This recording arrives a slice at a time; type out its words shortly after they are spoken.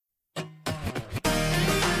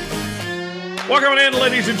Welcome in,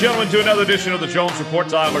 ladies and gentlemen, to another edition of the Jones Report.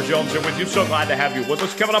 Tyler Jones here with you. So glad to have you with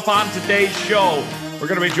us. Coming up on today's show, we're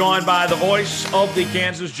going to be joined by the voice of the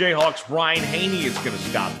Kansas Jayhawks, Brian Hanni, is going to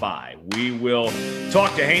stop by. We will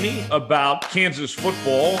talk to Hanni about Kansas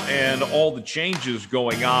football and all the changes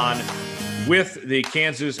going on with the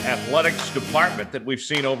Kansas athletics department that we've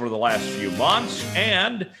seen over the last few months.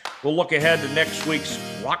 And we'll look ahead to next week's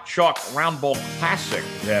Rock Chalk Roundball Classic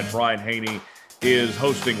that Brian Hanni is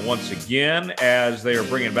hosting once again, as they are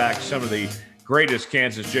bringing back some of the greatest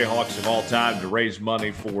Kansas Jayhawks of all time to raise money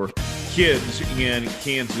for kids in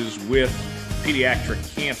Kansas with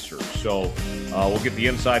pediatric cancer. So we'll get the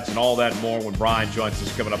insights and all that more when Brian joins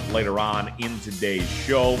us coming up later on in today's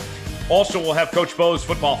show. Also, we'll have Coach Bo's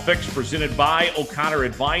Football Fix presented by O'Connor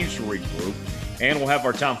Advisory Group. And we'll have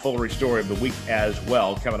our Tom Foolery Story of the week as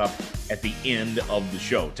well coming up at the end of the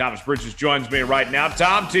show. Thomas Bridges joins me right now.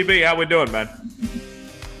 Tom, TB, how we doing, man?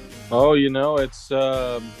 Oh, it's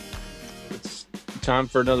time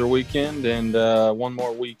for another weekend and one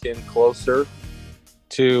more weekend closer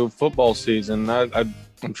to football season. I'm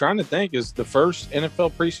trying to think, is the first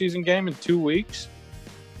NFL preseason game in 2 weeks?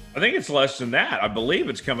 I think it's less than that. I believe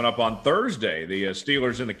it's coming up on Thursday, the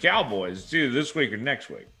Steelers and the Cowboys. It's either this week or next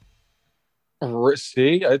week.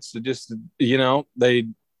 See, it's just,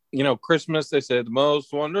 Christmas, they say the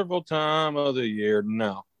most wonderful time of the year.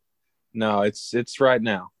 No, it's right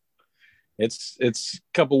now. It's a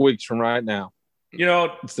couple weeks from right now.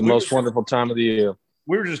 It's the most wonderful time of the year.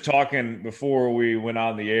 We were just talking before we went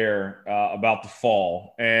on the air about the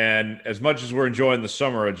fall. And as much as we're enjoying the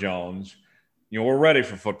summer of Jones, we're ready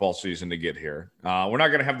for football season to get here. We're not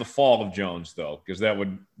going to have the fall of Jones, though, because that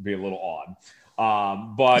would be a little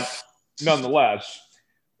odd. But nonetheless,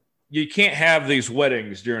 you can't have these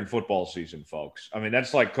weddings during football season, folks. I mean,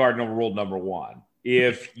 that's like cardinal rule number one.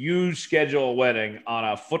 If you schedule a wedding on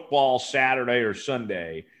a football Saturday or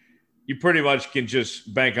Sunday, you pretty much can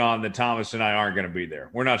just bank on that Thomas and I aren't going to be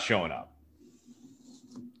there. We're not showing up.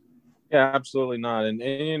 Yeah, absolutely not. And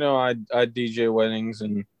I DJ weddings,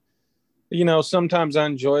 and sometimes I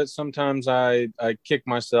enjoy it. Sometimes I kick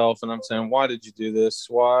myself and I'm saying, why did you do this?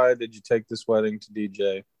 Why did you take this wedding to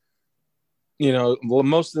DJ?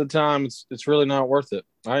 Most of the time it's really not worth it.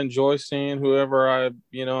 I enjoy seeing whoever I'm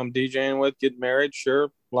DJing with get married.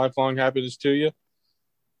 Sure, lifelong happiness to you.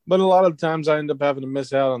 But a lot of times I end up having to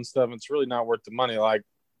miss out on stuff. It's really not worth the money. Like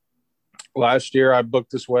last year, I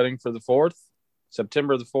booked this wedding for the 4th,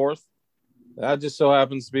 September the 4th. That just so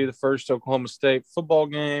happens to be the first Oklahoma State football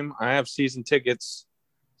game. I have season tickets.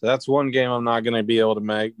 So that's one game I'm not going to be able to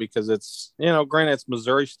make because it's, granted it's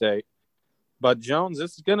Missouri State. But Jones,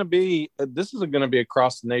 this is going to be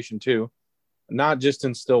across the nation too, not just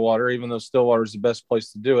in Stillwater, even though Stillwater is the best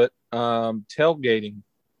place to do it. Tailgating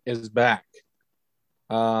is back.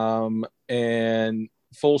 And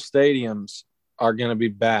full stadiums are going to be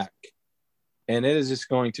back. And it is just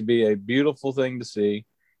going to be a beautiful thing to see.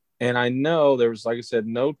 And I know there was, like I said,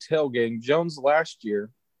 no tailgating. Jones, last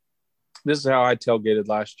year, this is how I tailgated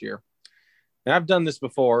last year. And I've done this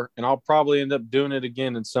before, and I'll probably end up doing it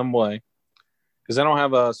again in some way because I don't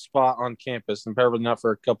have a spot on campus, and probably not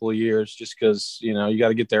for a couple of years just because, you got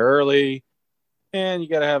to get there early and you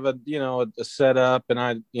got to have a setup. And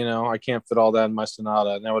I can't fit all that in my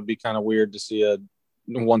Sonata. And that would be kind of weird to see a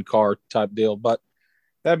one car type deal. But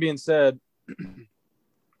that being said,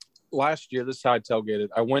 last year, this is how I tailgated.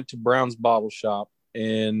 I went to Brown's Bottle Shop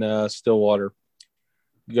in Stillwater,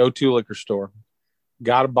 go-to liquor store,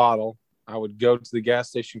 got a bottle. I would go to the gas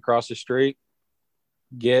station across the street,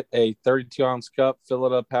 get a 32-ounce cup, fill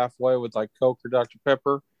it up halfway with like Coke or Dr.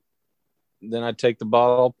 Pepper. Then I'd take the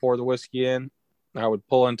bottle, pour the whiskey in. I would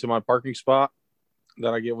pull into my parking spot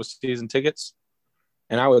that I get with season tickets,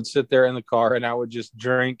 and I would sit there in the car and I would just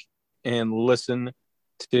drink and listen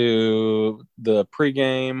to the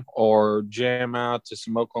pregame or jam out to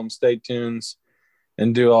some Oklahoma State tunes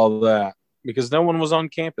and do all that because no one was on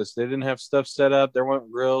campus. They didn't have stuff set up. There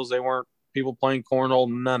weren't grills. They weren't people playing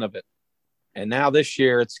cornhole, none of it. And now this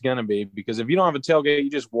year it's going to be because if you don't have a tailgate, you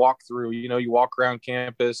just walk through, you walk around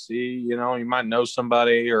campus, you might know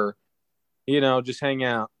somebody or, just hang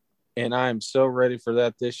out. And I am so ready for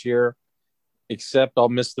that this year, except I'll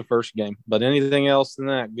miss the first game. But anything else than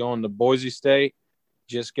that, going to Boise State,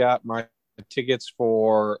 just got my tickets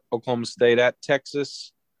for Oklahoma State at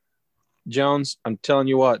Texas. Jones, I'm telling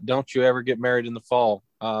you what, don't you ever get married in the fall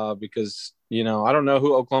because, I don't know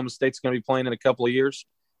who Oklahoma State's going to be playing in a couple of years.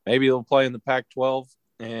 Maybe they'll play in the Pac-12.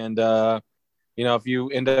 And, if you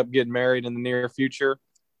end up getting married in the near future,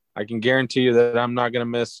 I can guarantee you that I'm not going to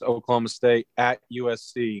miss Oklahoma State at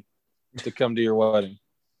USC to come to your wedding.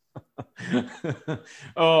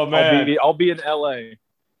 Oh man, I'll be in LA.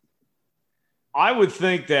 I would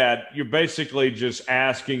think that you're basically just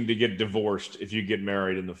asking to get divorced if you get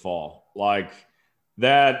married in the fall. Like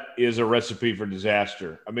that is a recipe for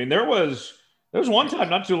disaster. I mean, there was one time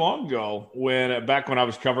not too long ago when back when I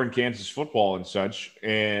was covering Kansas football and such,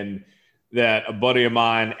 and that a buddy of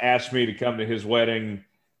mine asked me to come to his wedding,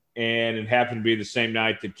 and it happened to be the same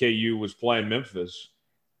night that KU was playing Memphis.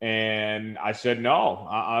 And I said, no,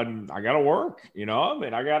 I got to work, I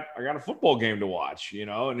mean, I got a football game to watch,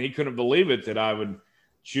 and he couldn't believe it that I would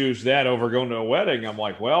choose that over going to a wedding. I'm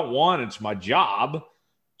like, well, one, it's my job.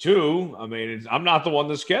 Two, I mean, I'm not the one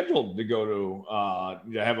that's scheduled to go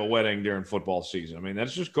to have a wedding during football season. I mean,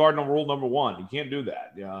 that's just cardinal rule number one. You can't do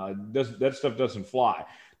that. That stuff doesn't fly.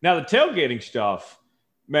 Now, the tailgating stuff,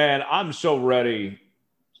 man, I'm so ready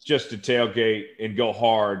just to tailgate and go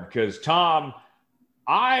hard because, Tom,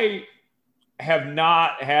 I have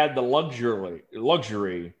not had the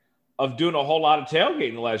luxury of doing a whole lot of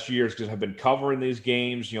tailgating the last few years because I've been covering these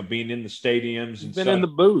games, being in the stadiums and been in the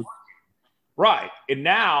booth. Right. And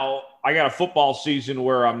now I got a football season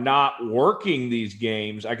where I'm not working these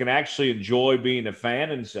games. I can actually enjoy being a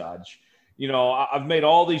fan and such. I've made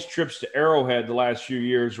all these trips to Arrowhead the last few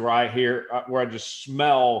years where I just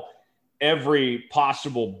smell every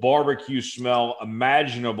possible barbecue smell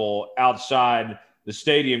imaginable outside the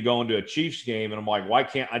stadium going to a Chiefs game. And I'm like, why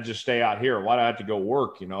can't I just stay out here? Why do I have to go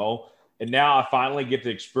work, And now I finally get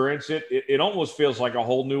to experience it. It almost feels like a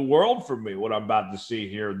whole new world for me, what I'm about to see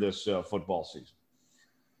here this football season.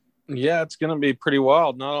 Yeah, it's going to be pretty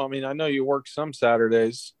wild. No, I mean, I know you work some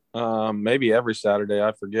Saturdays, maybe every Saturday,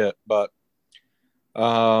 I forget. But,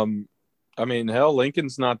 I mean, hell,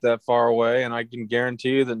 Lincoln's not that far away, and I can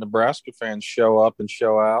guarantee you that Nebraska fans show up and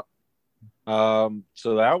show out.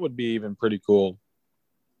 So that would be even pretty cool.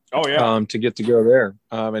 Oh, yeah. To get to go there.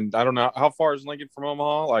 And I don't know, how far is Lincoln from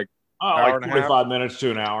Omaha? Like 45 minutes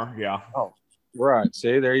to an hour. Yeah. Oh, right.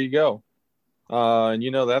 See, there you go. And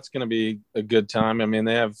that's going to be a good time. I mean,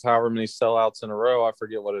 they have however many sellouts in a row. I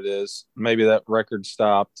forget what it is. Maybe that record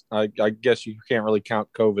stopped. I guess you can't really count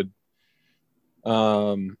COVID.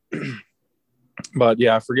 But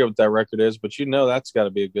yeah, I forget what that record is, but that's got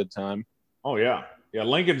to be a good time. Oh yeah. Yeah.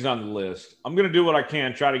 Lincoln's on the list. I'm going to do what I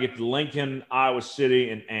can, try to get to Lincoln, Iowa City,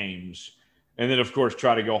 and Ames. And then, of course,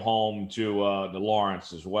 try to go home to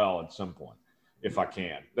Lawrence as well at some point, if I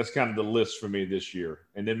can. That's kind of the list for me this year.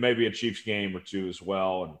 And then maybe a Chiefs game or two as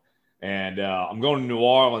well. And I'm going to New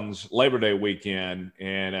Orleans Labor Day weekend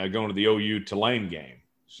and going to the OU Tulane game.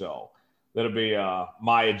 So that'll be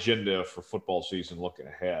my agenda for football season looking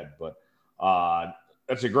ahead. But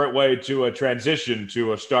that's a great way to transition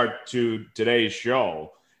to a start to today's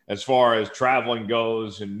show. As far as traveling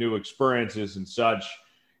goes and new experiences and such,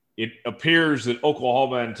 it appears that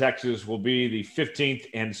Oklahoma and Texas will be the 15th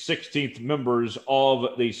and 16th members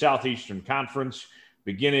of the Southeastern Conference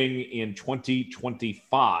beginning in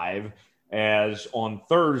 2025, as on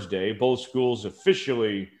Thursday, both schools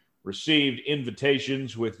officially received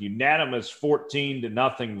invitations with unanimous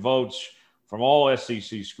 14-0 votes from all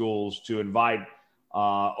SEC schools to invite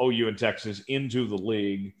OU and Texas into the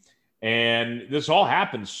league. And this all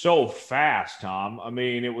happened so fast, Tom. I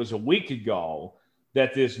mean, it was a week ago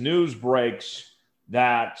that this news breaks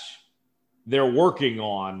that they're working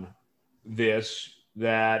on this,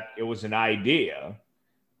 that it was an idea.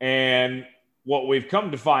 And what we've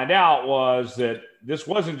come to find out was that this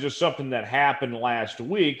wasn't just something that happened last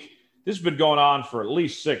week. This has been going on for at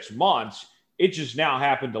least 6 months. It just now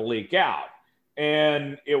happened to leak out.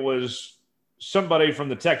 And it was somebody from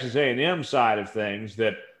the Texas A&M side of things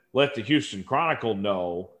that let the Houston Chronicle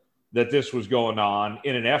know that this was going on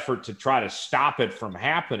in an effort to try to stop it from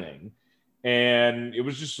happening. And it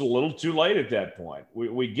was just a little too late at that point.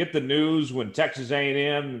 We get the news when Texas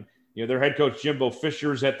A&M, their head coach Jimbo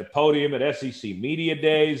Fisher's at the podium at SEC Media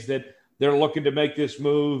Days that they're looking to make this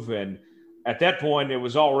move. And at that point, it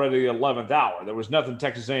was already the 11th hour. There was nothing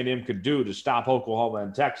Texas A&M could do to stop Oklahoma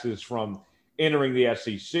and Texas from entering the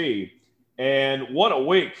SEC. And what a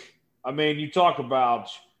week. I mean, you talk about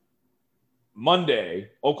Monday,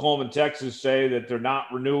 Oklahoma and Texas say that they're not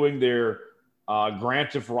renewing their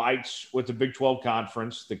grant of rights with the Big 12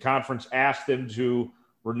 Conference. The conference asked them to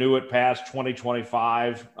renew it past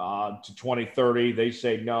 2025 to 2030. They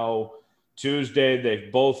say no. Tuesday, they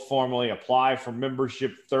both formally apply for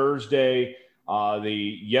membership. Thursday,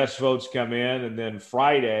 the yes votes come in. And then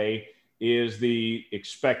Friday is the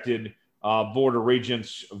expected Board of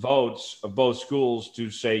Regents votes of both schools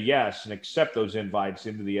to say yes and accept those invites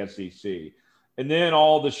into the SEC. And then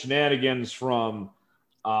all the shenanigans from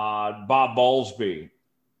Bob Bowlesby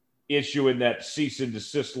issuing that cease and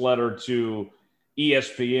desist letter to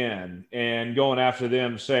ESPN and going after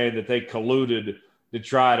them, saying that they colluded to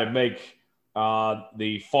try to make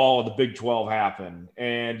the fall of the Big 12 happen,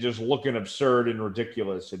 and just looking absurd and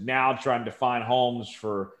ridiculous. And now trying to find homes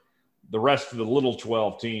for the rest of the little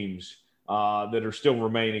 12 teams that are still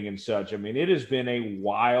remaining and such. I mean, it has been a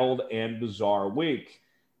wild and bizarre week.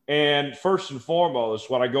 And first and foremost,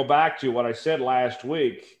 when I go back to what I said last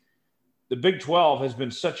week, the Big 12 has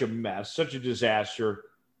been such a mess, such a disaster.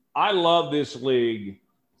 I love this league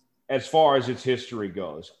as far as its history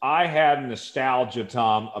goes. I have nostalgia,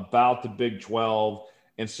 Tom, about the Big 12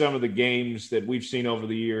 and some of the games that we've seen over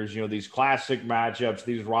the years. You know, these classic matchups,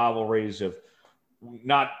 these rivalries of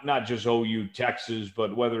not just OU, Texas,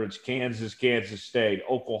 but whether it's Kansas, Kansas State,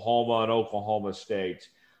 Oklahoma, and Oklahoma State.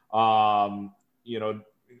 You know,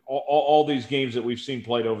 all these games that we've seen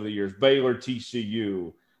played over the years, Baylor,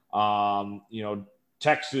 TCU, you know,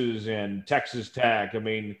 Texas and Texas Tech. I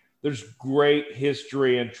mean, there's great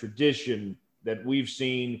history and tradition that we've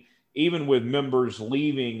seen, even with members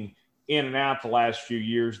leaving in and out the last few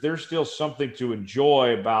years. There's still something to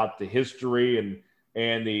enjoy about the history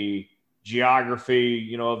and the geography,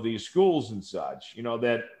 you know, of these schools and such, you know,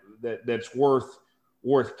 that's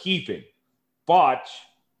worth keeping. But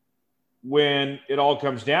when it all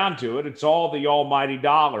comes down to it, it's all the almighty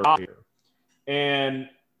dollar here. And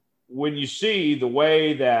when you see the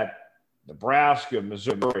way that Nebraska,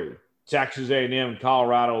 Missouri, Texas A&M, and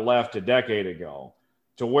Colorado left a decade ago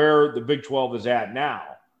to where the Big 12 is at now,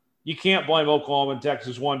 you can't blame Oklahoma and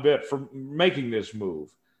Texas one bit for making this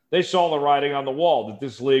move. They saw the writing on the wall that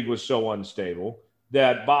this league was so unstable,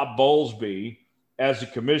 that Bob Bowlesby, as a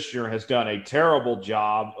commissioner, has done a terrible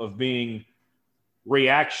job of being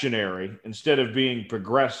reactionary instead of being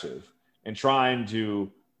progressive and trying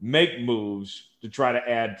to make moves to try to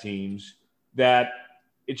add teams, that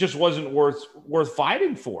it just wasn't worth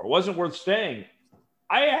fighting for. It wasn't worth staying.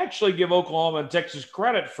 I actually give Oklahoma and Texas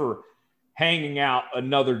credit for hanging out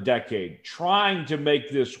another decade, trying to make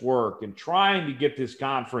this work and trying to get this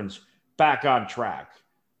conference back on track.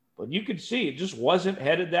 But you could see it just wasn't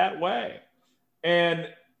headed that way. And,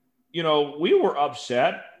 you know, we were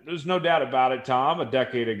upset. There's no doubt about it, Tom, a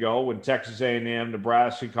decade ago when Texas A&M,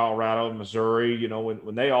 Nebraska, Colorado, and Missouri, you know,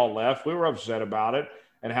 when they all left, we were upset about it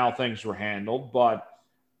and how things were handled. But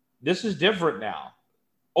this is different now.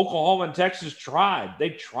 Oklahoma and Texas tried.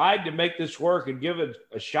 They tried to make this work and give it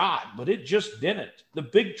a shot, but it just didn't. The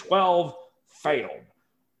Big 12 failed.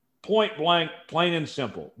 Point blank, plain and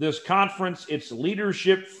simple. This conference, its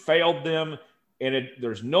leadership failed them, and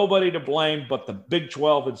there's nobody to blame but the Big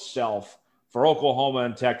 12 itself for Oklahoma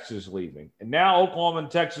and Texas leaving. And now Oklahoma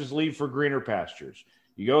and Texas leave for greener pastures.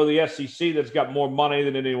 You go to the SEC that's got more money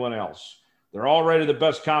than anyone else. They're already the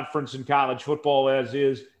best conference in college football as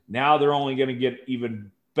is. Now they're only going to get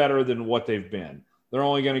even better than what they've been. They're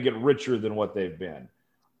only going to get richer than what they've been.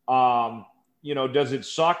 You know, does it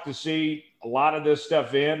suck to see a lot of this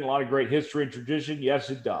stuff a lot of great history and tradition? Yes,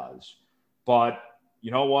 it does. But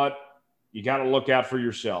you know what? You got to look out for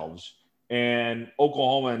yourselves. And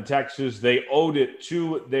Oklahoma and Texas, they owed it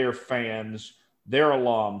to their fans, their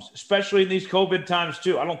alums, especially in these COVID times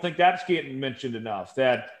too. I don't think that's getting mentioned enough,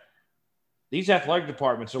 that these athletic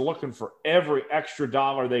departments are looking for every extra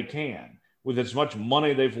dollar they can. With as much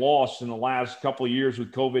money they've lost in the last couple of years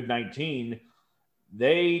with COVID-19,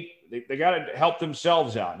 they got to help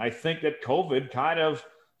themselves out. And I think that COVID kind of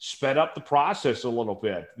sped up the process a little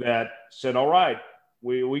bit, that said, all right,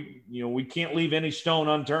 we can't leave any stone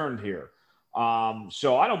unturned here.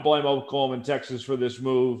 So I don't blame Oklahoma and Texas for this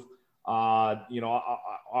move. You know,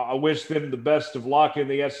 I wish them the best of luck in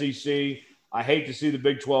the SEC. I hate to see the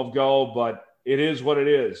Big 12 go, but it is what it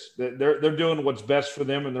is. They're doing what's best for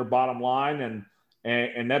them and their bottom line,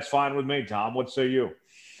 and that's fine with me, Tom. What say you?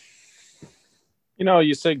 You know,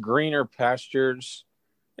 you say greener pastures.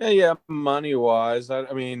 Yeah, money-wise.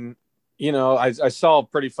 I mean, you know, I saw a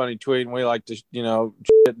pretty funny tweet, and we like to, you know,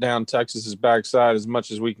 shit down Texas's backside as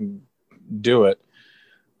much as we can do it.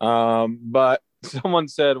 But someone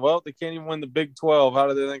said, well, they can't even win the Big 12. How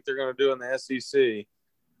do they think they're going to do in the SEC?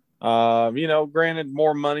 You know, granted,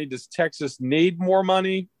 more money. Does Texas need more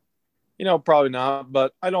money? You know, probably not,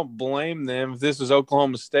 but I don't blame them. If this was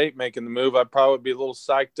Oklahoma State making the move, I'd probably be a little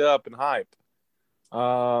psyched up and hype.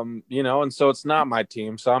 You know, and so it's not my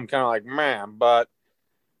team, so I'm kind of like, man, but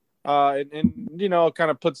and you know, it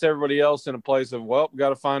kind of puts everybody else in a place of, well, we got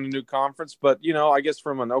to find a new conference. But, you know, I guess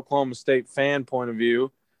from an Oklahoma State fan point of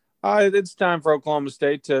view, it's time for Oklahoma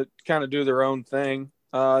State to kind of do their own thing.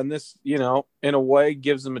 And this, you know, in a way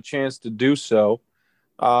gives them a chance to do so.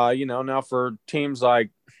 You know, now for teams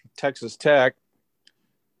like Texas Tech,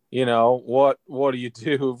 what do you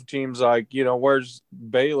do if teams like, where's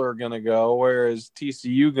Baylor going to go? Where is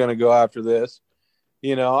TCU going to go after this?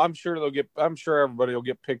 I'm sure everybody will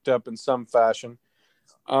get picked up in some fashion.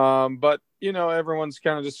 But everyone's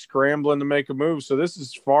kind of just scrambling to make a move. So this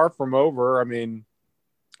is far from over. I mean,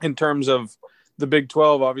 in terms of the Big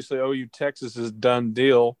 12, obviously OU Texas is a done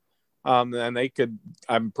deal. And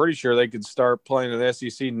I'm pretty sure they could start playing in the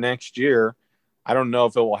SEC next year. I don't know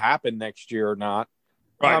if it will happen next year or not.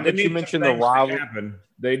 Right. But you mentioned the rivalry.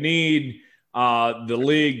 They need the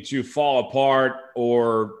league to fall apart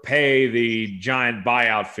or pay the giant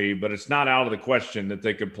buyout fee, but it's not out of the question that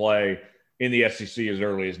they could play in the SEC as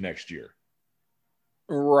early as next year.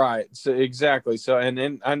 Right. So exactly. So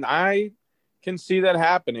and I can see that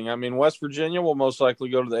happening. I mean, West Virginia will most likely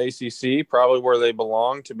go to the ACC, probably where they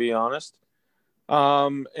belong, to be honest.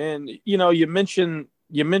 And you mentioned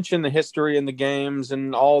the history in the games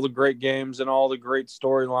and all the great games and all the great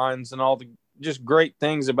storylines and all the just great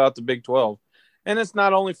things about the Big 12. And it's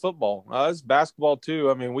not only football; it's basketball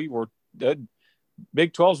too. I mean,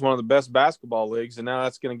 Big 12 is one of the best basketball leagues, and now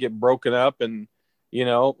that's going to get broken up, and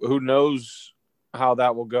who knows how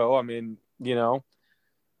that will go. I mean, it's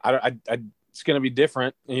going to be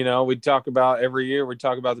different. We talk about every year. We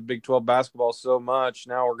talk about the Big 12 basketball so much.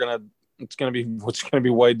 Now it's going to be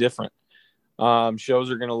way different.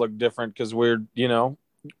 Shows are going to look different because we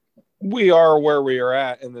are where we are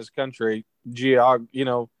at in this country,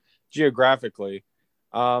 geographically.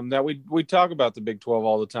 That we talk about the Big 12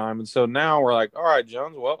 all the time, and so now we're like, all right,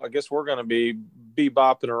 Jones. Well, I guess we're going to be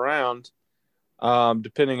bopping around,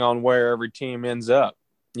 depending on where every team ends up.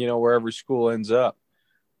 Where every school ends up.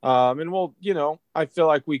 And we'll, I feel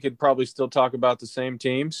like we could probably still talk about the same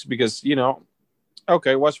teams because,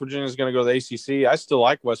 okay, West Virginia is going to go to the ACC. I still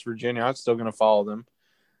like West Virginia. I'm still going to follow them.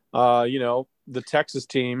 The Texas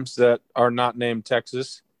teams that are not named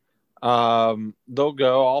Texas, they'll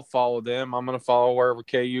go. I'll follow them. I'm going to follow wherever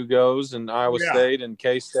KU goes and Iowa State and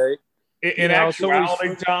K-State. In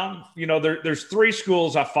actuality, Tom, there's three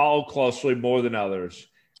schools I follow closely more than others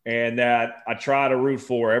and that I try to root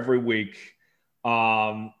for every week.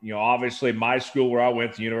 Obviously my school where I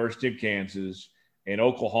went, the University of Kansas, and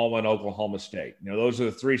Oklahoma and Oklahoma State. Those are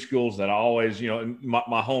the three schools that I always,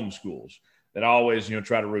 my home schools that I always,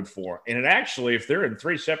 try to root for. And it actually, if they're in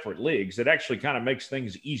three separate leagues, it actually kind of makes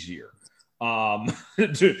things easier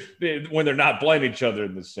when they're not playing each other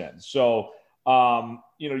in this sense. So,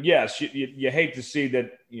 yes, you hate to see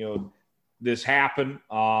that, this happen.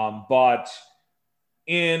 But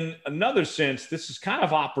in another sense, this is kind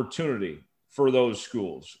of opportunity for those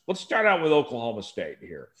schools. Let's start out with Oklahoma State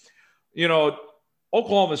here.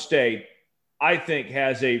 Oklahoma State, I think,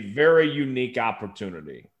 has a very unique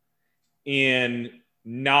opportunity in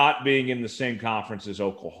not being in the same conference as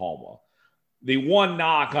Oklahoma. The one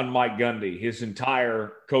knock on Mike Gundy his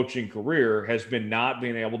entire coaching career has been not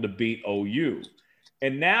being able to beat OU.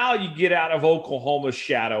 And now you get out of Oklahoma's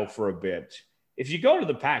shadow for a bit. If you go to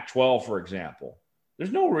the Pac-12, for example,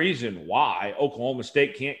 there's no reason why Oklahoma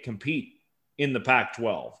State can't compete in the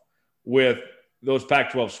Pac-12 with those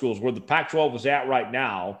Pac-12 schools. Where the Pac-12 is at right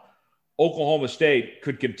now, Oklahoma State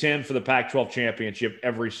could contend for the Pac-12 championship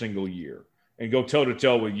every single year and go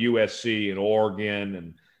toe-to-toe with USC and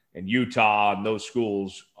Oregon and Utah and those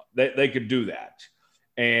schools. They could do that.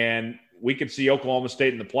 And we could see Oklahoma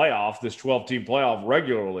State in the playoff, this 12-team playoff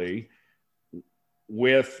regularly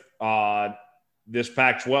with this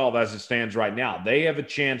Pac-12 as it stands right now. They have a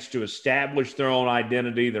chance to establish their own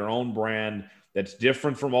identity, their own brand that's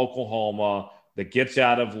different from Oklahoma, that gets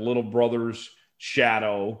out of little brother's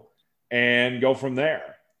shadow and go from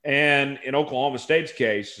there. And in Oklahoma State's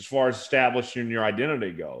case, as far as establishing your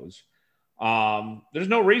identity goes, there's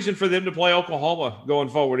no reason for them to play Oklahoma going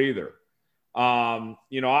forward either.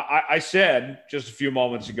 I said just a few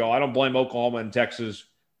moments ago, I don't blame Oklahoma and Texas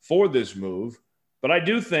for this move, but I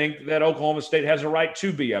do think that Oklahoma State has a right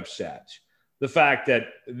to be upset. The fact that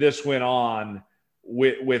this went on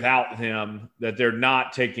without them, that they're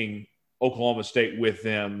not taking Oklahoma State with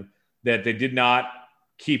them, that they did not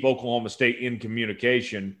keep Oklahoma State in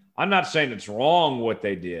communication. I'm not saying it's wrong what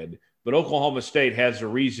they did, but Oklahoma State has a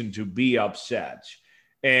reason to be upset.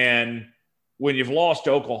 And when you've lost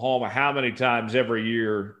to Oklahoma how many times every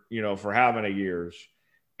year, for how many years,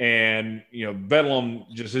 and, Bedlam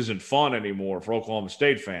just isn't fun anymore for Oklahoma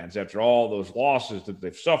State fans after all those losses that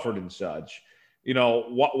they've suffered and such.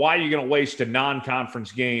 Why are you going to waste a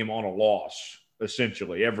non-conference game on a loss,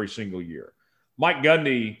 essentially, every single year? Mike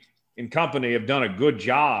Gundy and company have done a good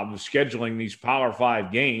job of scheduling these Power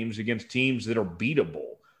 5 games against teams that are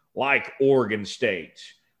beatable, like Oregon State,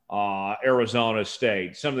 Arizona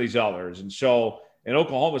State, some of these others. And so In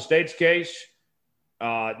Oklahoma State's case,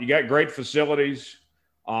 you got great facilities.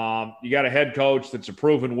 You got a head coach that's a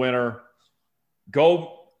proven winner.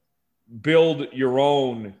 Go build your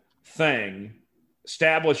own thing,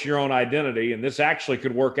 establish your own identity, and this actually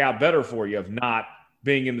could work out better for you of not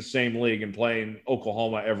being in the same league and playing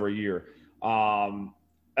Oklahoma every year.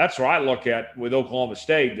 That's where I look at with Oklahoma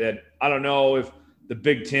State, that I don't know if the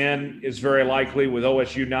Big Ten is very likely with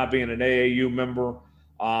OSU not being an AAU member.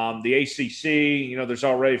 The ACC, there's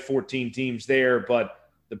already 14 teams there, but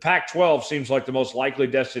the Pac-12 seems like the most likely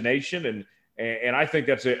destination, and I think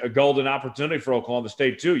that's a golden opportunity for Oklahoma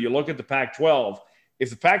State too. You look at the Pac-12. If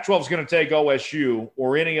the Pac-12 is going to take OSU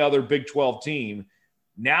or any other Big 12 team,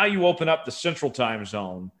 now you open up the Central Time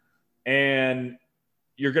Zone, and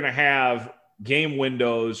you're going to have game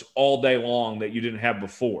windows all day long that you didn't have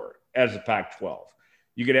before as a Pac-12.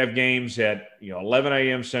 You could have games at 11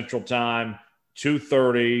 a.m. Central Time,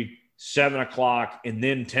 2:30, 7 o'clock, and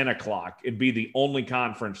then 10 o'clock. It'd be the only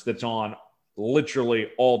conference that's on literally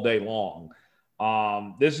all day long.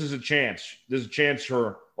 This is a chance. This is a chance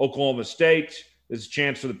for Oklahoma State. This is a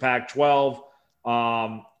chance for the Pac-12.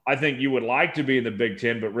 I think you would like to be in the Big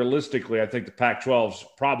Ten, but realistically, I think the Pac-12 is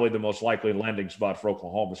probably the most likely landing spot for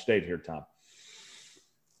Oklahoma State here, Tom.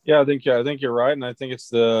 Yeah, I think you're right, and I think it's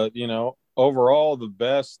the overall the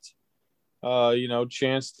best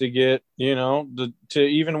chance to get to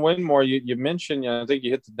even win more. You mentioned, I think you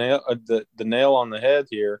hit the nail on the head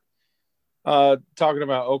here. Talking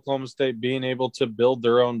about Oklahoma State being able to build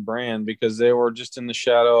their own brand, because they were just in the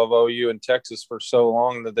shadow of OU and Texas for so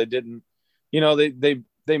long that they didn't,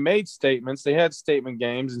 they made statements. They had statement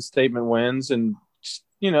games and statement wins, and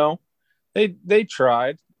they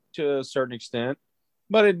tried to a certain extent,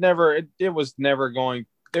 but they were never going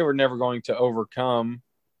to overcome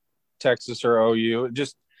Texas or OU.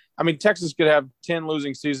 Texas could have 10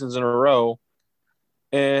 losing seasons in a row,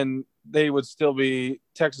 and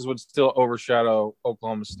Texas would still overshadow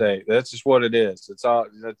Oklahoma State. That's just what it is. That's how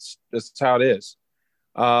it is.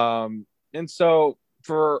 And so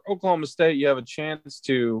for Oklahoma State, you have a chance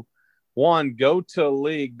to, one, go to a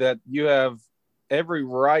league that you have every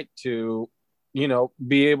right to,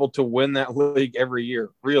 be able to win that league every year,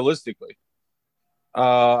 realistically.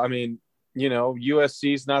 USC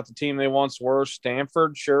is not the team they once were.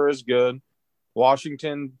 Stanford sure is good.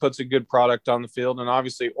 Washington puts a good product on the field, and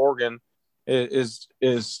obviously Oregon is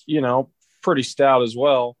pretty stout as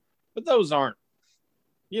well. But those aren't,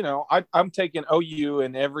 I'm taking OU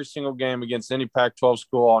in every single game against any Pac-12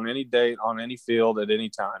 school on any date, on any field, at any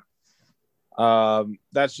time.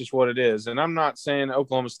 That's just what it is. And I'm not saying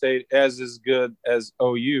Oklahoma State is good as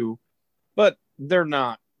OU, but they're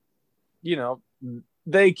not.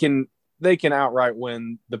 They can outright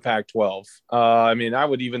win the Pac-12. I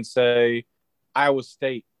would even say Iowa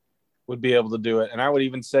State would be able to do it. And I would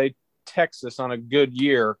even say Texas on a good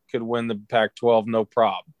year could win the Pac-12, no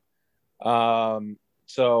problem.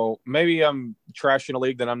 So maybe I'm trashing a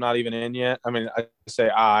league that I'm not even in yet. I say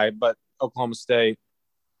but Oklahoma State.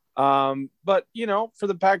 But for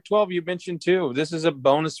the Pac-12, you mentioned too, this is a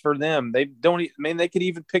bonus for them. They could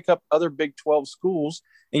even pick up other Big 12 schools,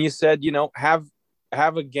 and you said,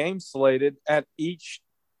 have a game slated at each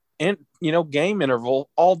game interval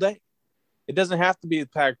all day. It doesn't have to be the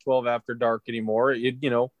Pac-12 after dark anymore.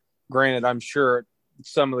 Granted, I'm sure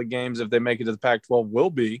some of the games, if they make it to the Pac-12, will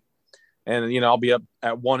be. And, I'll be up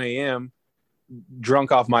at 1 a.m.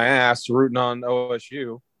 drunk off my ass rooting on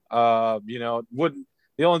OSU. The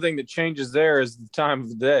only thing that changes there is the time of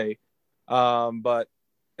the day. But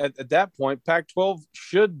at that point, Pac-12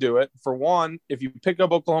 should do it. For one, if you pick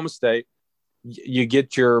up Oklahoma State, you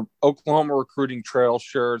get your Oklahoma recruiting trail.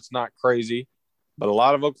 Sure, it's not crazy, but a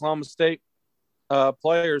lot of Oklahoma State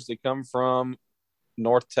players, they come from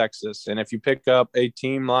North Texas. And if you pick up a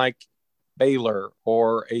team like Baylor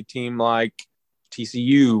or a team like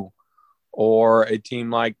TCU or a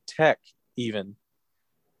team like Tech even,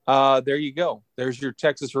 there you go. There's your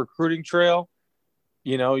Texas recruiting trail.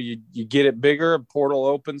 You get it bigger. A portal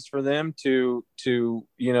opens for them to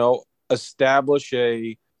establish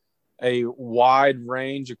a wide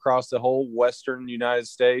range across the whole Western United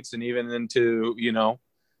States and even into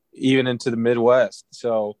the Midwest.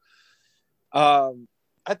 So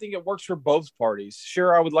I think it works for both parties.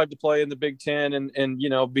 Sure, I would like to play in the Big Ten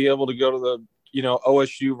and be able to go to the,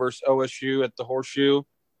 OSU versus OSU at the Horseshoe.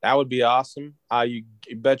 That would be awesome. You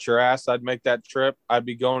bet your ass I'd make that trip. I'd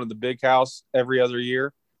be going to the Big House every other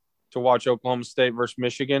year to watch Oklahoma State versus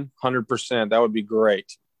Michigan. 100%. That would be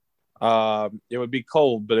great. It would be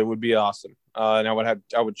cold, but it would be awesome. And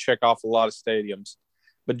I would check off a lot of stadiums.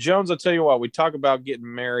 But Jones, I'll tell you what, we talk about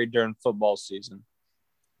getting married during football season.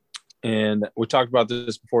 And we talked about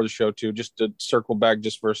this before the show too, just to circle back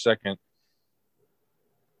just for a second.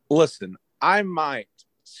 Listen, I might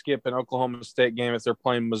skip an Oklahoma State game if they're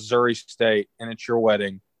playing Missouri State and it's your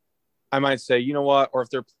wedding. I might say, you know what? Or if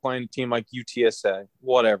they're playing a team like UTSA,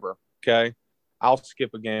 whatever. Okay. I'll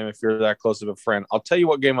skip a game if you're that close of a friend. I'll tell you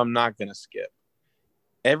what game I'm not going to skip.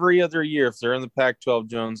 Every other year, if they're in the Pac-12,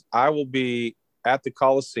 Jones, I will be at the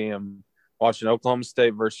Coliseum watching Oklahoma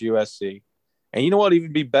State versus USC. And you know what?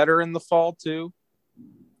 Even be better in the fall too?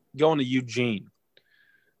 Going to Eugene.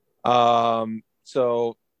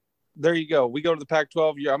 So there you go. We go to the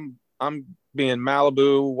Pac-12. I'm being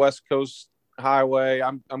Malibu, West Coast Highway.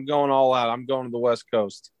 I'm going all out. I'm going to the West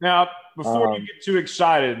Coast. Now, before you get too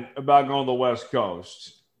excited about going to the West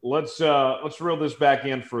Coast, let's reel this back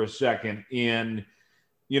in for a second. In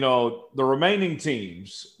the remaining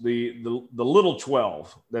teams, the little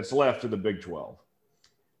 12 that's left of the Big 12.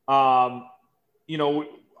 I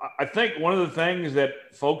think one of the things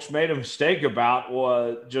that folks made a mistake about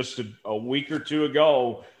was just a week or two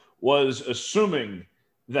ago was assuming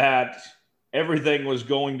that everything was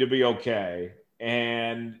going to be okay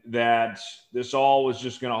and that this all was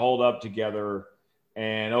just going to hold up together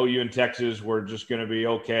and OU and Texas were just going to be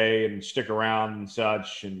okay and stick around and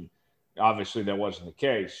such. And obviously that wasn't the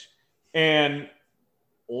case. And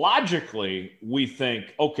logically, we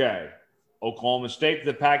think, okay, Oklahoma State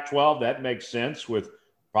to the Pac-12, that makes sense with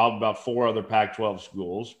probably about 4 other Pac-12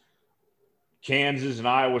 schools. Kansas and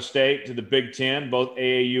Iowa State to the Big Ten, both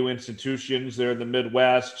AAU institutions. They're in the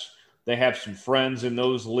Midwest. They have some friends in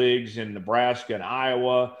those leagues in Nebraska and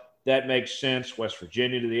Iowa. That makes sense. West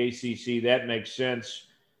Virginia to the ACC. That makes sense.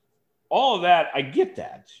 All of that, I get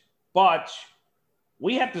that. But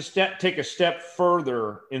we have to take a step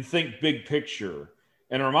further and think big picture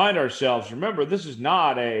and remind ourselves, remember, this is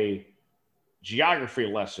not a geography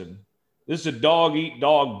lesson. This is a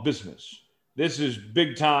dog-eat-dog business. This is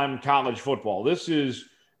big-time college football. This is,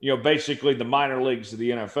 basically the minor leagues of the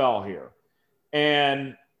NFL here.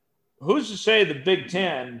 And who's to say the Big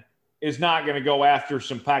Ten is not going to go after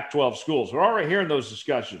some Pac-12 schools? We're already hearing those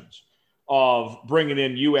discussions of bringing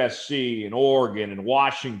in USC and Oregon and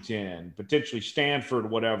Washington, potentially Stanford,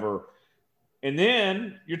 whatever. And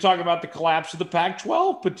then you're talking about the collapse of the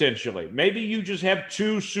Pac-12 potentially. Maybe you just have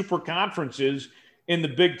 2 super conferences in the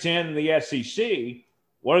Big Ten and the SEC.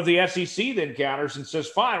 What if the SEC then counters and says,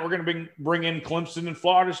 fine, we're going to bring in Clemson and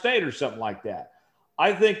Florida State or something like that?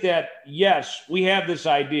 I think that, yes, we have this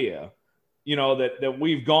idea, that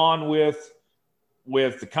we've gone with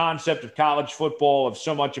the concept of college football, of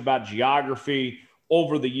so much about geography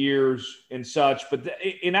over the years and such. But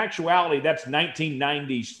in actuality, that's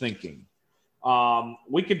 1990s thinking.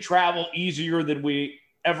 We can travel easier than we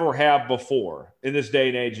ever have before in this day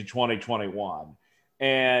and age of 2021.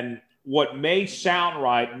 And what may sound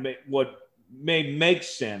right, what may make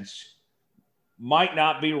sense, might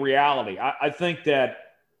not be reality. I think that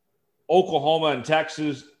Oklahoma and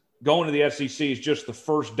Texas going to the SEC is just the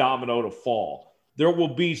first domino to fall. There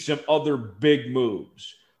will be some other big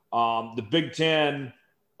moves. The Big Ten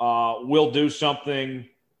will do something,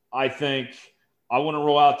 I think. I want to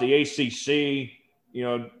roll out the ACC,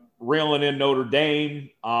 reeling in Notre Dame.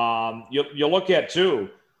 You look at, too,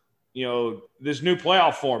 this new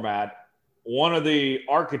playoff format. One of the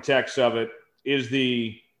architects of it is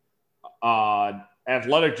the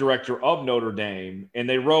athletic director of Notre Dame, and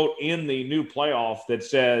they wrote in the new playoff that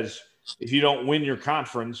says if you don't win your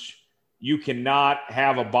conference, you cannot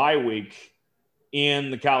have a bye week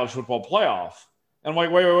in the college football playoff. And I'm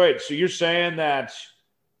like, wait. So you're saying that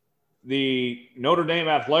the Notre Dame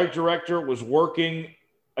athletic director was working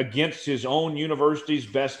against his own university's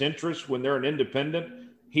best interest when they're an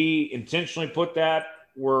independent? He intentionally put that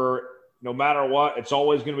where no matter what, it's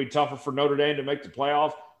always going to be tougher for Notre Dame to make the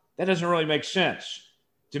playoff. That doesn't really make sense.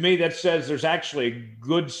 To me, that says there's actually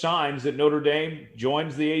good signs that Notre Dame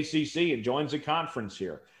joins the ACC and joins the conference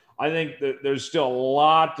here. I think that there's still a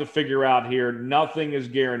lot to figure out here. Nothing is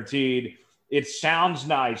guaranteed. It sounds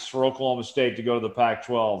nice for Oklahoma State to go to the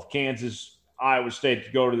Pac-12, Kansas, Iowa State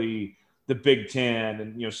to go to the Big Ten,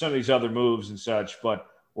 and some of these other moves and such. But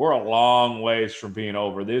we're a long ways from being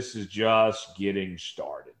over. This is just getting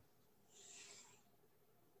started.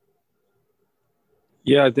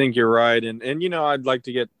 Yeah, I think you're right. And I'd like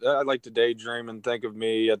to daydream and think of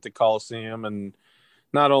me at the Coliseum, and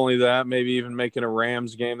not only that, maybe even making a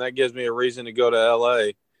Rams game. That gives me a reason to go to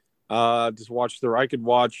LA. Just watch I could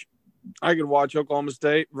watch Oklahoma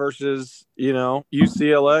State versus,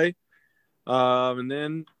 UCLA. And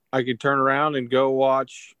then I could turn around and go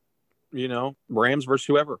watch, Rams versus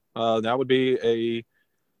whoever. That would be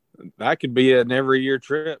That could be an every year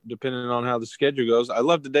trip, depending on how the schedule goes. I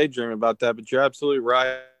love to daydream about that, but you're absolutely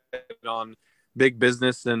right on big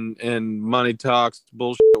business and money talks,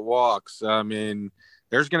 bullshit walks. I mean,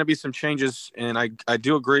 there's going to be some changes, and I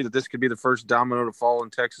do agree that this could be the first domino to fall in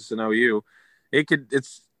Texas and OU.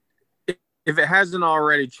 If it hasn't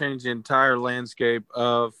already changed the entire landscape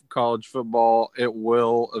of college football, it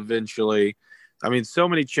will eventually. I mean, so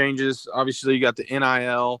many changes. Obviously, you got the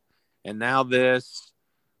NIL, and now this.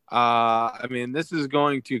 I mean, this is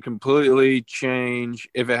going to completely change,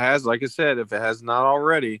 if it has, like I said, if it has not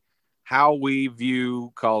already, how we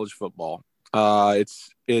view college football. There's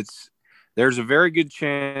a very good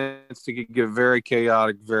chance it could get very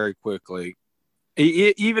chaotic very quickly.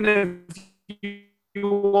 Even if you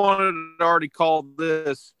wanted to already call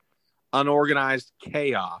this unorganized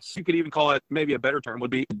chaos, you could even call it, maybe a better term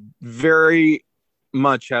would be, very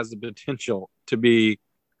much has the potential to be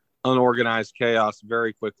unorganized chaos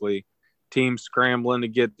very quickly. Teams scrambling to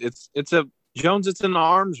get it's an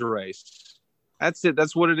arms race. That's it.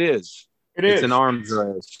 That's what it is. It's an arms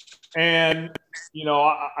race. And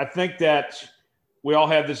I think that we all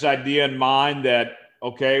have this idea in mind that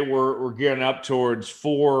okay, we're getting up towards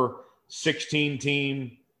 4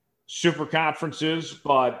 16-team super conferences,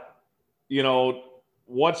 but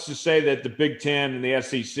what's to say that the Big Ten and the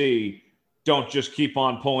SEC don't just keep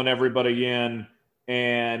on pulling everybody in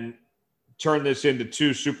and turn this into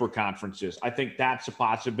 2 super conferences? I think that's a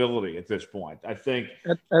possibility at this point. I think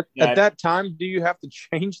at that time, do you have to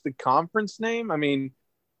change the conference name? I mean,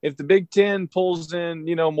 if the Big Ten pulls in,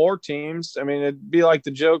 more teams, I mean, it'd be like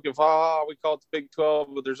the joke if, we call it the Big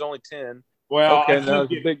 12, but there's only 10. Well, okay, no,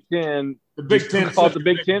 the Big Ten. The Big Ten called the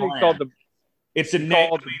Big Ten. It's called it's a name.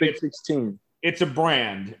 Called the Big 16. It's a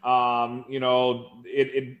brand.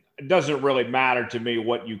 It doesn't really matter to me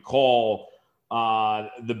what you call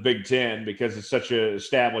the Big Ten because it's such an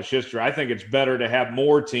established history. I think it's better to have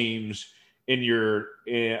more teams in your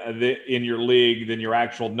league than your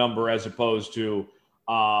actual number, as opposed to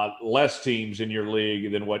less teams in your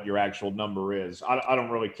league than what your actual number is. I don't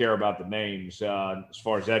really care about the names as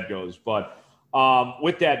far as that goes. But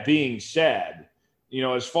with that being said,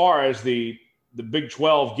 as far as the Big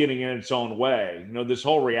 12 getting in its own way, this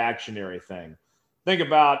whole reactionary thing. Think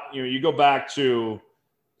about, you go back to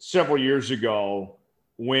several years ago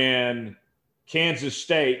when Kansas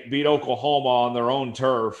State beat Oklahoma on their own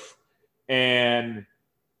turf. And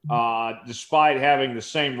despite having the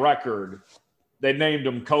same record, they named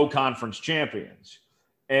them co-conference champions.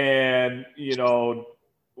 And,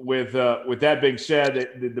 with that being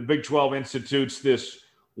said, the Big 12 institutes this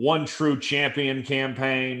one true champion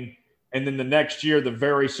campaign. And then the next year, the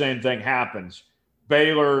very same thing happens.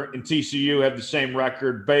 Baylor and TCU have the same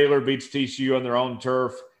record. Baylor beats TCU on their own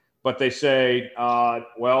turf, but they say,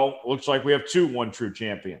 looks like we have 2 one true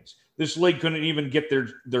champions. This league couldn't even get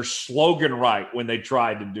their slogan right when they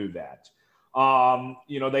tried to do that.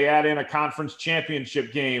 They add in a conference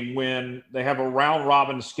championship game when they have a round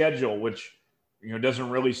robin schedule, which, doesn't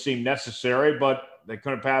really seem necessary, but they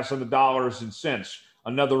couldn't pass on the dollars and cents.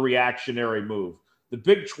 Another reactionary move. The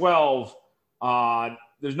Big 12,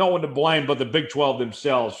 there's no one to blame but the Big 12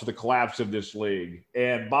 themselves for the collapse of this league.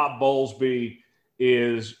 And Bob Bowlesby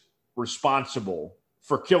is responsible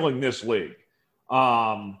for killing this league.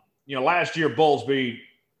 Last year, Bowlesby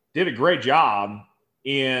did a great job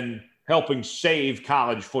in helping save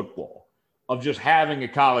college football, of just having a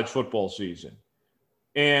college football season.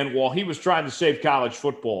 And while he was trying to save college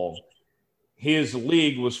football, his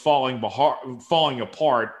league was falling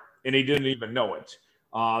apart, and he didn't even know it.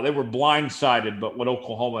 They were blindsided by what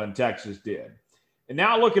Oklahoma and Texas did. And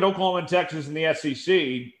now look at Oklahoma and Texas in the SEC.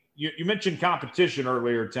 You mentioned competition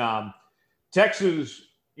earlier, Tom. Texas,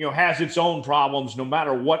 has its own problems no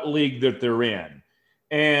matter what league that they're in.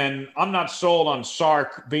 And I'm not sold on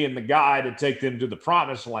Sark being the guy to take them to the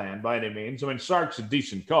promised land by any means. I mean, Sark's a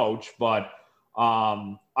decent coach, but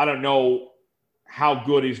I don't know how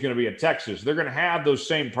good he's going to be at Texas. They're going to have those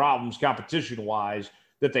same problems competition-wise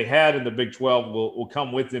that they had in the Big 12 will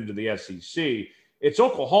come with them to the SEC. It's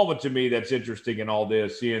Oklahoma to me that's interesting in all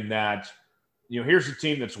this, in that, here's a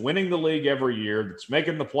team that's winning the league every year, that's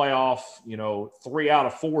making the playoff, 3 out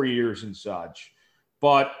of 4 years and such.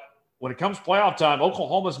 But when it comes playoff time,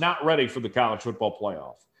 Oklahoma's not ready for the college football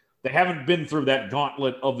playoff. They haven't been through that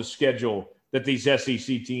gauntlet of the schedule that these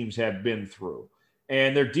SEC teams have been through.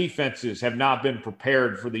 And their defenses have not been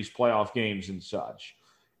prepared for these playoff games and such.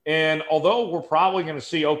 And although we're probably going to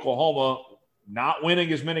see Oklahoma not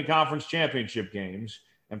winning as many conference championship games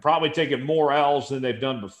and probably taking more L's than they've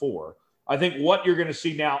done before, I think what you're going to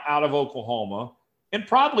see now out of Oklahoma and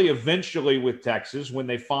probably eventually with Texas, when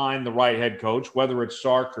they find the right head coach, whether it's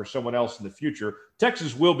Sark or someone else in the future,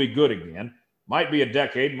 Texas will be good again. Might be a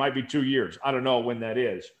decade, might be 2 years. I don't know when that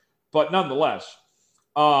is. But nonetheless,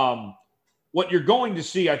 what you're going to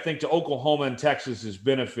see, I think, to Oklahoma and Texas's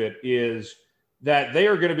benefit is that they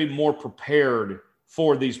are going to be more prepared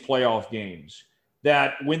for these playoff games.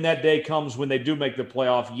 That when that day comes, when they do make the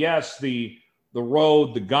playoff, yes, the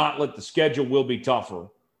road, the gauntlet, the schedule will be tougher.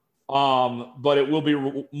 But it will be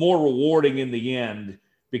more rewarding in the end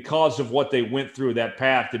because of what they went through that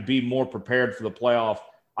path to be more prepared for the playoff.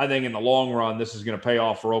 I think in the long run, this is going to pay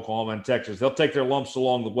off for Oklahoma and Texas. They'll take their lumps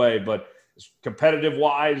along the way, but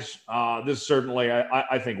competitive-wise, this is certainly,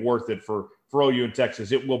 I think, worth it for OU and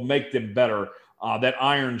Texas. It will make them better, that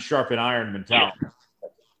iron sharpen iron mentality.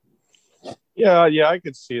 Yeah, I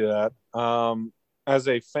could see that. As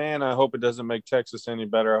a fan, I hope it doesn't make Texas any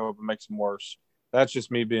better. I hope it makes them worse. That's just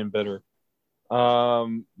me being bitter.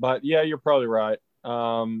 But, yeah, you're probably right.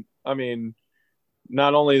 I mean,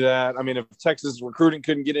 not only that, I mean, if Texas recruiting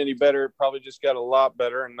couldn't get any better, it probably just got a lot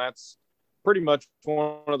better, and that's pretty much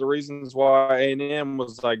one of the reasons why A&M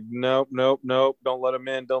was like, nope, don't let them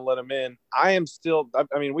in. I am still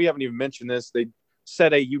 – I mean, we haven't even mentioned this. They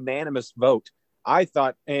said a unanimous vote. I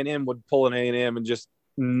thought A&M would pull an A&M and just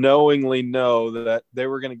knowingly know that they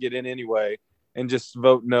were going to get in anyway and just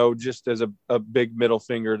vote no just as a big middle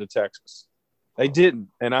finger to Texas. They didn't,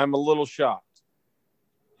 and I'm a little shocked.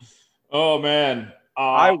 Oh, man.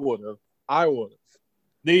 I would have.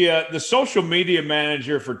 The social media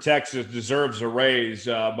manager for Texas deserves a raise,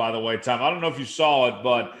 by the way, Tom. I don't know if you saw it,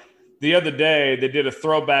 but the other day they did a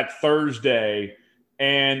Throwback Thursday,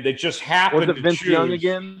 and they just happened to Vince choose. Young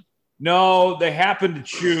again? No, they happened to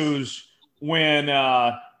choose when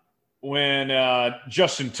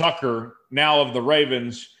Justin Tucker, now of the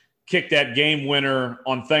Ravens, kicked that game winner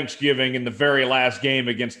on Thanksgiving in the very last game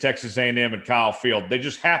against Texas A&M at Kyle Field. They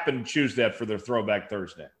just happened to choose that for their Throwback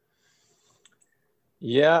Thursday.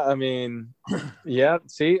 Yeah, I mean, yeah.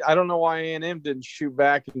 See, I don't know why A&M didn't shoot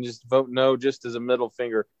back and just vote no just as a middle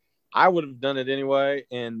finger. I would have done it anyway.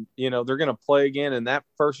 And, they're going to play again in that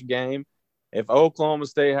first game. If Oklahoma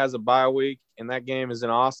State has a bye week and that game is in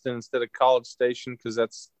Austin instead of College Station, because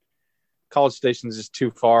College Station is just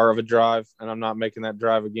too far of a drive, and I'm not making that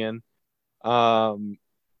drive again.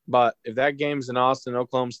 But if that game's in Austin,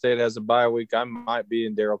 Oklahoma State has a bye week, I might be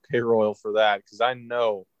in Darrell K. Royal for that because I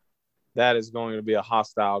know that is going to be a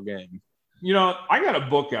hostile game. I got a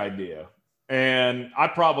book idea, and I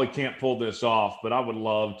probably can't pull this off, but I would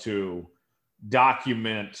love to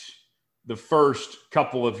document the first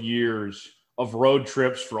couple of years of road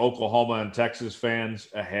trips for Oklahoma and Texas fans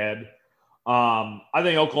ahead. I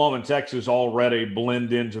think Oklahoma and Texas already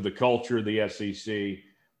blend into the culture of the SEC,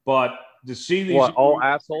 but to see these all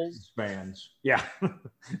assholes fans, yeah,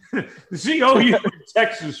 to see OU and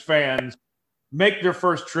Texas fans make their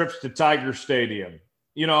first trips to Tiger Stadium.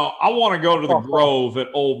 I want to go to the Grove at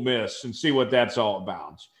Ole Miss and see what that's all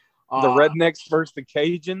about. The Rednecks versus the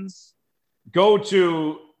Cajuns. Go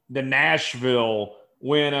to the Nashville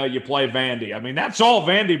when you play Vandy. I mean, that's all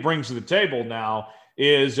Vandy brings to the table now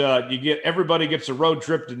is everybody gets a road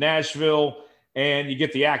trip to Nashville and you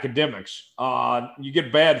get the academics. You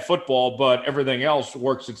get bad football, but everything else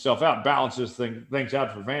works itself out, balances things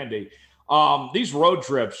out for Vandy. These road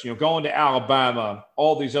trips, going to Alabama,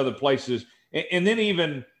 all these other places, and then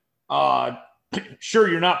even sure,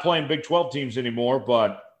 you're not playing Big 12 teams anymore,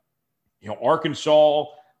 but Arkansas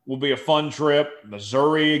will be a fun trip.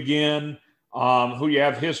 Missouri again, who you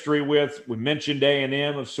have history with. We mentioned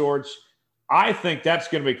A&M of sorts. I think that's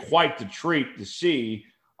going to be quite the treat to see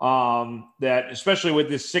that, especially with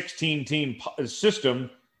this 16-team system,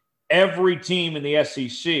 every team in the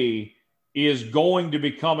SEC is going to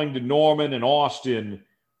be coming to Norman and Austin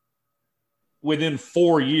within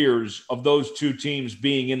 4 years of those two teams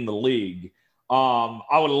being in the league.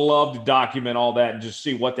 I would love to document all that and just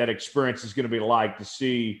see what that experience is going to be like to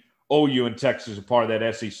see OU and Texas a part of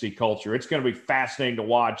that SEC culture. It's going to be fascinating to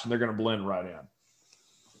watch, and they're going to blend right in.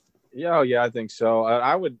 Yeah, I think so.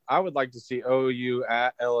 I would like to see OU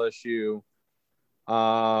at LSU.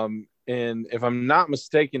 And if I'm not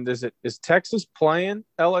mistaken, is Texas playing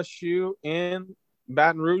LSU in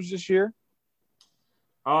Baton Rouge this year?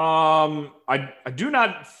 I do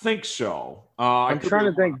not think so. I'm trying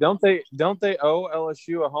to think. Don't they owe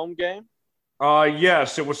LSU a home game?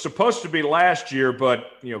 Yes, it was supposed to be last year, but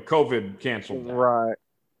COVID canceled that.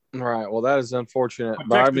 Right. Well, that is unfortunate.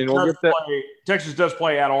 But we'll get that. Texas does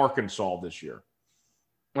play at Arkansas this year.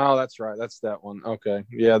 Oh, that's right. That's that one. Okay.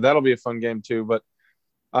 Yeah, that'll be a fun game too. But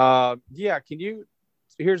can you?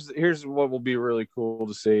 Here's what will be really cool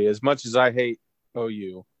to see. As much as I hate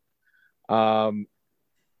OU. The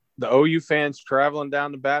OU fans traveling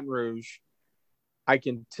down to Baton Rouge, I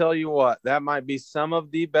can tell you what, that might be some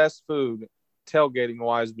of the best food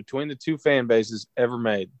tailgating-wise between the two fan bases ever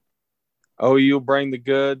made. OU bring the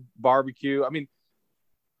good barbecue. I mean,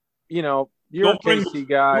 you know, you're a KC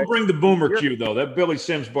guy. Don't bring the Boomer Q, though. That Billy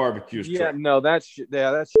Sims barbecue is yeah, no, that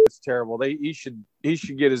shit's terrible. He should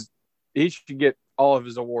get all of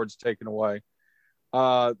his awards taken away.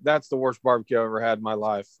 That's the worst barbecue I've ever had in my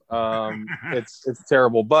life. It's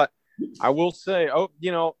terrible. But I will say,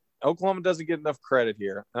 Oklahoma doesn't get enough credit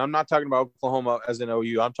here. And I'm not talking about Oklahoma as an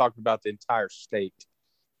OU. I'm talking about the entire state.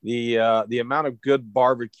 The amount of good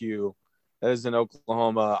barbecue that is in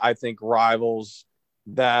Oklahoma, I think, rivals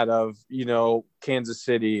that of, Kansas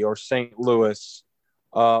City or St. Louis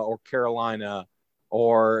or Carolina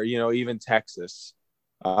or, even Texas.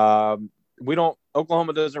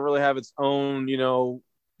 Oklahoma doesn't really have its own,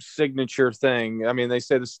 signature thing. I mean, they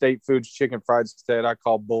say the state food's chicken fried steak. I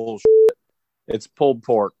call bullshit. It's pulled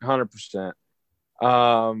pork, 100%.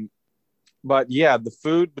 But yeah, the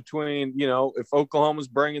food between, if Oklahoma's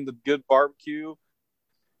bringing the good barbecue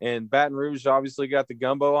and Baton Rouge obviously got the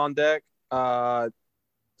gumbo on deck, I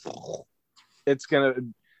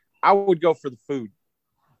would go for the food.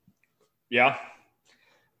 Yeah.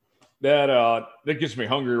 That gets me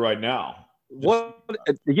hungry right now. Is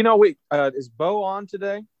Bo on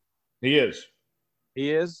today? He is.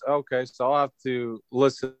 He is? Okay, so I'll have to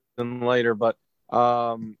listen later, but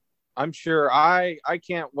I'm sure I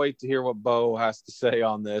can't wait to hear what Bo has to say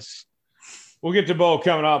on this. We'll get to Bo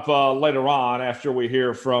coming up later on after we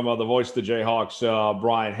hear from the voice of the Jayhawks,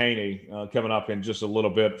 Brian Hanni, coming up in just a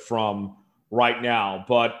little bit from right now.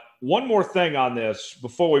 But one more thing on this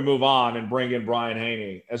before we move on and bring in Brian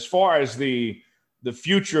Hanni. As far as the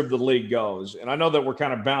future of the league goes, and I know that we're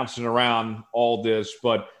kind of bouncing around all this,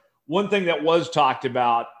 but one thing that was talked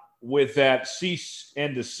about with that cease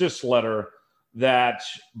and desist letter that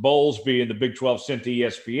Bowlesby and the Big 12 sent to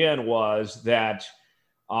ESPN was that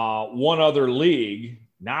one other league,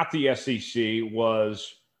 not the SEC,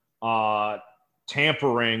 was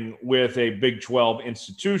tampering with a Big 12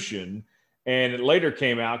 institution. And it later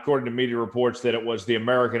came out, according to media reports, that it was the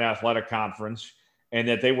American Athletic Conference and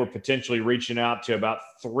that they were potentially reaching out to about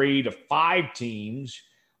 3 to 5 teams,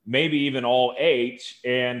 maybe even all 8,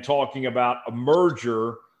 and talking about a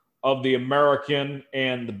merger of the American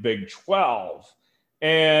and the Big 12.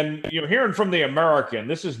 And, hearing from the American,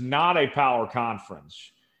 this is not a power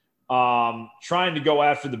conference. Trying to go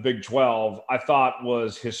after the Big 12, I thought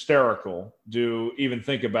was hysterical to even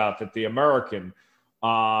think about that the American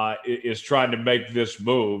is trying to make this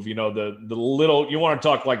move. The little, you want to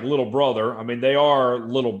talk like little brother. I mean, they are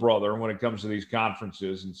little brother when it comes to these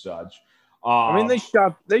conferences and such.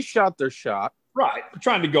 They shot their shot. Right.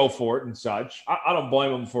 Trying to go for it and such. I don't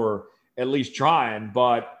blame them for at least trying.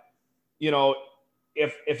 But,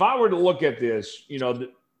 if I were to look at this,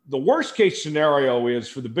 the worst case scenario is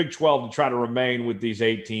for the Big 12 to try to remain with these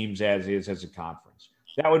 8 teams as is as a conference.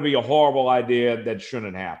 That would be a horrible idea that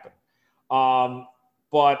shouldn't happen.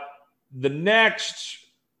 But the next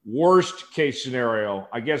worst case scenario,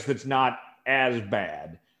 I guess that's not as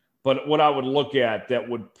bad, but what I would look at that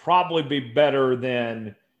would probably be better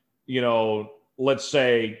than, let's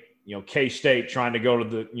say, K-State trying to go to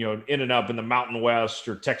the, in and up in the Mountain West,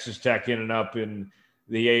 or Texas Tech in and up in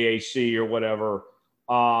the AAC or whatever.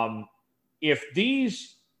 If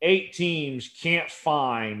these 8 teams can't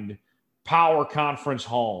find power conference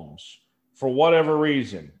homes for whatever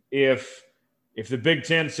reason, if the Big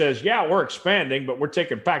Ten says, yeah, we're expanding, but we're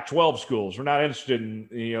taking Pac-12 schools, we're not interested in,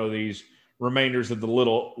 these remainders of the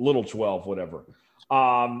little 12, whatever.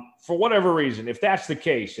 For whatever reason, if that's the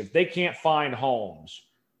case, if they can't find homes,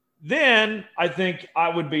 then I think I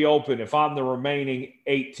would be open, if I'm the remaining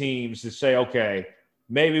 8 teams, to say, okay,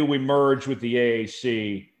 maybe we merge with the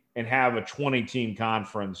AAC and have a 20-team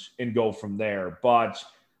conference and go from there. But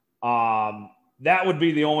that would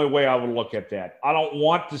be the only way I would look at that. I don't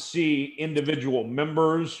want to see individual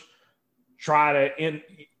members try to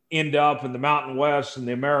end up in the Mountain West and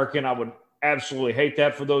the American. I would absolutely hate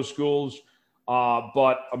that for those schools.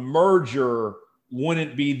 But a merger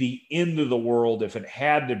wouldn't be the end of the world if it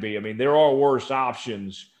had to be. I mean, there are worse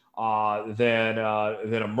options than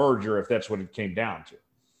a merger if that's what it came down to.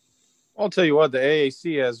 I'll tell you what, the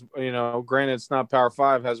AAC has, granted it's not Power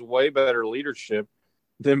 5, has way better leadership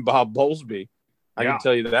than Bob Bowlesby. I can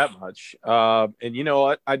tell you that much. And you know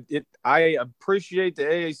what? I appreciate the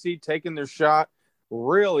AAC taking their shot,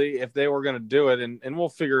 really, if they were going to do it. And we'll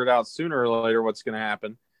figure it out sooner or later what's going to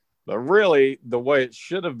happen. But really, the way it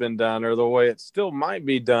should have been done, or the way it still might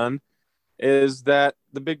be done, is that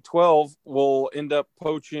the Big 12 will end up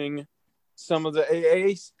poaching some of the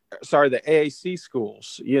AAC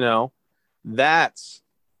schools. That's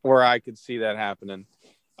where I could see that happening.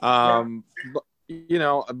 But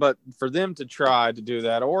for them to try to do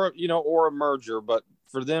that, or a merger, but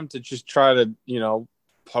for them to just try to,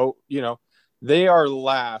 they are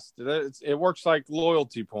last. It works like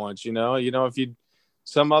loyalty points. If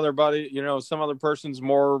some other person's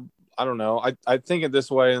more, I don't know. I think it this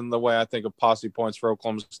way, in the way I think of posse points for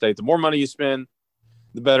Oklahoma State. The more money you spend,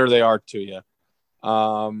 the better they are to you.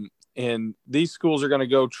 And these schools are going to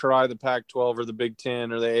go try the Pac-12 or the Big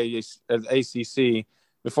Ten or the ACC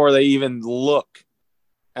before they even look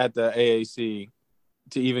at the AAC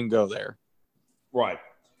to even go there. Right.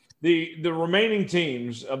 The remaining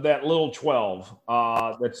teams of that little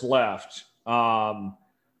 12 that's left,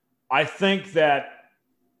 I think that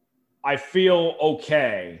I feel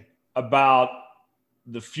okay about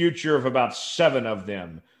the future of about 7 of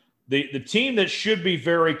them. The team that should be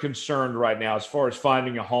very concerned right now as far as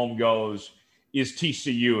finding a home goes is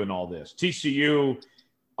TCU in all this. TCU,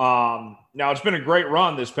 now it's been a great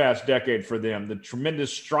run this past decade for them. The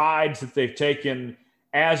tremendous strides that they've taken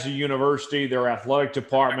as a university, their athletic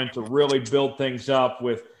department, to really build things up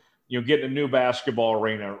with, getting a new basketball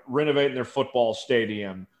arena, renovating their football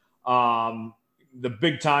stadium, the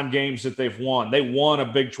big-time games that they've won. They won a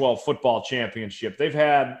Big 12 football championship. They've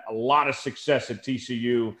had a lot of success at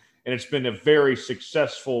TCU, and it's been a very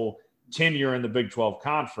successful tenure in the Big 12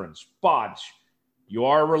 conference. But you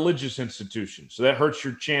are a religious institution, so that hurts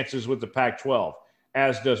your chances with the Pac-12,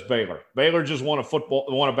 as does Baylor. Baylor just won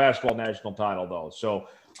a basketball national title, though. So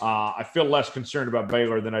I feel less concerned about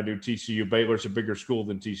Baylor than I do TCU. Baylor's a bigger school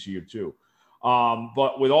than TCU, too.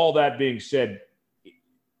 But with all that being said,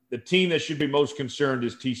 the team that should be most concerned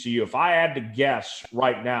is TCU. If I had to guess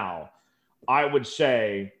right now, I would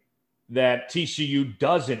say that TCU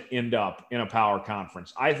doesn't end up in a power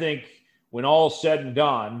conference. I think when all's said and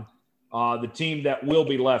done, the team that will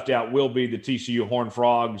be left out will be the TCU Horned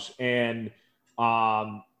Frogs. And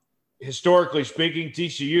historically speaking,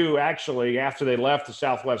 TCU actually, after they left the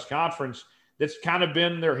Southwest Conference, that's kind of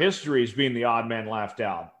been their history as being the odd man left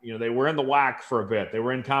out. They were in the WAC for a bit. They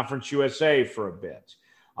were in Conference USA for a bit.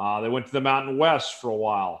 They went to the Mountain West for a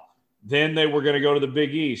while. Then they were going to go to the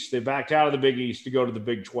Big East. They backed out of the Big East to go to the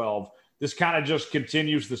Big 12. This kind of just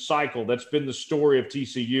continues the cycle. That's been the story of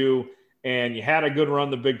TCU. And you had a good run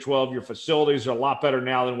the Big 12. Your facilities are a lot better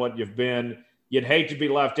now than what you've been. You'd hate to be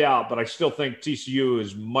left out, but I still think TCU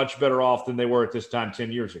is much better off than they were at this time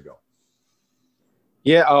 10 years ago.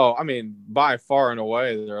 Yeah. By far and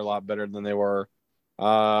away, they're a lot better than they were.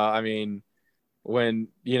 When,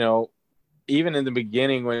 even in the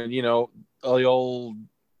beginning, when, the old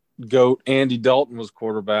GOAT Andy Dalton was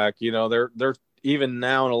quarterback, they're even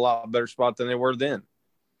now in a lot better spot than they were then.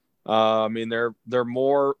 They're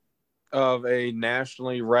more of a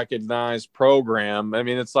nationally recognized program.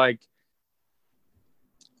 It's like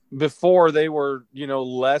before they were,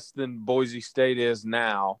 less than Boise State is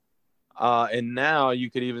now. And now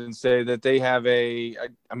you could even say that they have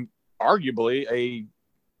arguably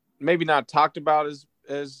maybe not talked about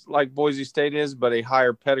as like Boise State is, but a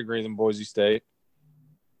higher pedigree than Boise State.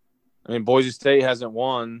 Boise State hasn't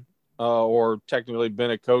won or technically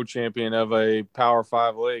been a co-champion of a Power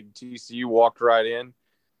 5 league. TCU walked right in.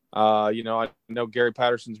 I know Gary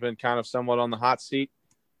Patterson's been kind of somewhat on the hot seat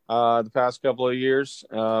the past couple of years.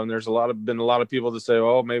 There's been a lot of people that say,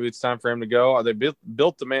 oh, maybe it's time for him to go. They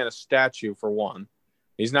built the man a statue, for one.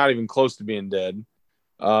 He's not even close to being dead,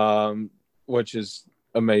 which is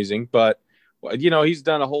amazing. But, he's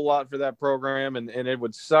done a whole lot for that program, and it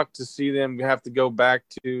would suck to see them have to go back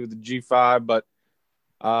to the G5. But,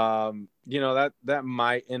 that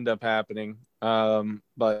might end up happening.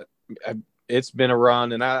 But it's been a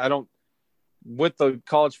run, and I don't – with the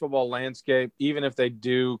college football landscape, even if they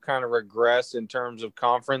do kind of regress in terms of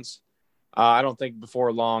conference, I don't think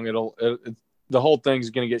before long the whole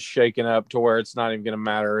thing's going to get shaken up to where it's not even going to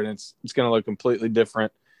matter, and it's going to look completely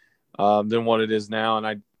different than what it is now. And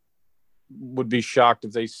I would be shocked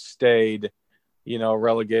if they stayed,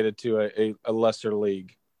 relegated to a lesser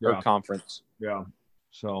league or conference. Yeah.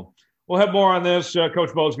 So we'll have more on this.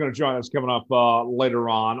 Coach Bo's going to join us coming up later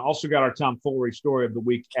on. Also got our Tom Foolery story of the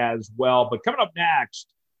week as well. But coming up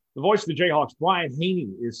next, the voice of the Jayhawks, Brian Hanni,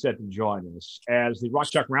 is set to join us as the Rock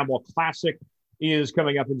Chalk Roundball Classic is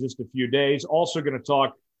coming up in just a few days. Also going to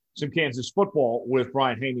talk some Kansas football with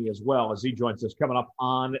Brian Hanni as well as he joins us coming up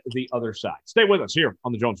on the other side. Stay with us here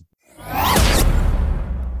on the Jones Report.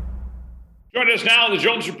 Joining us now on the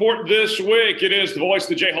Jones Report this week, it is the voice of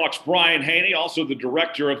the Jayhawks, Brian Hanni, also the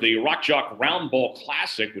director of the Rock Chalk Roundball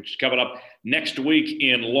Classic, which is coming up next week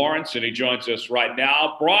in Lawrence, and he joins us right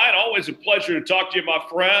now. Brian, always a pleasure to talk to you, my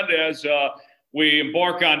friend, as we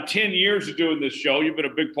embark on 10 years of doing this show. You've been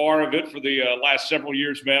a big part of it for the last several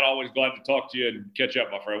years, man. Always glad to talk to you and catch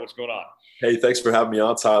up, my friend. What's going on? Hey, thanks for having me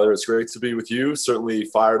on, Tyler. It's great to be with you. Certainly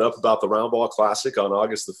fired up about the Roundball Classic on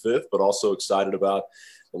August the 5th, but also excited about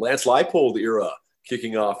the Lance Leipold era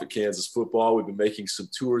kicking off at Kansas football. We've been making some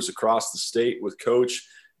tours across the state with Coach,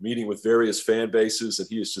 meeting with various fan bases, and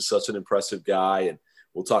he is just such an impressive guy. And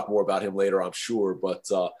we'll talk more about him later, I'm sure. But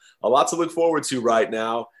a lot to look forward to right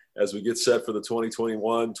now as we get set for the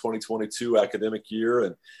 2021-2022 academic year.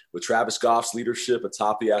 And with Travis Goff's leadership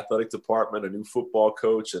atop the athletic department, a new football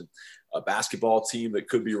coach, and a basketball team that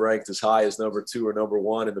could be ranked as high as number 2 or number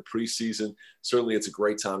 1 in the preseason, certainly it's a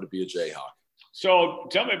great time to be a Jayhawk. So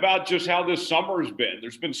tell me about just how this summer's been.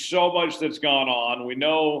 There's been so much that's gone on. We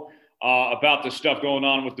know about the stuff going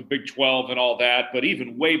on with the Big 12 and all that, but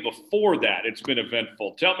even way before that, it's been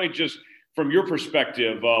eventful. Tell me just from your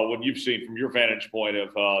perspective, what you've seen from your vantage point of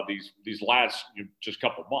these last just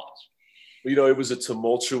couple months. You know, it was a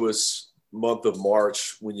tumultuous month of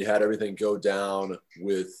March when you had everything go down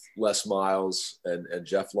with Les Miles and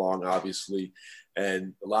Jeff Long, obviously.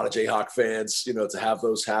 And a lot of Jayhawk fans, you know, to have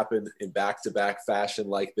those happen in back-to-back fashion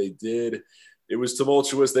like they did, it was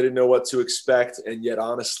tumultuous. They didn't know what to expect. And yet,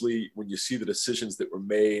 honestly, when you see the decisions that were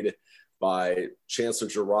made by Chancellor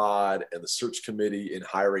Girard and the search committee in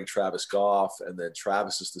hiring Travis Goff, and then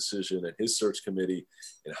Travis's decision and his search committee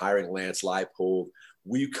in hiring Lance Leipold,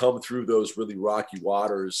 we've come through those really rocky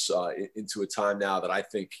waters into a time now that I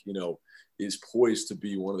think, you know, is poised to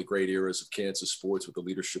be one of the great eras of Kansas sports with the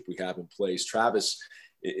leadership we have in place. Travis,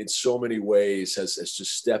 in so many ways, has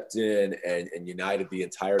just stepped in and united the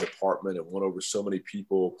entire department and won over so many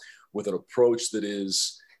people with an approach that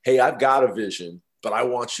is, hey, I've got a vision, but I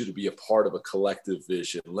want you to be a part of a collective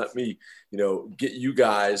vision. Let me, you know, get you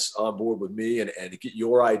guys on board with me and get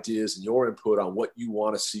your ideas and your input on what you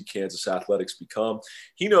want to see Kansas athletics become.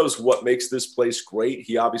 He knows what makes this place great.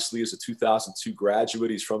 He obviously is a 2002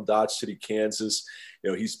 graduate. He's from Dodge City, Kansas.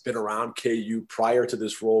 You know, he's been around KU prior to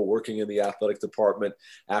this role, working in the athletic department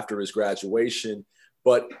after his graduation.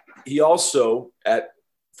 But he also, at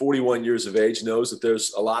 41 years of age, knows that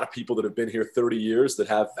there's a lot of people that have been here 30 years that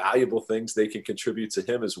have valuable things they can contribute to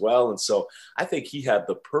him as well. And so I think he had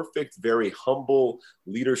the perfect, very humble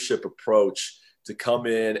leadership approach to come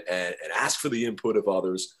in and ask for the input of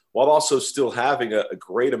others while also still having a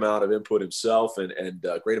great amount of input himself and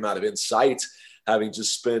a great amount of insight, having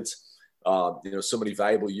just spent you know, so many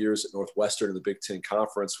valuable years at Northwestern in the Big Ten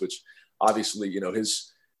Conference, which obviously, you know, his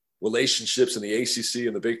relationships in the ACC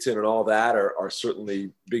and the Big Ten and all that are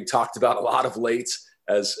certainly being talked about a lot of late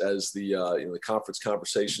as the you know, the conference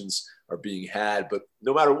conversations are being had. But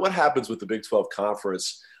no matter what happens with the Big 12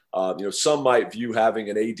 conference, you know, some might view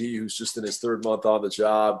having an AD who's just in his 3rd month on the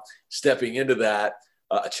job, stepping into that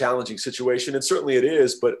a challenging situation. And certainly it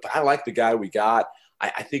is, but I like the guy we got.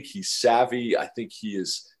 I think he's savvy. I think he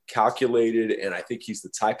is calculated. And I think he's the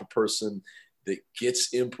type of person that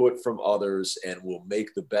gets input from others and will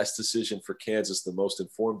make the best decision for Kansas, the most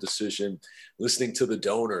informed decision, listening to the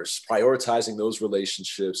donors, prioritizing those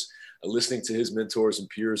relationships, listening to his mentors and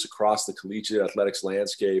peers across the collegiate athletics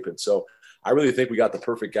landscape. And so I really think we got the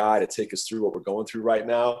perfect guy to take us through what we're going through right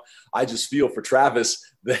now. I just feel for Travis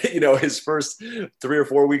that, you know, his first 3 or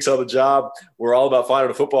 4 weeks on the job were all about finding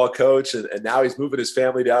a football coach. And now he's moving his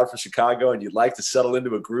family down from Chicago, and you'd like to settle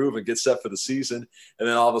into a groove and get set for the season. And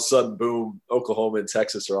then all of a sudden, boom, Oklahoma and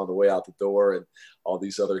Texas are on the way out the door, and all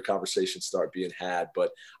these other conversations start being had. But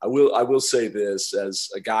I will say this, as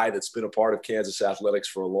a guy that's been a part of Kansas athletics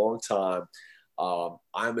for a long time,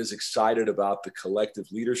 I'm as excited about the collective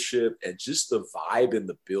leadership and just the vibe in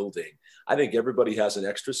the building. I think everybody has an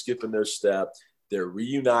extra skip in their step. They're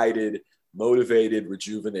reunited, motivated,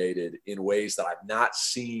 rejuvenated in ways that I've not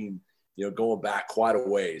seen, you know, going back quite a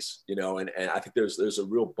ways, you know, and I think there's a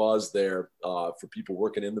real buzz there for people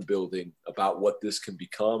working in the building about what this can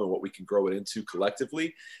become and what we can grow it into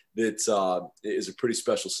collectively. That is a pretty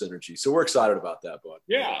special synergy. So we're excited about that, bud.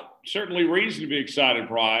 Yeah, certainly reason to be excited,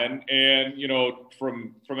 Brian. And, you know,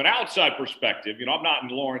 from an outside perspective, you know, I'm not in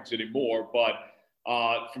Lawrence anymore, but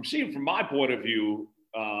from my point of view,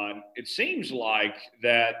 it seems like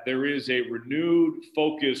that there is a renewed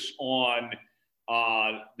focus on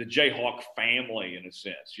the Jayhawk family in a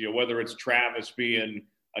sense, you know, whether it's Travis being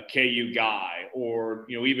a KU guy or,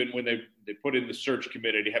 you know, even when they put in the search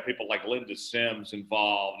committee to have people like Linda Sims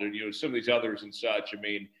involved and, you know, some of these others and such. I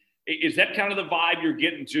mean, Is that kind of the vibe you're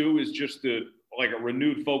getting to, is just like a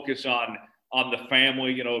renewed focus on the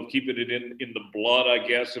family, of keeping it in the blood, I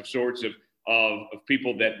guess, of sorts of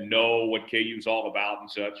people that know what KU's all about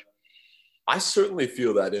and such? I certainly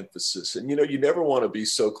feel that emphasis. And, you never want to be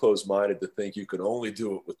so close-minded to think you can only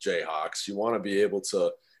do it with Jayhawks. You want to be able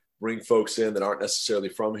to bring folks in that aren't necessarily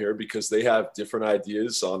from here because they have different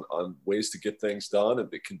ideas on ways to get things done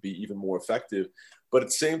and that can be even more effective. But at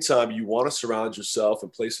the same time, you want to surround yourself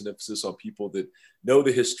and place an emphasis on people that know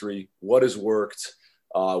the history, what has worked,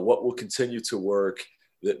 what will continue to work,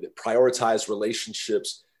 that prioritize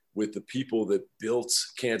relationships with the people that built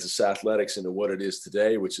Kansas athletics into what it is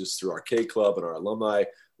today, which is through our K Club and our alumni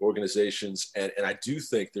organizations. And I do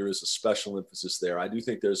think there is a special emphasis there. I do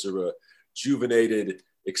think there's a rejuvenated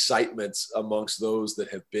excitement amongst those that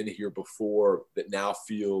have been here before that now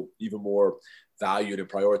feel even more valued and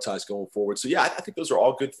prioritized going forward. So yeah, I think those are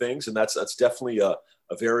all good things. And that's definitely a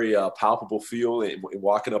very palpable feel in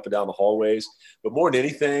walking up and down the hallways. But more than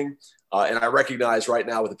anything, and I recognize right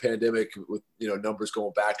now with the pandemic, with numbers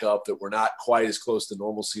going back up, that we're not quite as close to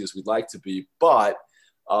normalcy as we'd like to be. But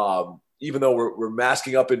even though we're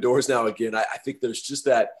masking up indoors now again, I think there's just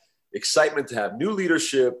that excitement to have new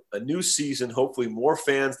leadership, a new season, hopefully more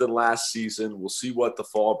fans than last season. We'll see what the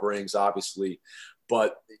fall brings, obviously.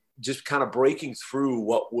 But just kind of breaking through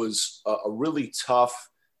what was a really tough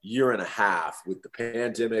year and a half with the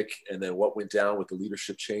pandemic and then what went down with the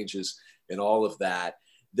leadership changes and all of that.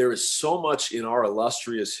 There is so much in our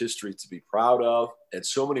illustrious history to be proud of and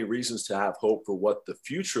so many reasons to have hope for what the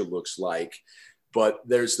future looks like. But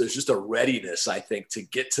there's just a readiness, I think, to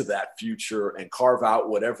get to that future and carve out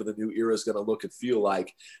whatever the new era is going to look and feel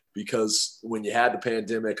like. Because when you had the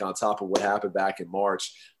pandemic on top of what happened back in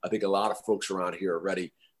March, I think a lot of folks around here are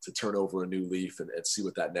ready to turn over a new leaf and see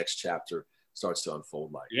what that next chapter starts to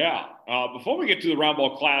unfold like. Yeah. Before we get to the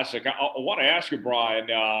Roundball Classic, I want to ask you, Brian,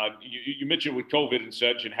 you mentioned with COVID and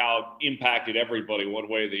such and how it impacted everybody one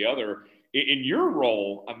way or the other. In your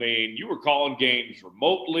role, I mean, you were calling games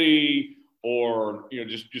remotely or,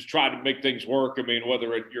 just trying to make things work. I mean, whether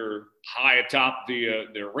you're high atop the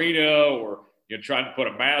arena or you're trying to put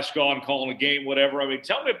a mask on, calling a game, whatever. I mean,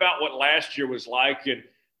 tell me about what last year was like and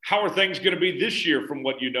how are things going to be this year from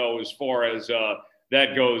what you know as far as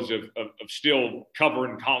that goes of still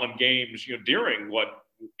covering calling games, during what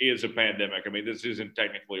is a pandemic. I mean, this isn't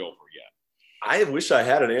technically over yet. I wish I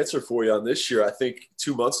had an answer for you on this year. I think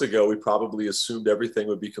 2 months ago, we probably assumed everything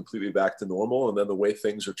would be completely back to normal. And then the way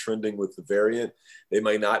things are trending with the variant, they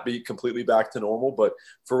may not be completely back to normal. But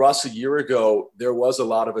for us a year ago, there was a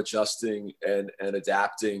lot of adjusting and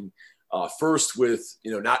adapting. First with,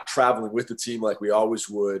 not traveling with the team like we always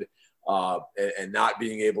would and not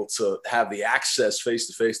being able to have the access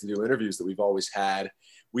face-to-face to do interviews that we've always had.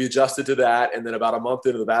 We adjusted to that. And then about a month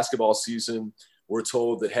into the basketball season, we're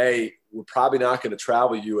told that, hey, we're probably not going to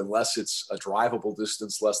travel you unless it's a drivable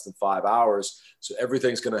distance less than 5 hours. So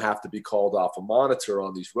everything's going to have to be called off a monitor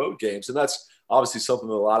on these road games. And that's obviously something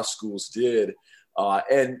that a lot of schools did.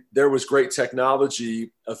 And there was great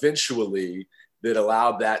technology eventually that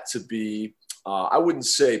allowed that to be, I wouldn't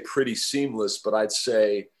say pretty seamless, but I'd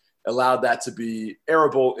say allowed that to be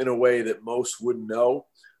arable in a way that most wouldn't know.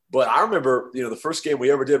 But I remember, the first game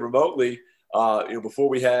we ever did remotely, before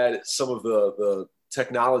we had some of the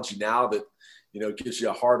technology now that, gives you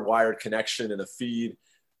a hardwired connection and a feed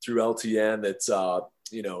through LTN that,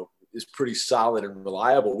 is pretty solid and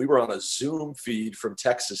reliable. We were on a Zoom feed from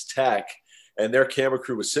Texas Tech and their camera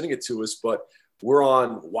crew was sending it to us, but we're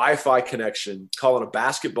on Wi-Fi connection calling a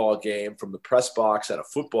basketball game from the press box at a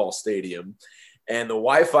football stadium. And the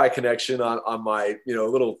Wi-Fi connection on my,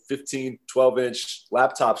 little 15, 12-inch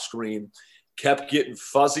laptop screen kept getting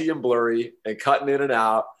fuzzy and blurry and cutting in and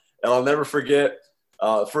out. And I'll never forget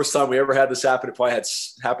the first time we ever had this happen. It probably had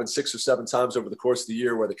happened 6 or 7 times over the course of the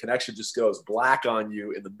year where the connection just goes black on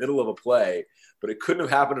you in the middle of a play. But it couldn't have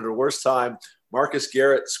happened at a worse time. Marcus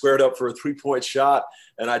Garrett squared up for a 3-point shot,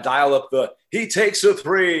 and I dial up he takes a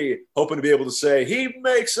 3, hoping to be able to say, he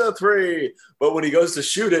makes a 3. But when he goes to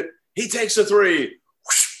shoot it, he takes a 3.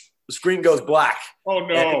 Whoosh, the screen goes black. Oh,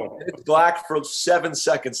 no. And it's black for 7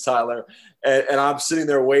 seconds, Tyler. And I'm sitting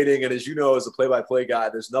there waiting. And as you know, as a play-by-play guy,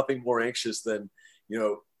 there's nothing more anxious than,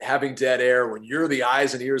 having dead air. When you're the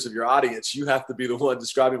eyes and ears of your audience, you have to be the one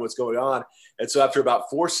describing what's going on. And so after about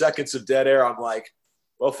 4 seconds of dead air, I'm like,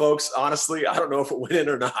 well, folks, honestly, I don't know if it went in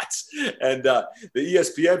or not. And the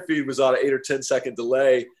ESPN feed was on an 8 or 10 second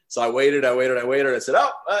delay. So I waited. I said,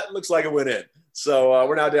 oh, it looks like it went in. So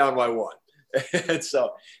we're now down by 1. And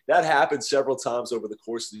so that happened several times over the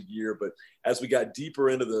course of the year. But as we got deeper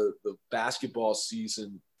into the basketball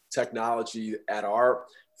season, technology at our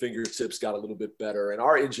fingertips got a little bit better. And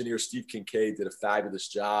our engineer, Steve Kincaid, did a fabulous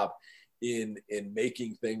job in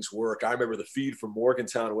making things work. I remember the feed from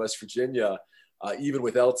Morgantown, West Virginia, even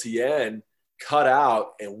with LTN, cut out,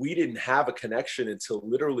 and we didn't have a connection until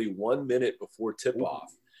literally 1 minute before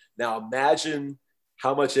tip-off. Now imagine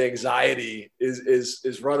how much anxiety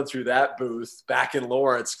is running through that booth back in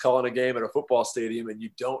Lawrence, calling a game at a football stadium, and you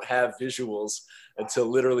don't have visuals until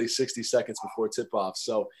literally 60 seconds before tip-off.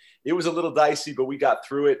 So it was a little dicey, but we got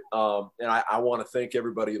through it. And I want to thank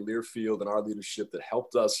everybody at Learfield and our leadership that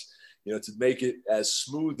helped us, to make it as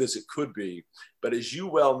smooth as it could be. But as you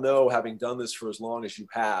well know, having done this for as long as you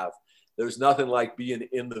have, there's nothing like being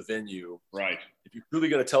in the venue. Right. If you're really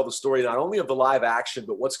going to tell the story, not only of the live action,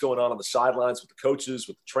 but what's going on the sidelines with the coaches,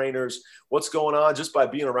 with the trainers, what's going on just by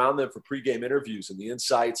being around them for pregame interviews and the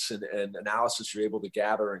insights and analysis you're able to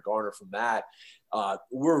gather and garner from that,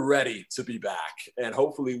 we're ready to be back. And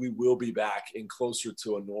hopefully we will be back in closer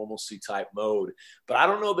to a normalcy type mode. But I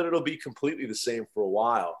don't know that it'll be completely the same for a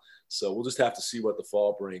while. So we'll just have to see what the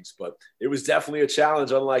fall brings. But it was definitely a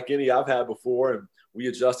challenge unlike any I've had before. And we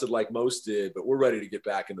adjusted like most did, but we're ready to get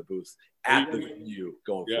back in the booth at the venue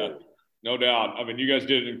going forward. No doubt. I mean, you guys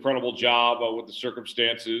did an incredible job with the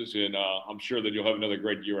circumstances, and I'm sure that you'll have another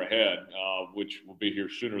great year ahead, which will be here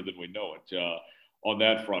sooner than we know it on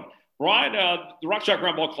that front. Brian, the Rock Chalk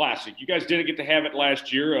Roundball Classic, you guys didn't get to have it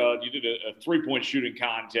last year. You did a three-point shooting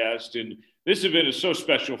contest, and this event is so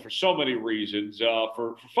special for so many reasons.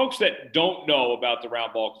 For folks that don't know about the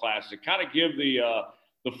Roundball Classic, kind of give the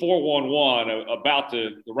 411 about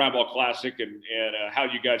the Roundball Classic and how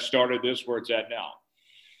you guys started this, where it's at now.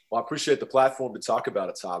 Well, I appreciate the platform to talk about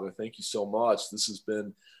it, Tyler. Thank you so much. This has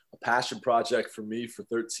been a passion project for me for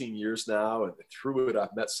 13 years now. And through it,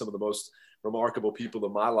 I've met some of the most remarkable people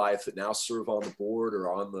in my life that now serve on the board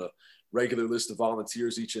or on the regular list of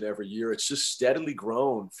volunteers each and every year. It's just steadily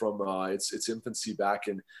grown from its infancy back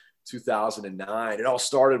in 2009. It all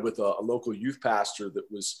started with a local youth pastor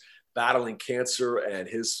that was battling cancer, and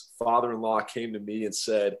his father-in-law came to me and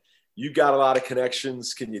said, "You got a lot of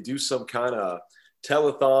connections. Can you do some kind of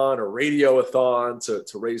telethon or radiothon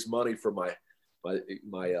to raise money for my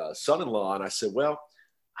son-in-law?" And I said, "Well,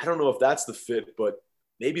 I don't know if that's the fit, but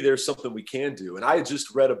maybe there's something we can do." And I had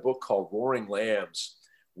just read a book called Roaring Lambs,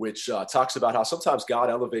 which talks about how sometimes God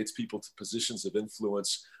elevates people to positions of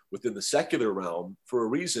influence within the secular realm for a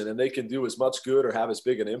reason, and they can do as much good or have as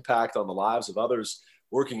big an impact on the lives of others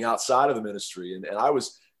working outside of the ministry. And I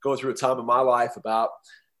was going through a time in my life about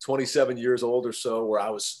 27 years old or so where I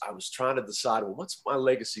was trying to decide, well, what's my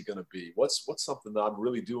legacy going to be? What's something that I'm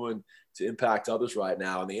really doing to impact others right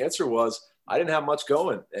now? And the answer was I didn't have much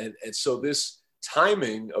going. And so this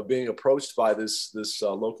timing of being approached by this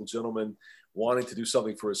local gentleman wanting to do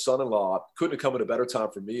something for his son-in-law couldn't have come at a better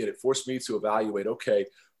time for me. And it forced me to evaluate, okay,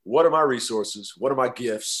 what are my resources? What are my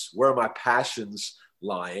gifts? Where are my passions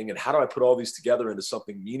lying? And how do I put all these together into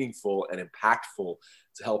something meaningful and impactful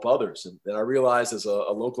to help others? And I realized as a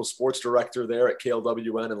local sports director there at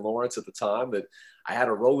KLWN in Lawrence at the time that I had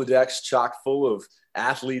a Rolodex chock full of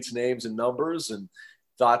athletes' names and numbers, and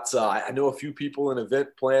thought I know a few people in event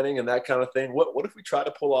planning and that kind of thing. What if we try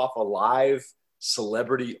to pull off a live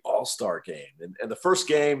celebrity all-star game? And the first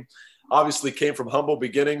game obviously came from humble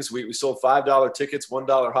beginnings. We sold $5 tickets,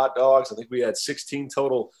 $1 hot dogs. I think we had 16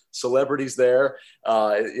 total celebrities there,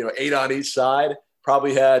 8 on each side.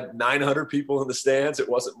 Probably had 900 people in the stands. It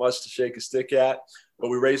wasn't much to shake a stick at, but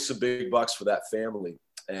we raised some big bucks for that family.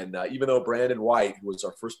 And even though Brandon White, who was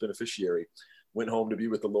our first beneficiary, went home to be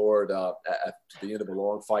with the Lord at the end of a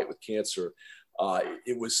long fight with cancer,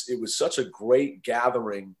 it was such a great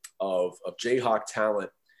gathering of Jayhawk talent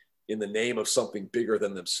in the name of something bigger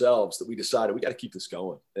than themselves that we decided we got to keep this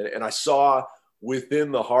going. And I saw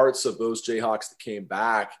within the hearts of those Jayhawks that came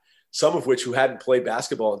back, some of which who hadn't played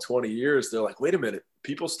basketball in 20 years, they're like, wait a minute,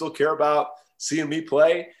 people still care about seeing me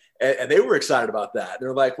play? And they were excited about that.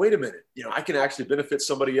 They're like, wait a minute, I can actually benefit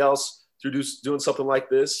somebody else through doing something like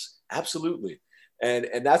this? Absolutely.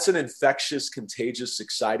 And that's an infectious, contagious,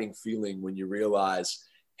 exciting feeling when you realize,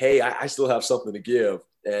 hey, I still have something to give.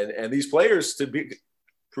 And these players, to be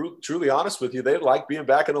truly honest with you, they like being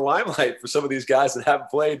back in the limelight for some of these guys that haven't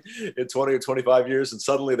played in 20 or 25 years. And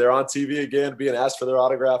suddenly they're on TV again, being asked for their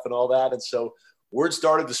autograph and all that. And so word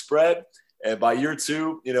started to spread. And by year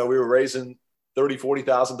two, we were raising $30,000,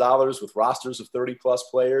 $40,000 with rosters of 30 plus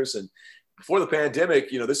players. And before the pandemic,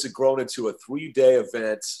 this had grown into a 3-day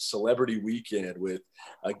event, celebrity weekend, with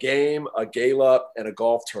a game, a gala, and a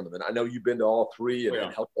golf tournament. I know you've been to all three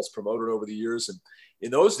and helped us promote it over the years. And in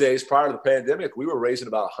those days, prior to the pandemic, we were raising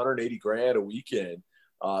about $180,000 a weekend.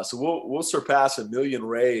 So we'll surpass $1 million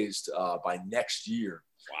raised by next year.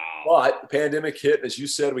 Wow. But the pandemic hit. As you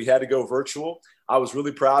said, we had to go virtual. I was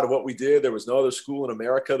really proud of what we did. There was no other school in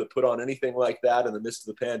America that put on anything like that in the midst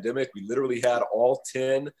of the pandemic. We literally had all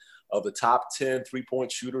 10 of the top 10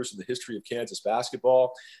 three-point shooters in the history of Kansas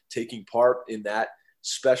basketball taking part in that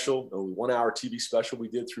special 1-hour TV special we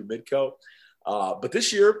did through Midco. But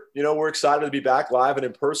this year, we're excited to be back live and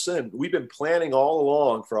in person. We've been planning all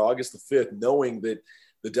along for August the 5th, knowing that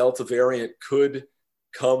the Delta variant could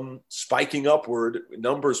come spiking upward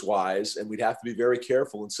numbers wise, and we'd have to be very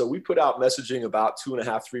careful. And so we put out messaging about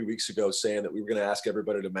 2.5-3 weeks ago saying that we were going to ask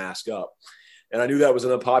everybody to mask up. And I knew that was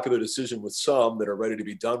an unpopular decision with some that are ready to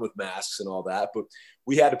be done with masks and all that, but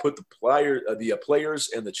we had to put the players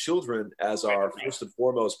and the children as our first and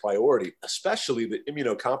foremost priority, especially the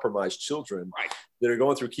immunocompromised children that are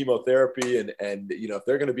going through chemotherapy. And if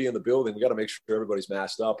they're going to be in the building, we got to make sure everybody's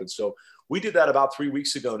masked up. And so we did that about 3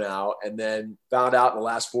 weeks ago now, and then found out in the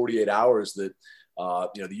last 48 hours that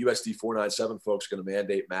the USD 497 folks are going to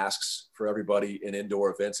mandate masks for everybody in indoor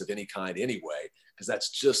events of any kind anyway, because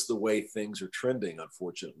that's just the way things are trending,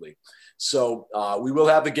 unfortunately. So we will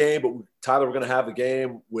have the game, but Tyler, we're going to have the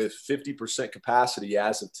game with 50% capacity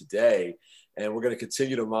as of today. And we're going to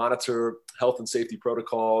continue to monitor health and safety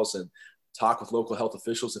protocols and talk with local health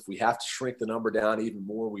officials. If we have to shrink the number down even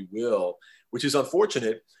more, we will, which is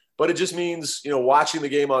unfortunate. But it just means, watching the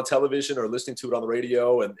game on television or listening to it on the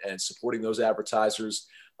radio and supporting those advertisers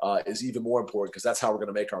is even more important, because that's how we're going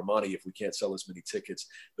to make our money if we can't sell as many tickets.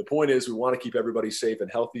 The point is we want to keep everybody safe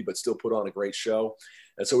and healthy, but still put on a great show.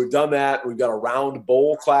 And so we've done that. We've got a Round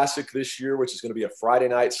Bowl Classic this year, which is going to be a Friday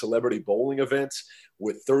night celebrity bowling event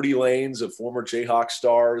with 30 lanes of former Jayhawk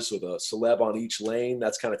stars with a celeb on each lane.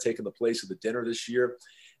 That's kind of taking the place of the dinner this year.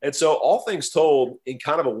 And so all things told, in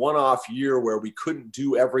kind of a one-off year where we couldn't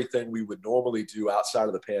do everything we would normally do outside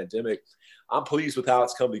of the pandemic, I'm pleased with how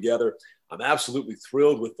it's come together. I'm absolutely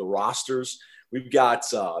thrilled with the rosters. We've got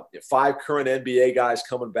 5 current NBA guys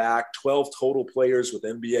coming back, 12 total players with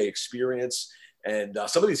NBA experience. And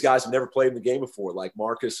some of these guys have never played in the game before, like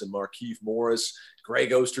Marcus and Markieff Morris, Greg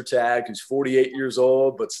Ostertag, who's 48 years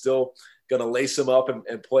old, but still going to lace him up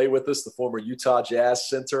and play with us, the former Utah Jazz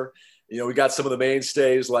center. We got some of the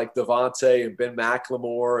mainstays like Devontae and Ben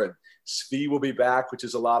McLemore, and Svi will be back, which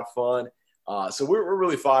is a lot of fun. So we're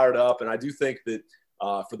really fired up. And I do think that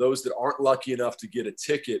for those that aren't lucky enough to get a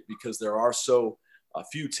ticket, because there are so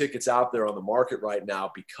few tickets out there on the market right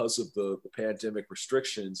now because of the pandemic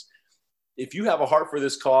restrictions, if you have a heart for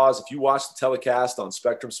this cause, if you watch the telecast on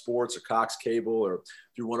Spectrum Sports or Cox Cable or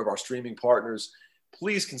through one of our streaming partners,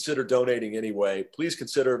 please consider donating anyway. Please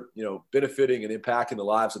consider, benefiting and impacting the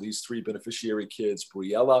lives of these 3 beneficiary kids,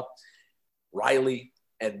 Briella, Riley,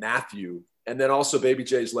 and Matthew. And then also Baby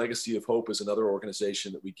J's Legacy of Hope is another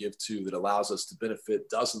organization that we give to that allows us to benefit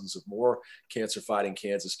dozens of more cancer-fighting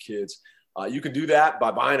Kansas kids. You can do that by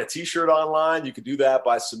buying a T-shirt online. You can do that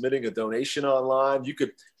by submitting a donation online. You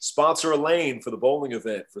could sponsor a lane for the bowling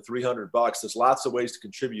event for $300. There's lots of ways to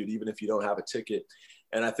contribute, even if you don't have a ticket.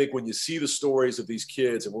 And I think when you see the stories of these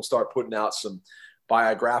kids, and we'll start putting out some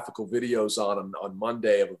biographical videos on them on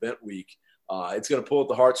Monday of event week, it's going to pull at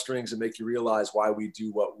the heartstrings and make you realize why we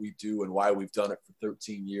do what we do and why we've done it for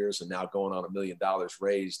 13 years and now going on $1 million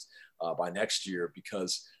raised by next year,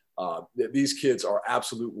 because these kids are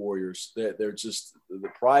absolute warriors. They're just the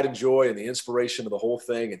pride and joy and the inspiration of the whole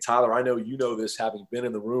thing. And Tyler, I know you know this, having been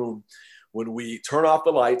in the room when we turn off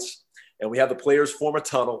the lights and we have the players form a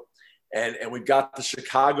tunnel. And we've got the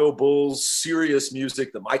Chicago Bulls serious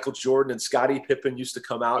music that Michael Jordan and Scottie Pippen used to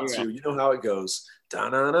come out to. You know how it goes.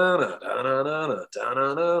 Da-na-na-na, da-na-na-na,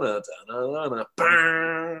 da-na-na-na, da-na-na-na,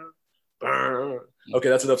 burn, burn. Okay,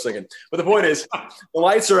 that's enough singing. But the point is, the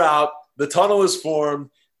lights are out. The tunnel is formed.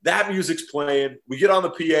 That music's playing. We get on the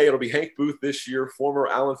PA. It'll be Hank Booth this year, former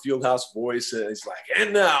Allen Fieldhouse voice. And he's like,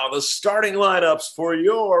 and now the starting lineups for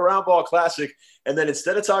your Roundball Classic. And then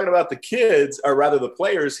instead of talking about the kids, or rather the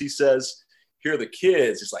players, he says, here are the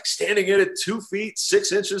kids. It's like standing in at 2 feet,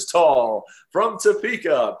 6 inches tall from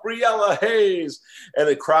Topeka, Briella Hayes. And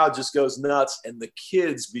the crowd just goes nuts. And the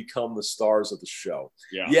kids become the stars of the show.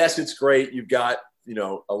 Yeah. Yes, it's great. You've got,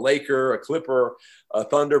 a Laker, a Clipper, a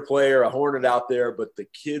Thunder player, a Hornet out there, but the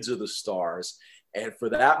kids are the stars. And for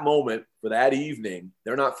that moment, for that evening,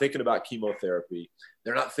 they're not thinking about chemotherapy.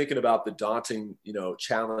 They're not thinking about the daunting,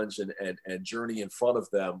 challenge and journey in front of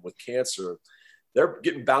them with cancer. They're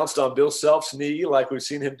getting bounced on Bill Self's knee like we've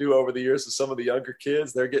seen him do over the years to some of the younger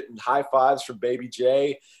kids. They're getting high fives from Baby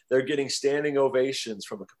J. They're getting standing ovations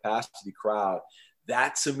from a capacity crowd.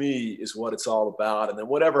 That, to me, is what it's all about. And then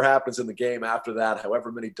whatever happens in the game after that,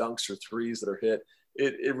 however many dunks or threes that are hit,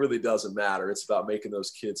 it really doesn't matter. It's about making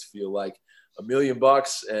those kids feel like $1 million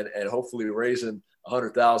and hopefully raising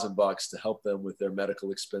 $100,000 to help them with their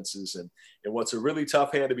medical expenses. And what's a really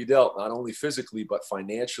tough hand to be dealt, not only physically, but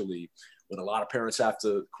financially, when a lot of parents have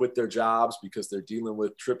to quit their jobs because they're dealing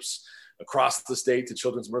with trips across the state to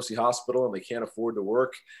Children's Mercy Hospital and they can't afford to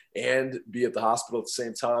work and be at the hospital at the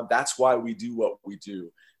same time. That's why we do what we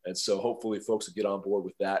do. And so hopefully folks will get on board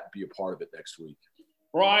with that and be a part of it next week.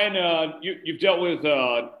 Brian, you've dealt with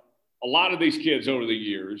a lot of these kids over the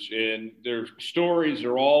years, and their stories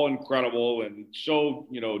are all incredible and so,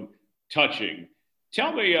 touching.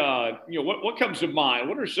 Tell me, what comes to mind?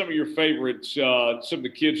 What are some of your favorites, some of the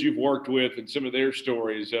kids you've worked with and some of their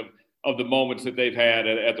stories of the moments that they've had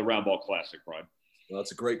at the Roundball Classic, Brian? Well,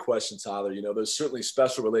 that's a great question, Tyler. There's certainly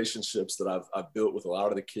special relationships that I've built with a lot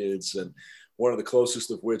of the kids, and one of the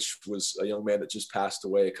closest of which was a young man that just passed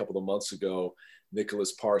away a couple of months ago,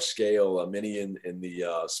 Nicholas Parscale. Many in the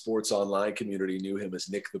sports online community knew him as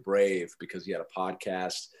Nick the Brave because he had a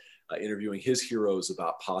podcast interviewing his heroes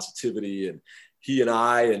about positivity. And he and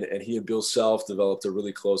I and he and Bill Self developed a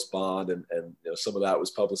really close bond, and some of that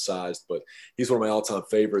was publicized, but he's one of my all-time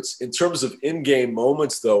favorites. In terms of in-game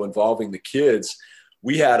moments, though, involving the kids,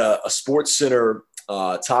 we had a Sports Center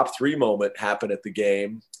top 3 moment happen at the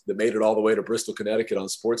game that made it all the way to Bristol, Connecticut on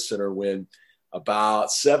Sports Center when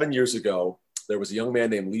about 7 years ago, there was a young man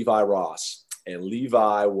named Levi Ross, and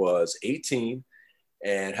Levi was 18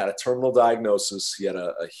 and had a terminal diagnosis. He had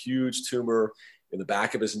a huge tumor in the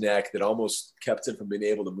back of his neck that almost kept him from being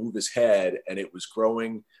able to move his head, and it was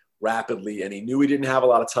growing rapidly, and he knew he didn't have a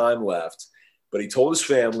lot of time left. But he told his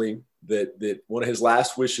family that one of his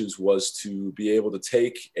last wishes was to be able to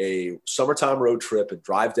take a summertime road trip and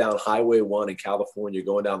drive down Highway 1 in California,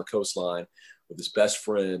 going down the coastline with his best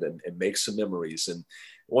friend and make some memories. And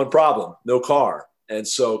one problem, no car. And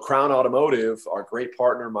so Crown Automotive, our great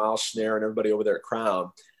partner, Miles Schneer, and everybody over there at Crown,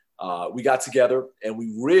 we got together and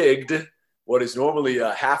we rigged what is normally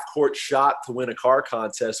a half-court shot to win a car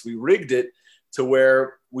contest. We rigged it to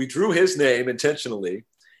where we drew his name intentionally.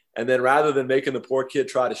 And then rather than making the poor kid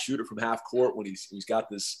try to shoot it from half court when he's got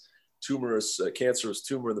this cancerous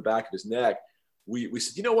tumor in the back of his neck, we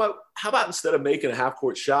said, you know what, how about instead of making a half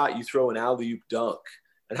court shot, you throw an alley-oop dunk?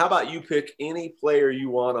 And how about you pick any player you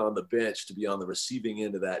want on the bench to be on the receiving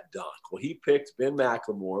end of that dunk? Well, he picked Ben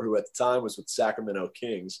McLemore, who at the time was with Sacramento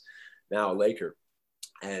Kings, now a Laker.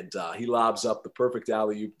 And he lobs up the perfect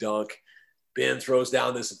alley-oop dunk. Ben throws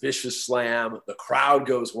down this vicious slam. The crowd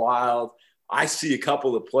goes wild. I see a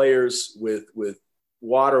couple of players with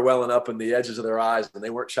water welling up in the edges of their eyes, and they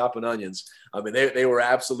weren't chopping onions. I mean, they were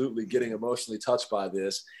absolutely getting emotionally touched by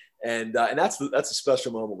this. And that's a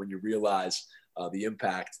special moment when you realize the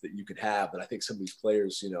impact that you can have. And I think some of these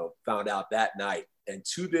players, found out that night. And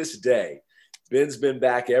to this day, Ben's been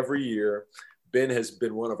back every year. Ben has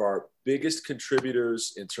been one of our biggest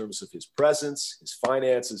contributors in terms of his presence, his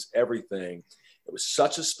finances, everything. It was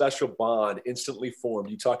such a special bond instantly formed.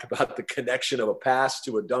 You talk about the connection of a pass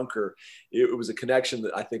to a dunker. It was a connection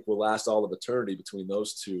that I think will last all of eternity between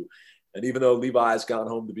those two. And even though Levi has gone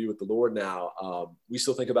home to be with the Lord now, we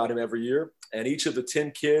still think about him every year. And each of the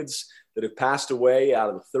 10 kids that have passed away out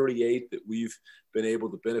of the 38 that we've been able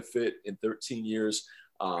to benefit in 13 years,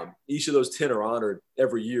 each of those 10 are honored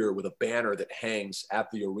every year with a banner that hangs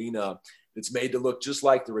at the arena. It's made to look just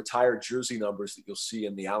like the retired jersey numbers that you'll see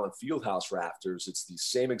in the Allen Fieldhouse rafters. It's the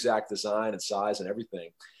same exact design and size and everything.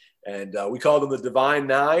 And we called them the Divine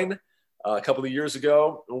Nine a couple of years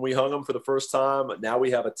ago when we hung them for the first time. Now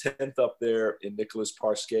we have a 10th up there in Nicholas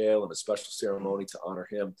Parscale and a special ceremony to honor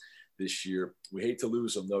him this year. We hate to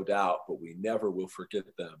lose them, no doubt, but we never will forget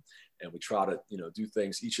them. And we try to, do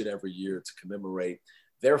things each and every year to commemorate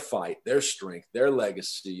their fight, their strength, their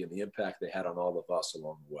legacy, and the impact they had on all of us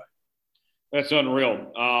along the way. That's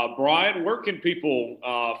unreal. Brian, where can people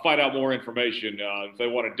find out more information if they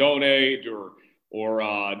want to donate or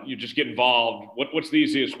you just get involved? What's the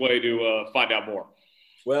easiest way to find out more?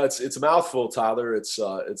 Well, it's a mouthful, Tyler. It's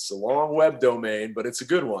a long web domain, but it's a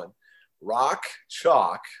good one. Rock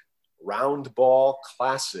Chalk Roundball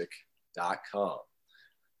Classic.com.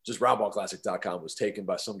 Just roundballclassic.com was taken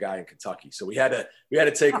by some guy in Kentucky. So we had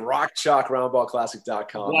to take Rock Chalk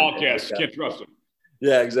Roundballclassic.com. Wildcats, can't trust them.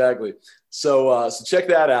 Yeah, exactly. So check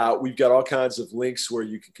that out. We've got all kinds of links where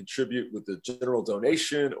you can contribute with the general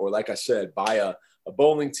donation, or like I said, buy a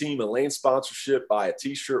bowling team, a lane sponsorship, buy a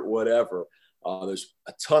T-shirt, whatever. There's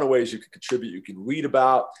a ton of ways you can contribute. You can read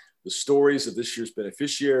about the stories of this year's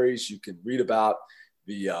beneficiaries. You can read about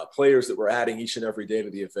the players that we're adding each and every day to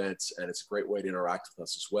the events, and it's a great way to interact with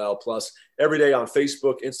us as well. Plus, every day on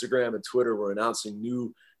Facebook, Instagram, and Twitter, we're announcing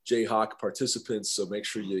new Jayhawk participants. So make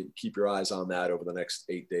sure you keep your eyes on that over the next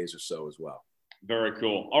 8 days or so as well. Very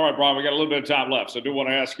cool. All right, Brian, we got a little bit of time left. So I do want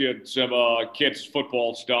to ask you some Kansas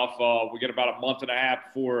football stuff. We get about a month and a half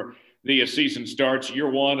before the season starts. Year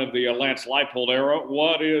one of the Lance Leipold era.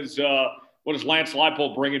 What does Lance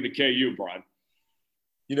Leipold bringing to KU, Brian?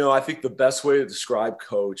 I think the best way to describe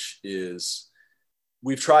Coach is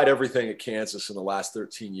we've tried everything at Kansas in the last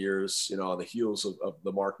 13 years, on the heels of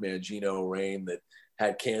the Mark Mangino reign that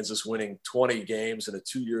had Kansas winning 20 games in a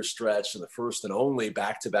 2-year stretch and the first and only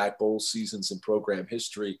back-to-back bowl seasons in program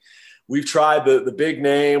history. We've tried the big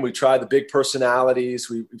name. We've tried the big personalities.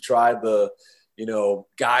 We've tried the,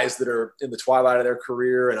 guys that are in the twilight of their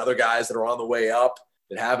career and other guys that are on the way up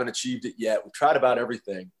that haven't achieved it yet. We've tried about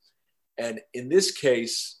everything. And in this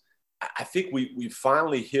case, I think we've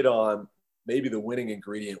finally hit on maybe the winning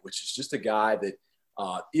ingredient, which is just a guy that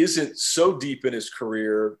isn't so deep in his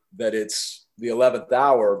career that it's the 11th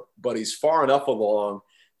hour, but he's far enough along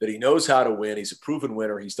that he knows how to win. He's a proven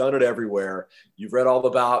winner. He's done it everywhere. You've read all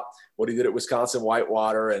about what he did at Wisconsin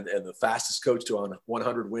Whitewater and the fastest coach to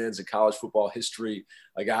 100 wins in college football history,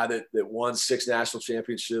 a guy that won 6 national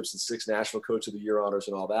championships and 6 national coach of the year honors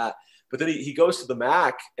and all that. But then he goes to the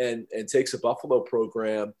MAC and takes a Buffalo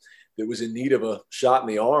program that was in need of a shot in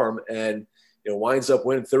the arm and winds up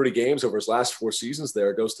winning 30 games over his last 4 seasons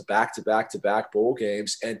there, goes to back-to-back bowl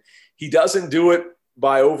games. And he doesn't do it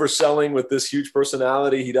by overselling with this huge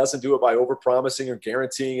personality. He doesn't do it by overpromising or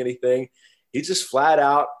guaranteeing anything. He just flat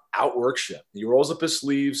out outworks you. He rolls up his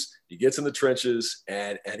sleeves, he gets in the trenches,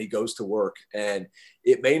 and he goes to work. And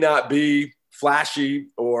it may not be flashy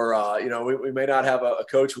or, we may not have a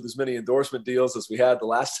coach with as many endorsement deals as we had the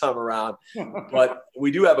last time around, but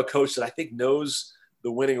we do have a coach that I think knows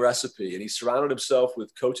the winning recipe, and he surrounded himself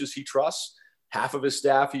with coaches he trusts. Half of his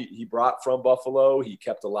staff he brought from Buffalo. He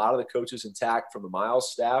kept a lot of the coaches intact from the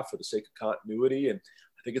Miles staff for the sake of continuity, and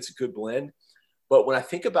I think it's a good blend. But when I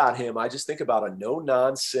think about him, I just think about a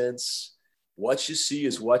no-nonsense, what you see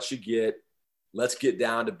is what you get, let's get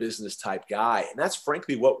down to business type guy. And that's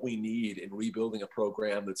frankly what we need in rebuilding a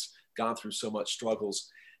program that's gone through so much struggles.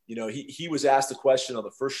 He was asked a question on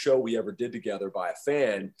the first show we ever did together by a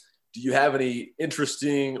fan. Do you have any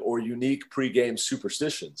interesting or unique pregame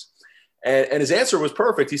superstitions? And his answer was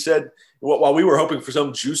perfect. He said, while we were hoping for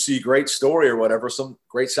some juicy, great story or whatever, some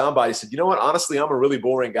great soundbite, he said, you know what? Honestly, I'm a really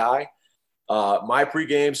boring guy. My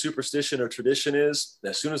pregame superstition or tradition is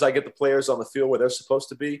as soon as I get the players on the field where they're supposed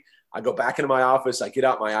to be, I go back into my office, I get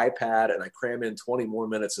out my iPad, and I cram in 20 more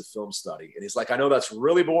minutes of film study. And he's like, I know that's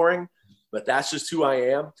really boring, but that's just who I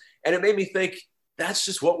am. And it made me think, that's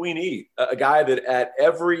just what we need. A guy that at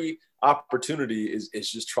every opportunity is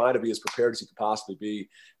just trying to be as prepared as he could possibly be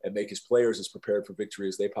and make his players as prepared for victory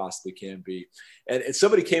as they possibly can be. And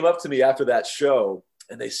somebody came up to me after that show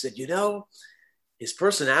and they said, his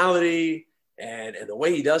personality and the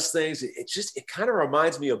way he does things, it kind of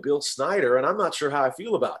reminds me of Bill Snyder. And I'm not sure how I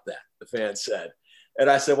feel about that, the fan said. And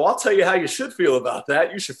I said, well, I'll tell you how you should feel about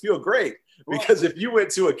that. You should feel great. Because if you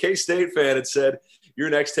went to a K-State fan and said, your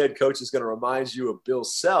next head coach is going to remind you of Bill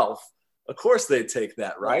Self, of course they'd take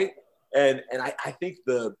that, right? And I think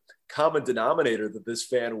the common denominator that this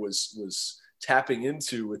fan was tapping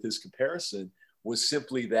into with his comparison was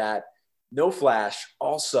simply that no flash,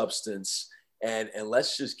 all substance, and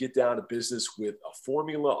let's just get down to business with a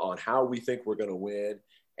formula on how we think we're going to win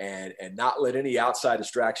and not let any outside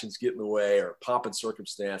distractions get in the way or pomp and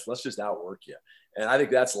circumstance. Let's just outwork you. And I think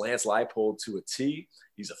that's Lance Leipold to a T.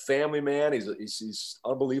 He's a family man. He's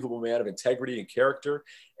an unbelievable man of integrity and character.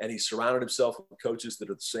 And he's surrounded himself with coaches that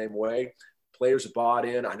are the same way. Players are bought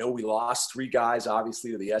in. I know we lost 3 guys,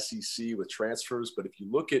 obviously, to the SEC with transfers. But if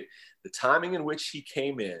you look at the timing in which he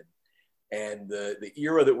came in and the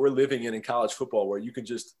era that we're living in college football, where you can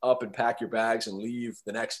just up and pack your bags and leave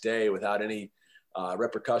the next day without any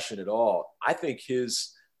repercussion at all, I think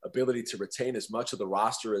his ability to retain as much of the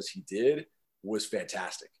roster as he did was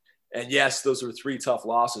fantastic. And yes, those were 3 tough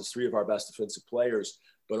losses, 3 of our best defensive players.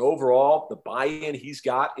 But overall, the buy-in he's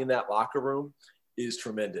got in that locker room is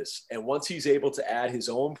tremendous. And once he's able to add his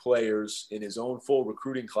own players in his own full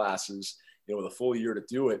recruiting classes, with a full year to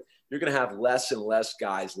do it, you're going to have less and less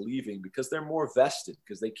guys leaving because they're more vested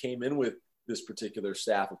because they came in with this particular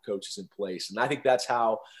staff of coaches in place. And I think that's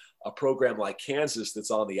how a program like Kansas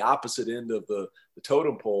that's on the opposite end of the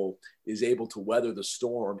totem pole is able to weather the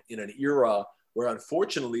storm in an era where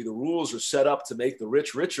unfortunately the rules are set up to make the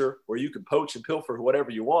rich richer, where you can poach and pilfer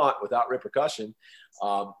whatever you want without repercussion.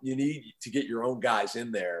 You need to get your own guys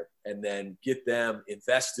in there and then get them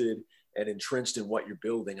invested and entrenched in what you're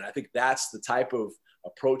building. And I think that's the type of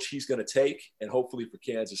approach he's going to take. And hopefully for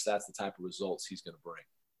Kansas, that's the type of results he's going to bring.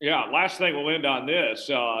 Yeah, last thing we'll end on this.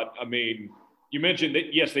 I mean, you mentioned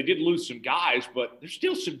that, yes, they did lose some guys, but there's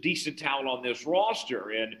still some decent talent on this roster.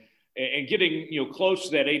 And getting, close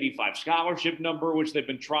to that 85 scholarship number, which they've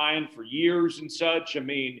been trying for years and such. I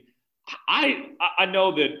mean, I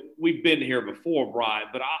know that we've been here before, Brian,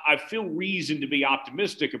 but I feel reason to be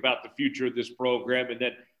optimistic about the future of this program and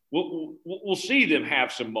that we'll see them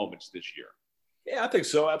have some moments this year. Yeah, I think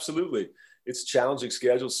so. Absolutely. It's a challenging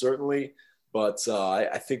schedule, certainly. But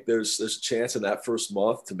I think there's a chance in that first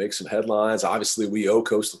month to make some headlines. Obviously, we owe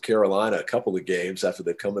Coastal Carolina a couple of games after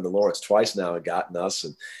they've come into Lawrence twice now and gotten us.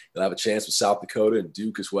 And they'll have a chance with South Dakota and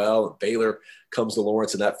Duke as well. And Baylor comes to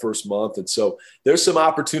Lawrence in that first month. And so there's some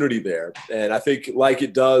opportunity there. And I think like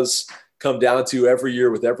it does come down to every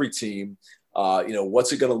year with every team,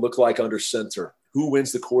 what's it going to look like under center? Who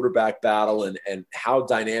wins the quarterback battle and how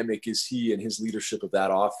dynamic is he and his leadership of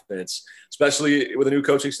that offense, especially with a new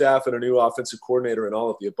coaching staff and a new offensive coordinator and all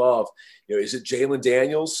of the above. Is it Jalen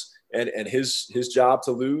Daniels and his job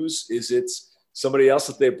to lose? Is it somebody else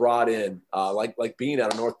that they brought in, like Bean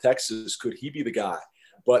out of North Texas? Could he be the guy?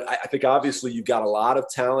 But I think obviously you've got a lot of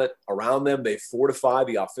talent around them. They fortify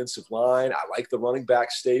the offensive line. I like the running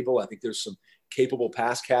back stable. I think there's some capable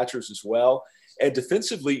pass catchers as well. And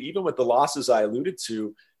defensively, even with the losses I alluded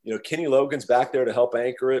to, Kenny Logan's back there to help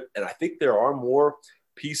anchor it. And I think there are more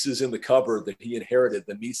pieces in the cupboard that he inherited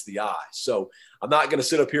than meets the eye. So I'm not going to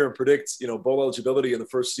sit up here and predict, bowl eligibility in the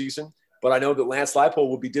first season. But I know that Lance Leipold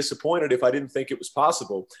would be disappointed if I didn't think it was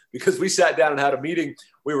possible, because we sat down and had a meeting.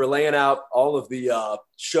 We were laying out all of the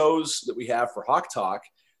shows that we have for Hawk Talk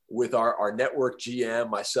with our network GM,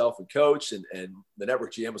 myself and Coach. And the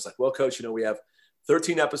network GM was like, well, Coach, we have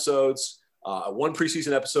 13 episodes, one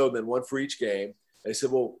preseason episode, and then one for each game. And he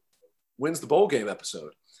said, well, when's the bowl game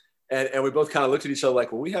episode? And we both kind of looked at each other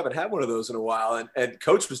like, well, we haven't had one of those in a while. And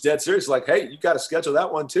Coach was dead serious, like, hey, you got to schedule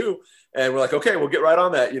that one too. And we're like, okay, we'll get right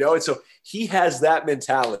on that, And so he has that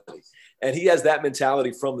mentality. And he has that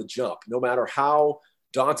mentality from the jump. No matter how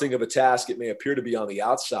daunting of a task it may appear to be on the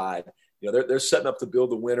outside, they're setting up to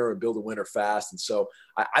build a winner and build a winner fast. And so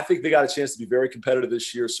I think they got a chance to be very competitive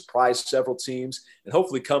this year, surprise several teams, and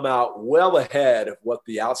hopefully come out well ahead of what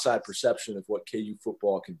the outside perception of what KU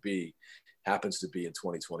football can be happens to be in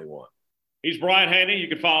 2021. He's Brian Hanni. You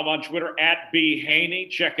can follow him on Twitter @BHaney.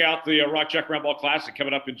 Check out the Rock Chalk Roundball Classic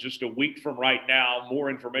coming up in just a week from right now. More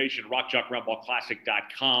information,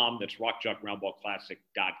 rockchalkroundballclassic.com. That's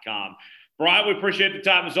rockchalkroundballclassic.com. Brian, we appreciate the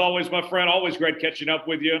time as always, my friend. Always great catching up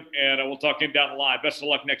with you, and we'll talk in down the line. Best of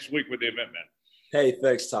luck next week with the event, man. Hey,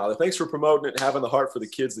 thanks, Tyler. Thanks for promoting it and having the heart for the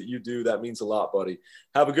kids that you do. That means a lot, buddy.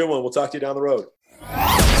 Have a good one. We'll talk to you down the road.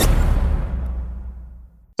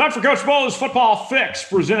 Time for Coach Bo's Football Fix,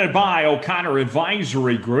 presented by O'Connor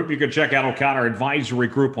Advisory Group. You can check out O'Connor Advisory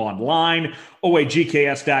Group online,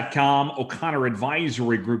 oagks.com,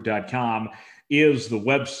 o'connoradvisorygroup.com. is the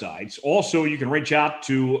websites. Also, you can reach out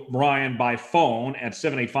to Brian by phone at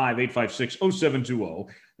 785-856-0720.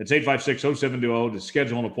 That's 856-0720 to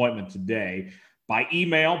schedule an appointment today. By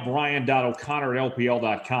email,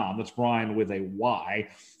 brian.o'connor@lpl.com. That's Brian with a Y.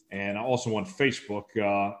 And also on Facebook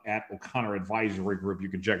at O'Connor Advisory Group. You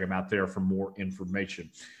can check him out there for more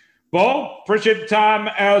information. Bo, appreciate the time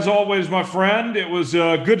as always, my friend. It was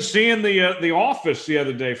good seeing the office the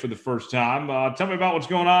other day for the first time. Tell me about what's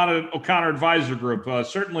going on at O'Connor Advisor Group.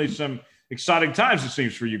 Certainly some exciting times, it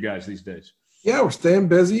seems, for you guys these days. Yeah, we're staying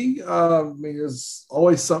busy. There's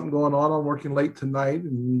always something going on. I'm working late tonight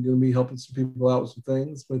and going to be helping some people out with some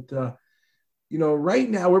things. But, right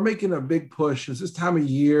now we're making a big push. It's this time of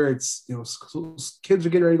year. It's, kids are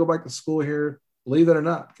getting ready to go back to school here. Believe it or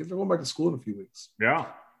not, kids are going back to school in a few weeks. Yeah.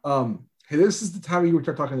 Hey, this is the time of year we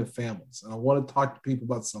start talking to families, and I want to talk to people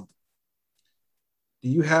about something. Do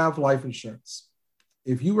you have life insurance?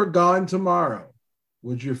 If you were gone tomorrow,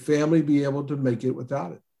 would your family be able to make it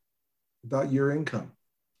without it, without your income?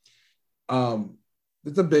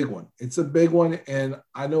 It's a big one. It's a big one, and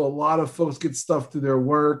I know a lot of folks get stuff through their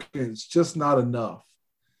work, and it's just not enough.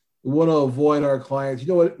 We want to avoid our clients. You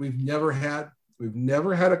know what? We've never had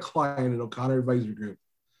a client at O'Connor Advisory Group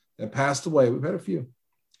that passed away. We've had a few.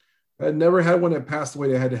 I never had one that passed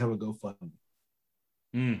away that had to have a GoFundMe.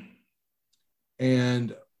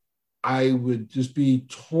 And I would just be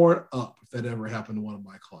torn up if that ever happened to one of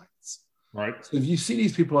my clients. Right. So if you see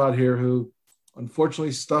these people out here who,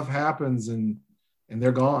 unfortunately, stuff happens and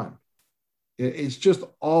they're gone, it's just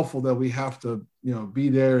awful that we have to, be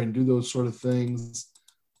there and do those sort of things.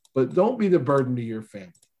 But don't be the burden to your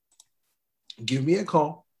family. Give me a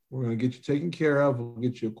call. We're going to get you taken care of. We'll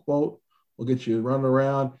get you a quote. We'll get you running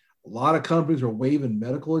around. A lot of companies are waiving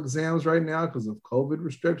medical exams right now because of COVID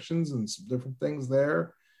restrictions and some different things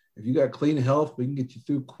there. If you got clean health, we can get you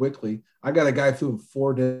through quickly. I got a guy through in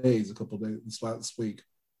 4 days, a couple of days this week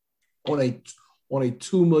on a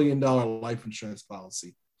 $2 million life insurance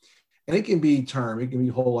policy. And it can be term, it can be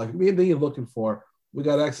whole life, it can be anything you're looking for. We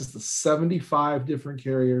got access to 75 different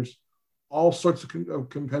carriers, all sorts of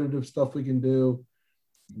competitive stuff we can do.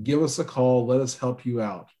 Give us a call. Let us help you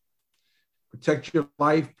out. Protect your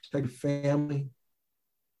life, protect your family,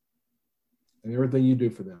 and everything you do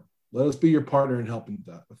for them. Let us be your partner in helping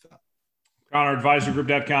with that.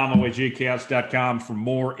 ConnorAdvisorGroup.com, OAGKS.com for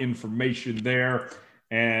more information there.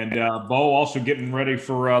 And Bo also getting ready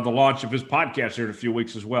for the launch of his podcast here in a few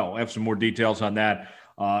weeks as well. I have some more details on that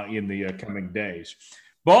in the coming days.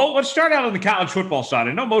 Bo, let's start out on the college football side.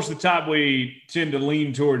 I know most of the time we tend to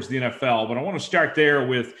lean towards the NFL, but I want to start there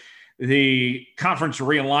with the conference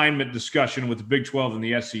realignment discussion with the Big 12 and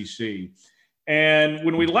the SEC. And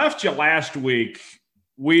when we left you last week,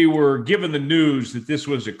 we were given the news that this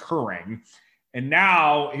was occurring. And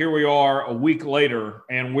now here we are a week later,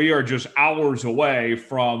 and we are just hours away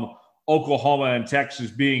from Oklahoma and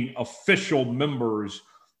Texas being official members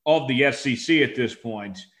of the SEC at this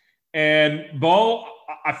point. And Bo,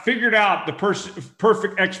 I figured out the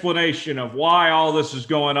perfect explanation of why all this is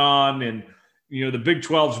going on and, you know, the Big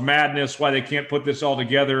 12's madness, why they can't put this all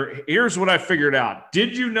together. Here's what I figured out.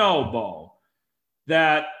 Did you know, Bo,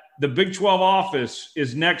 that the Big 12 office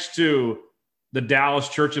is next to the Dallas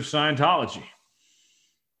Church of Scientology?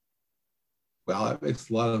 Well, that makes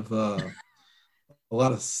a lot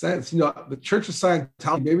of sense. You know, the Church of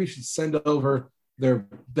Scientology maybe should send over their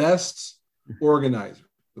best organizer,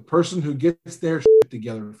 the person who gets their shit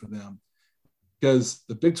together for them, because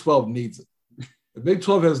the Big 12 needs it. The Big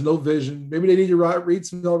 12 has no vision. Maybe they need to read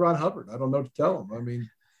some Ron Hubbard. I don't know what to tell them. I mean,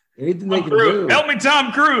 anything they can do. Help me,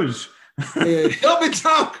 Tom Cruise. Yeah, help me,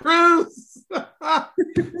 Tom Cruise.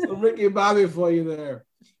 So Ricky and Bobby for you there.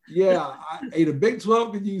 Yeah, the Big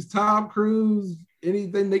 12 could use Tom Cruise,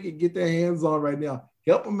 anything they can get their hands on right now.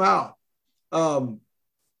 Help them out.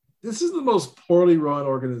 This is the most poorly run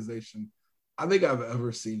organization I think I've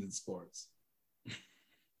ever seen in sports.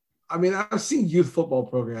 I mean, I've seen youth football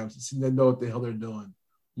programs and seen they know what the hell they're doing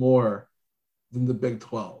more than the Big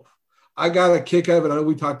 12. I got a kick out of it. I know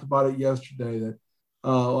we talked about it yesterday that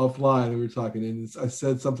offline we were talking, and I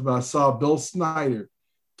said something about I saw Bill Snyder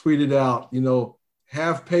tweeted out, you know,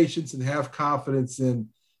 have patience and have confidence in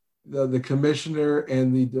the commissioner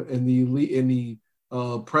and the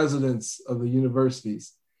presidents of the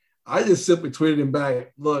universities. I just simply tweeted him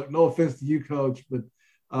back, look, no offense to you, coach, but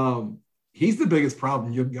he's the biggest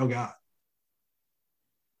problem you got.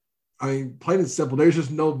 I mean, plain and simple, there's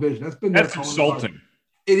just no vision. That's insulting.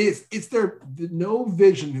 It is. It's no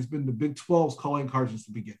vision has been the Big 12's calling card since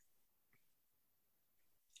the beginning.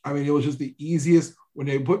 I mean, it was just the easiest when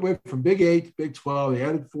they went from Big 8 to Big 12. They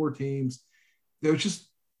added 4 teams. There was just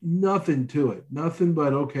nothing to it. Nothing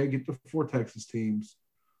but, okay, get the 4 Texas teams.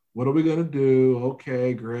 What are we going to do?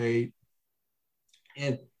 Okay, great.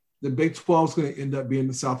 And the Big 12 is going to end up being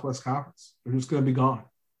the Southwest Conference. They're just going to be gone.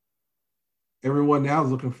 Everyone now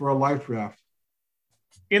is looking for a life draft.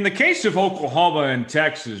 In the case of Oklahoma and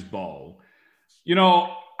Texas, Bo, you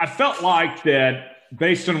know, I felt like that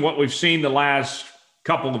based on what we've seen the last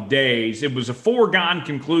couple of days, it was a foregone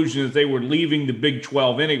conclusion that they were leaving the Big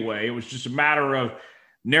 12 anyway. It was just a matter of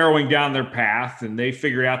narrowing down their path, and they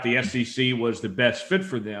figured out the SEC was the best fit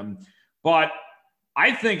for them. But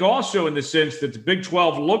I think also in the sense that the Big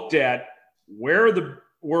 12 looked at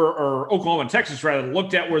or Oklahoma and Texas rather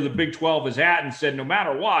looked at where the Big 12 is at and said, no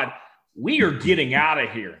matter what, we are getting out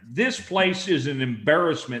of here. This place is an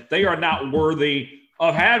embarrassment. They are not worthy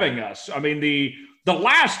of having us. I mean, the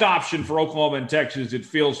last option for Oklahoma and Texas, it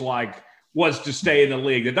feels like, was to stay in the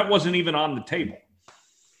league. That wasn't even on the table.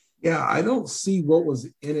 Yeah, I don't see what was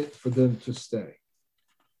in it for them to stay.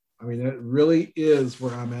 I mean, that really is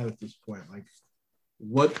where I'm at this point. Like,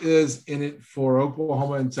 what is in it for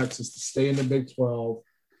Oklahoma and Texas to stay in the Big 12?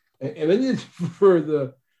 And then for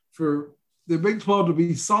the Big 12 to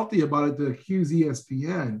be salty about it, to accuse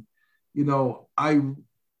ESPN, you know, I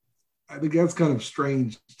think that's kind of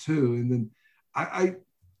strange too. And then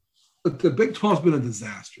but the Big 12 has been a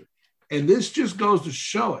disaster. And this just goes to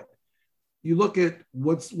show it. You look at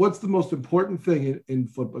what's the most important thing in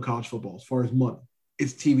football, college football, as far as money.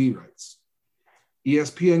 It's TV rights.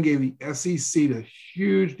 ESPN gave the SEC the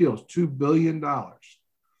huge deals, $2 billion for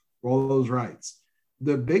all those rights.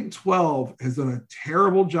 The Big 12 has done a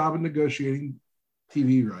terrible job in negotiating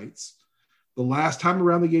TV rights. The last time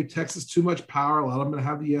around, they gave Texas too much power. A lot of them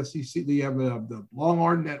have the SEC. They have the Long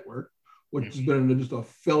Arm Network, which has been just a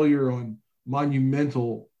failure on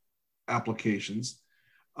monumental applications.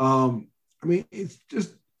 I mean, it's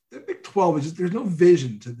just 12 is just, there's no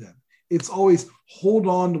vision to them. It's always hold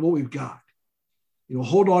on to what we've got.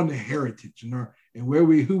 Hold on to heritage and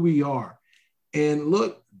who we are. And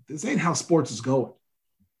look, this ain't how sports is going.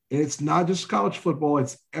 And it's not just college football,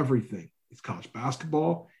 it's everything. It's college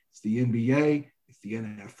basketball, it's the NBA, it's the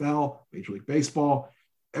NFL, Major League Baseball.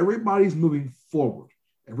 Everybody's moving forward.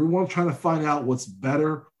 Everyone's trying to find out what's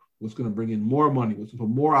better, what's going to bring in more money, what's going to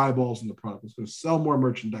put more eyeballs in the product, what's going to sell more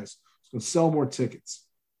merchandise, what's going to sell more tickets.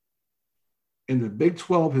 And the Big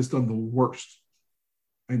 12 has done the worst.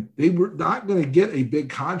 And they were not going to get a big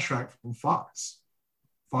contract from Fox.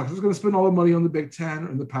 Fox is going to spend all the money on the Big 10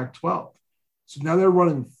 and the Pac-12. So now they're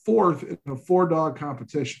running fourth in a 4-dog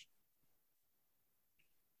competition.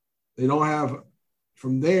 They don't have,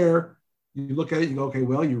 from there, you look at it and go, okay,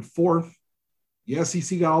 well, you're fourth. The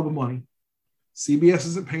SEC got all the money. CBS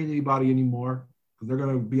isn't paying anybody anymore because they're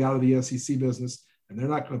going to be out of the SEC business and they're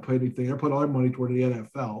not going to pay anything. They're putting all their money toward the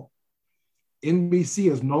NFL. NBC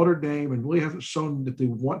has Notre Dame and really hasn't shown that they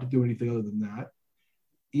want to do anything other than that.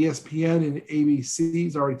 ESPN and ABC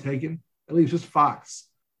is already taken. It leaves just Fox.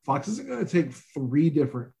 Fox isn't going to take 3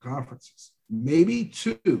 different conferences, maybe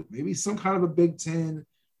 2, maybe some kind of a Big 10,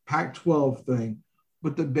 Pac-12 thing,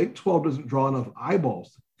 but the Big 12 doesn't draw enough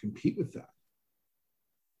eyeballs to compete with that.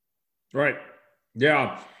 Right.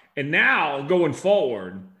 Yeah. And now going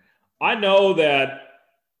forward, I know that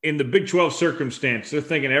in the Big 12 circumstance, they're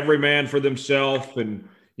thinking every man for themselves and,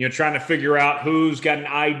 trying to figure out who's got an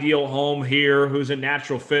ideal home here, who's a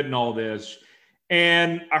natural fit and all this.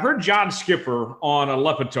 And I heard John Skipper on a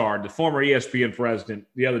Le Batard, the former ESPN president,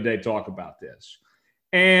 the other day talk about this.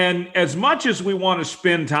 And as much as we want to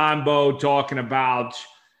spend time, Bo, talking about,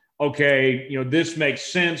 okay, this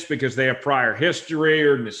makes sense because they have prior history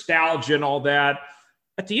or nostalgia and all that,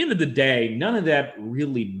 at the end of the day, none of that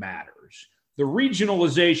really matters. The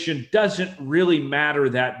regionalization doesn't really matter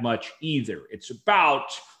that much either. It's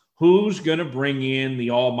about who's going to bring in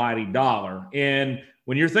the almighty dollar. And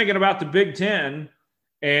when you're thinking about the Big Ten,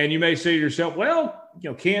 and you may say to yourself, well,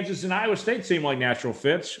 Kansas and Iowa State seem like natural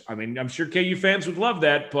fits. I mean, I'm sure KU fans would love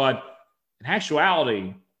that, but in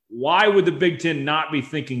actuality, why would the Big Ten not be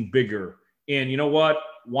thinking bigger? And you know what?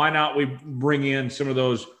 Why not we bring in some of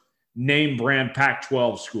those name brand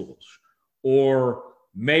Pac-12 schools? Or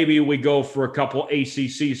maybe we go for a couple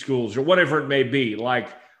ACC schools or whatever it may be. Like,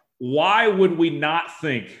 why would we not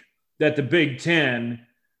think that the Big Ten,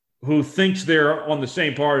 who thinks they're on the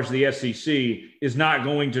same par as the SEC, is not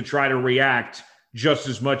going to try to react just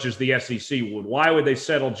as much as the SEC would? Why would they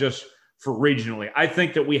settle just for regionally? I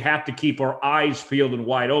think that we have to keep our eyes peeled and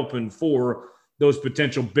wide open for those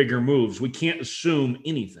potential bigger moves. We can't assume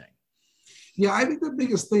anything. Yeah, I think the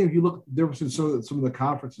biggest thing, if you look at the difference in some of the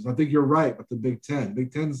conferences, I think you're right with the Big Ten.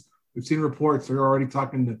 Big Ten's, we've seen reports, they're already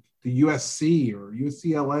talking to USC or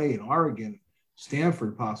UCLA and Oregon,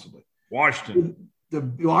 Stanford possibly. Washington,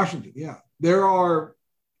 yeah. The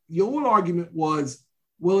old argument was,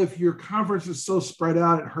 well, if your conference is so spread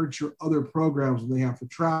out, it hurts your other programs when they have to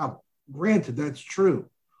travel. Granted, that's true,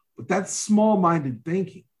 but that's small-minded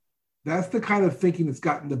thinking. That's the kind of thinking that's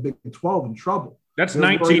gotten the Big 12 in trouble. That's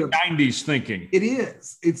 1990s thinking. It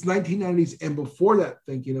is. It's 1990s and before that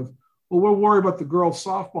thinking of, well, we're worried about the girls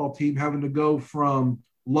softball team having to go from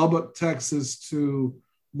Lubbock, Texas to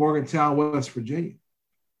Morgantown, West Virginia.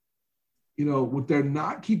 What they're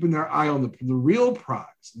not keeping their eye on the real prize.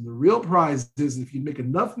 And the real prize is if you make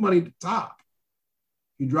enough money at the top,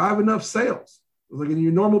 you drive enough sales, like in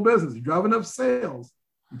your normal business, you drive enough sales,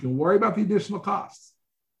 you can worry about the additional costs.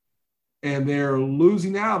 And they're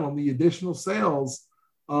losing out on the additional sales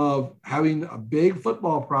of having a big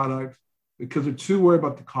football product because they're too worried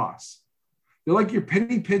about the costs. They're like your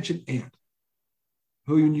penny pinching aunt,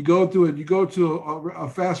 who when you go to a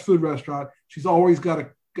fast food restaurant, she's always got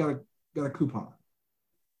a coupon.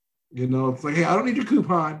 It's like, hey, I don't need your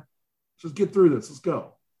coupon. Let's just get through this. Let's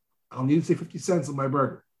go. I don't need to say 50 cents on my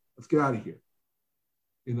burger. Let's get out of here.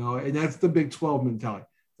 And that's the Big 12 mentality.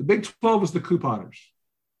 The Big 12 is the couponers.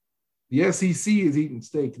 The SEC is eating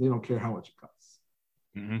steak. They don't care how much it costs.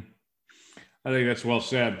 Mm-hmm. I think that's well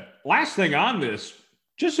said. Last thing on this,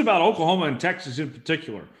 just about Oklahoma and Texas in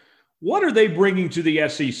particular. What are they bringing to the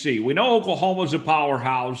SEC? We know Oklahoma's a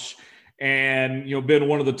powerhouse and, been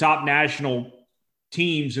one of the top national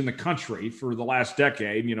teams in the country for the last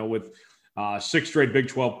decade, with 6 straight Big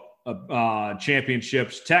 12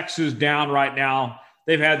 championships. Texas down right now.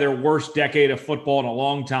 They've had their worst decade of football in a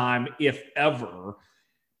long time, if ever.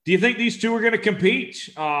 Do you think these two are going to compete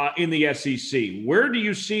in the SEC? Where do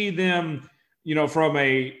you see them, from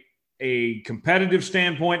a competitive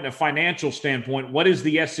standpoint and a financial standpoint? What is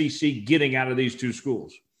the SEC getting out of these two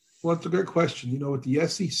schools? Well, it's a great question. With the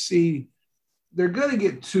SEC, they're going to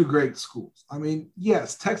get two great schools. I mean,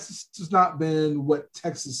 yes, Texas has not been what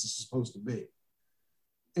Texas is supposed to be.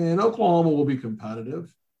 And Oklahoma will be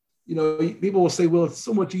competitive. People will say, well, it's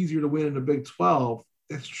so much easier to win in the Big 12.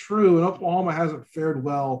 That's true. And Oklahoma hasn't fared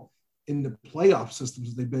well in the playoff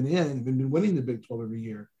systems they've been in. They've been winning the Big 12 every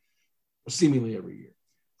year, seemingly every year.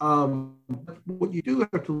 What you do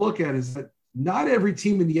have to look at is that not every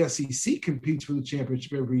team in the SEC competes for the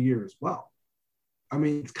championship every year as well. I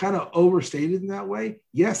mean, it's kind of overstated in that way.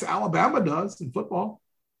 Yes, Alabama does in football.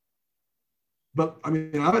 But, I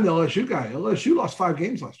mean, I'm an LSU guy. LSU lost 5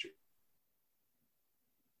 games last year.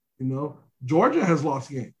 Georgia has lost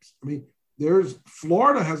games. I mean,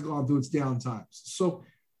 Florida has gone through its down times. So,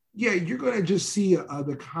 yeah, you're going to just see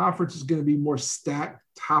the conference is going to be more stacked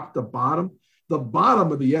top to bottom. The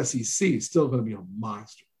bottom of the SEC is still going to be a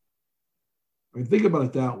monster. I mean, think about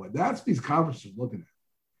it that way. That's what these conferences are looking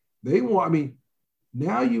at.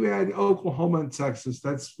 Now you add Oklahoma and Texas.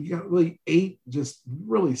 We got really 8 just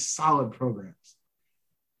really solid programs.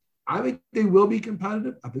 I think they will be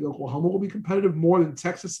competitive. I think Oklahoma will be competitive more than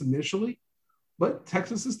Texas initially, but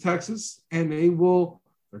Texas is Texas, and they're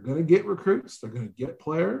going to get recruits. They're going to get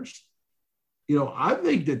players. I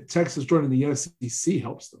think that Texas joining the SEC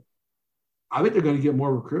helps them. I think they're going to get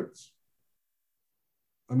more recruits.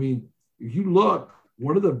 I mean, if you look,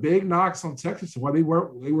 one of the big knocks on Texas is why they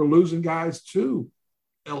were losing guys to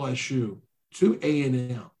LSU, to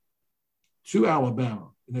A&M, to Alabama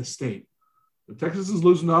in this state. But Texas is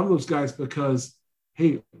losing all of those guys because,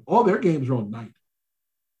 hey, all their games are on night.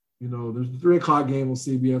 There's a 3 o'clock game on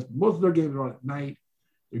CBS. But most of their games are on at night.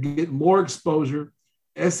 They're getting more exposure.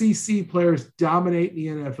 SEC players dominate the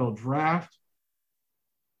NFL draft.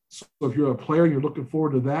 So if you're a player and you're looking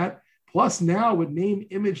forward to that, plus now with name,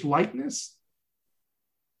 image, likeness,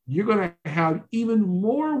 you're going to have even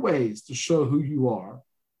more ways to show who you are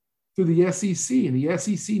through the SEC and the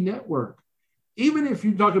SEC network. Even if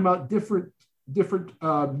you're talking about different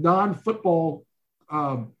non-football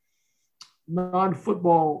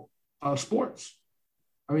sports.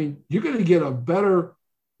 I mean, you're going to get a better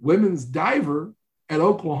women's diver at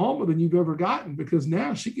Oklahoma than you've ever gotten because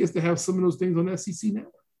now she gets to have some of those things on SEC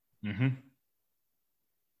network. Mm-hmm.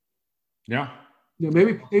 Yeah.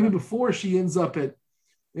 Maybe before she ends up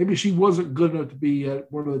maybe she wasn't good enough to be at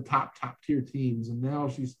one of the top tier teams, and now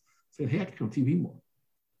she's said, "Hey, I can come on TV more.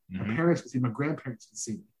 Mm-hmm. My parents can see, my grandparents can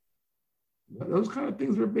see me." Those kind of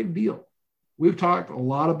things are a big deal. We've talked a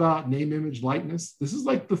lot about name, image, likeness. This is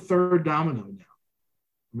like the third domino now.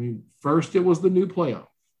 I mean, first it was the new playoff,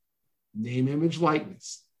 name, image,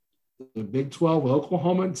 likeness. The Big 12 with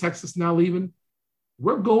Oklahoma and Texas now leaving.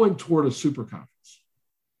 We're going toward a super conference.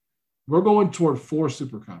 We're going toward 4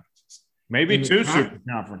 super conferences. Maybe 2 super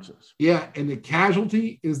conferences. Yeah, and the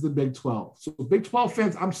casualty is the Big 12. So Big 12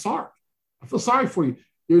 fans, I'm sorry. I feel sorry for you.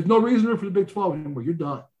 There's no reason for the Big 12 anymore. You're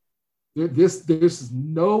done. This is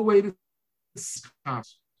no way to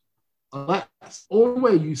conference unless only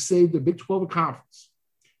way you save the Big 12 conference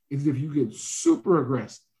is if you get super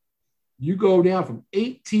aggressive. You go down from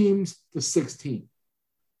 8 teams to 16.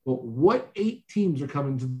 But what 8 teams are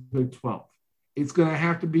coming to the Big 12? It's going to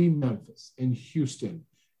have to be Memphis and Houston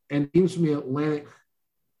and teams from the Atlantic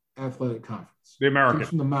Athletic Conference. The American. Teams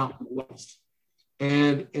from the Mountain West.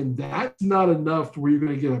 And that's not enough to where you're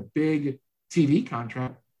going to get a big TV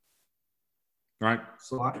contract. Right.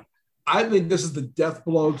 So I think this is the death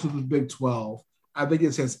blow to the Big 12. I think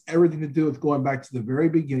it has everything to do with going back to the very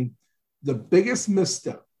beginning. The biggest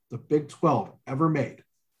misstep the Big 12 ever made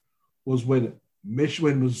was when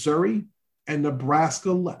Missouri and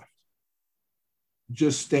Nebraska left,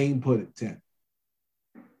 just staying put at 10.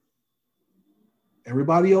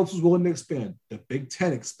 Everybody else was willing to expand. The Big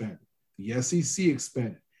 10 expanded. The SEC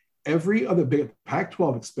expanded. Every other big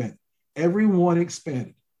Pac-12 expanded. Everyone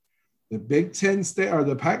expanded. The Big 10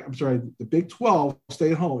 the Big 12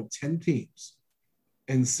 stayed home at 10 teams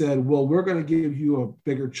and said, well, we're going to give you a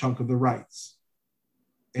bigger chunk of the rights.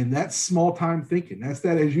 And that's small time thinking. That's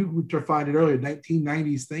that, as you defined it earlier,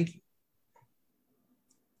 1990s thinking.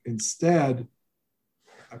 Instead,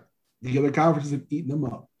 the other conferences have eaten them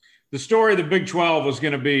up. The story of the Big 12 was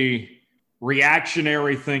going to be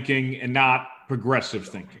reactionary thinking and not progressive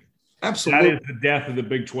thinking. Absolutely. That is the death of the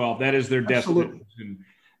Big 12. That is their death.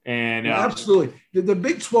 Absolutely. The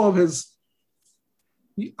Big 12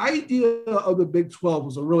 the idea of the Big 12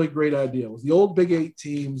 was a really great idea. It was the old Big 8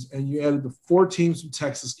 teams, and you added the 4 teams from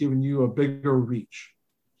Texas, giving you a bigger reach.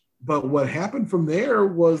 But what happened from there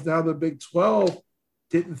was now the Big 12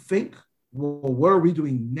 didn't think, well, what are we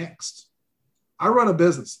doing next? I run a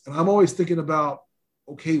business, and I'm always thinking about,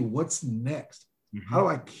 okay, what's next? How do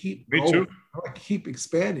I keep Me going? too. How do I keep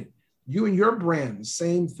expanding? You and your brand, the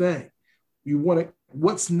same thing. You want to,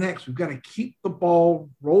 what's next? We've got to keep the ball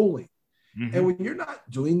rolling. Mm-hmm. And when you're not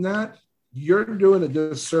doing that, you're doing a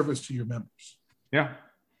disservice to your members. Yeah,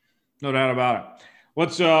 no doubt about it.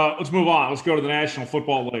 Let's move on. Let's go to the National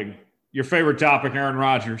Football League. Your favorite topic, Aaron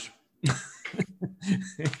Rodgers.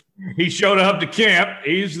 He showed up to camp.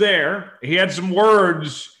 He's there. He had some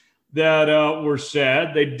words that were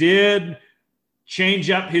said. They did change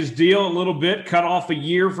up his deal a little bit, cut off a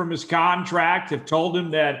year from his contract, have told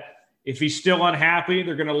him that if he's still unhappy,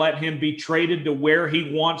 they're going to let him be traded to where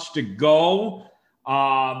he wants to go.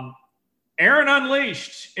 Aaron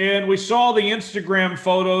unleashed, and we saw the Instagram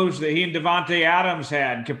photos that he and Davante Adams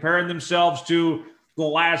had comparing themselves to The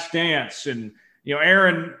Last Dance. And, you know,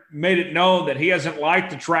 Aaron made it known that he hasn't liked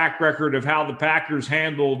the track record of how the Packers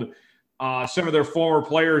handled some of their former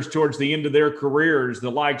players towards the end of their careers, the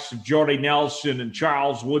likes of Jordy Nelson and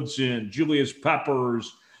Charles Woodson, Julius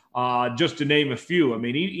Peppers, just to name a few. I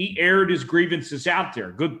mean, he aired his grievances out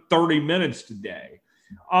there. Good 30 minutes today.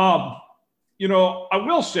 You know, I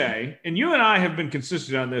will say, and you and I have been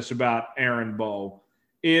consistent on this about Aaron Bowe,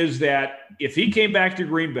 is that if he came back to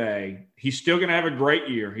Green Bay, he's still going to have a great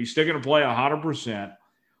year. He's still going to play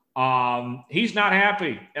 100%. He's not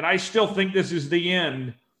happy, and I still think this is the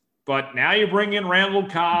end. But now you bring in Randall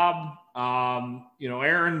Cobb. You know,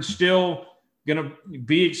 Aaron's still going to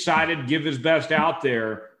be excited, give his best out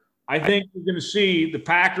there. I think we're going to see the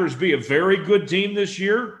Packers be a very good team this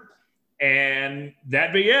year. And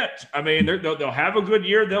that'd be it. I mean, they'll have a good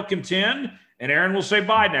year. They'll contend, and Aaron will say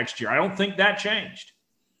bye next year. I don't think that changed.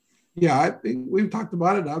 Yeah, I think we've talked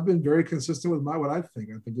about it. I've been very consistent with what I think.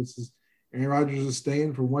 I think this is Aaron Rodgers is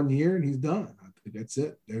staying for 1 year, and he's done. I think that's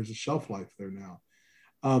it. There's a shelf life there now.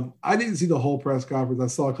 I didn't see the whole press conference. I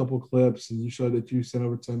saw a couple of clips, and you showed that you sent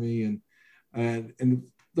over to me, and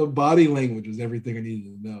the body language was everything I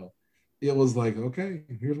needed to know. It was like, okay,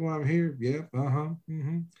 here's why I'm here. Yeah,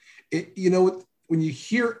 mm-hmm. You know, when you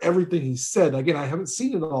hear everything he said, again, I haven't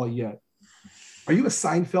seen it all yet. Are you a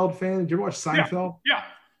Seinfeld fan? Did you ever watch Seinfeld? Yeah.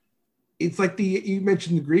 It's like you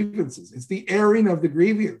mentioned the grievances. It's the airing of the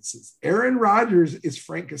grievances. Aaron Rodgers is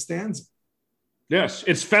Frank Costanza. Yes,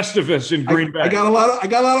 it's Festivus in Green Bay. I got a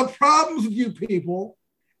lot of problems with you people,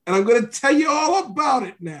 and I'm going to tell you all about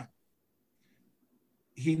it now.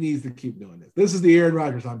 He needs to keep doing this. This is the Aaron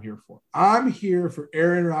Rodgers I'm here for. I'm here for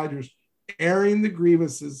Aaron Rodgers airing the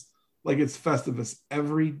grievances like it's Festivus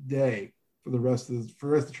every day for the rest of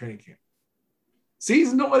the training camp.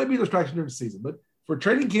 Season, don't let it be a distraction during the season, but for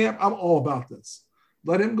training camp, I'm all about this.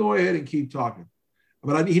 Let him go ahead and keep talking.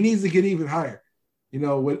 But he needs to get even higher. You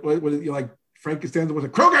know, what like Frank Costanza was a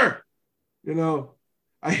Kroger. You know,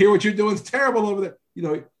 I hear what you're doing is terrible over there. You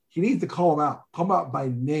know, he needs to call him out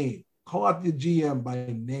by name. Call out the GM by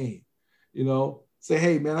name, you know, say,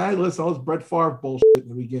 hey, man, I listen to all this Brett Favre bullshit in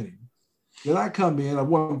the beginning. Then I come in, I've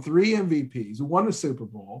won 3 MVPs, won the Super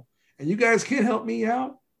Bowl, and you guys can't help me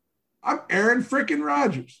out? I'm Aaron freaking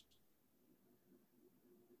Rodgers.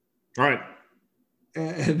 Right.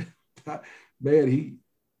 And man,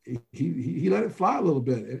 he let it fly a little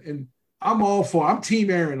bit. And I'm Team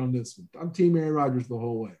Aaron on this one. I'm Team Aaron Rodgers the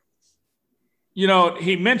whole way. You know,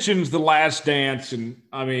 he mentions The Last Dance, and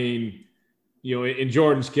I mean, you know, in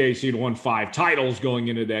Jordan's case, he'd won 5 titles going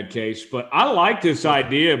into that case. But I like this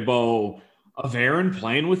idea, Bo, of Aaron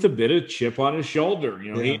playing with a bit of chip on his shoulder.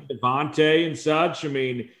 You know, he and Devontae and such. I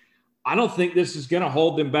mean, I don't think this is going to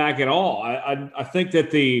hold them back at all. I think that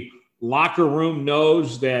the locker room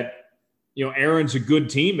knows that, you know, Aaron's a good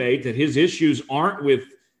teammate, that his issues aren't with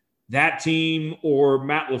that team or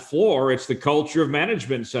Matt LaFleur. It's the culture of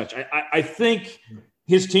management and such. I think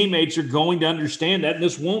his teammates are going to understand that, and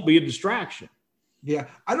this won't be a distraction. Yeah,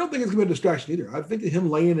 I don't think it's going to be a distraction either. I think that him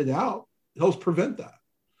laying it out helps prevent that.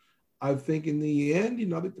 I think in the end, you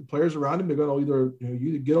know, I think the players around him are going to either, you know,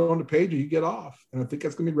 you get on the page or you get off. And I think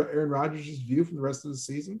that's going to be Aaron Rodgers' view from the rest of the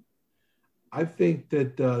season. I think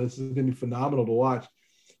that this is going to be phenomenal to watch.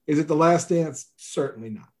 Is it The Last Dance?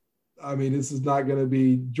 Certainly not. I mean, this is not going to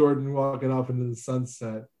be Jordan walking off into the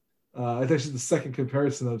sunset. It's actually the second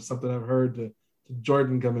comparison of something I've heard to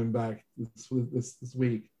Jordan coming back this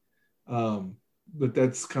week. But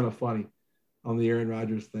that's kind of funny on the Aaron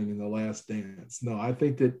Rodgers thing in The Last Dance. No, I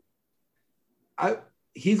think that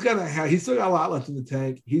he's still got a lot left in the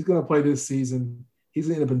tank. He's going to play this season. He's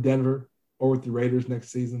going to end up in Denver or with the Raiders next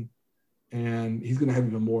season. And he's going to have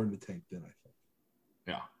even more in the tank then, I think.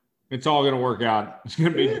 Yeah. It's all going to work out. It's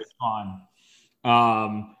going to be just fun.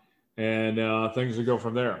 And things will go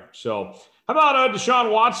from there. So how about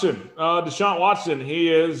Deshaun Watson? Deshaun Watson,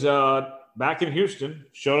 he is back in Houston,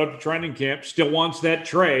 showed up to training camp, still wants that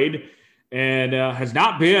trade, and has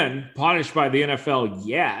not been punished by the NFL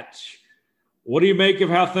yet. What do you make of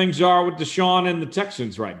how things are with DeShaun and the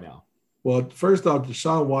Texans right now? Well, first off,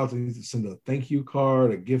 Deshaun Watson needs to send a thank you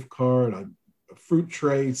card, a gift card, a fruit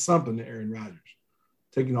tray, something to Aaron Rodgers,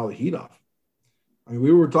 taking all the heat off. I mean,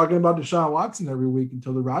 we were talking about Deshaun Watson every week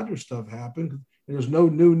until the Rodgers stuff happened. And there's no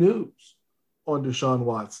new news on Deshaun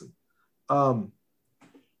Watson. I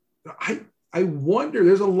wonder,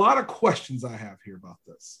 there's a lot of questions I have here about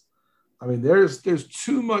this. I mean, there's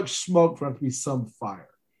too much smoke for it to be some fire.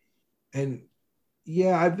 And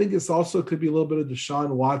yeah, I think it's also could be a little bit of Deshaun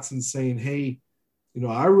Watson saying, hey,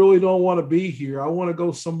 I really don't want to be here. I want to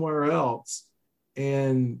go somewhere else.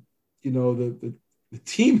 And, the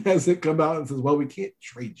team hasn't come out and says, well, we can't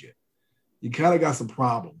trade you. You kind of got some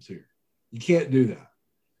problems here. You can't do that.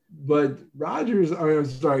 But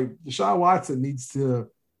Deshaun Watson needs to,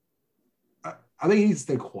 I think he needs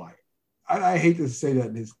to stay quiet. I hate to say that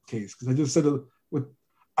in his case, because I just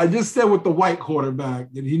said with the white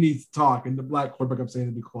quarterback that he needs to talk, and the black quarterback I'm saying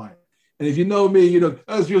to be quiet. And if you know me,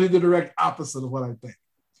 that's really the direct opposite of what I think.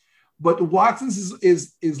 But Watson's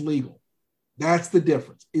is legal. That's the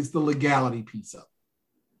difference. It's the legality piece of it.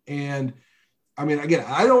 And I mean, again,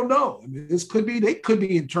 I don't know. I mean, they could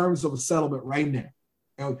be in terms of a settlement right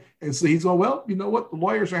now. And so he's going, well, you know what? The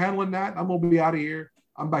lawyers are handling that. I'm going to be out of here.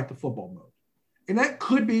 I'm back to football mode. And that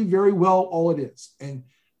could be very well all it is. And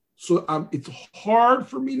so it's hard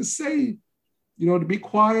for me to say, to be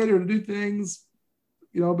quiet or to do things,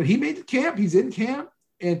 but he made the camp. He's in camp.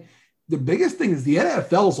 And the biggest thing is the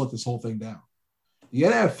NFL's let this whole thing down. The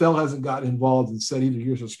NFL hasn't gotten involved and said either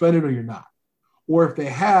you're suspended or you're not. Or if they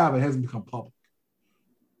have, it hasn't become public.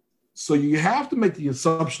 So you have to make the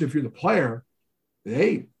assumption if you're the player,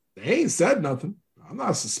 they ain't said nothing. I'm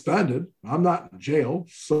not suspended. I'm not in jail.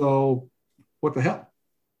 So what the hell?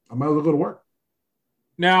 I might as well go to work.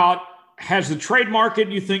 Now, has the trade market,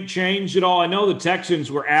 you think, changed at all? I know the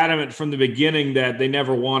Texans were adamant from the beginning that they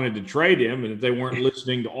never wanted to trade him and that they weren't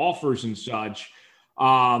listening to offers and such.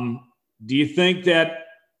 Do you think that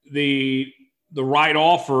the right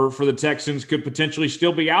offer for the Texans could potentially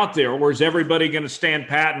still be out there, or is everybody going to stand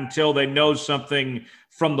pat until they know something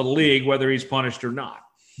from the league, whether he's punished or not?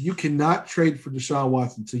 You cannot trade for Deshaun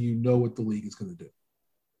Watson until you know what the league is going to do.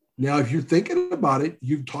 Now, if you're thinking about it,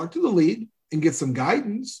 you talk to the league and get some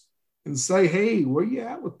guidance and say, hey, where you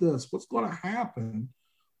at with this? What's going to happen?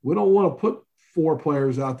 We don't want to put 4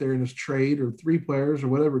 players out there in this trade or 3 players or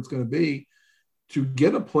whatever it's going to be to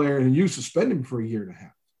get a player and you suspend him for a year and a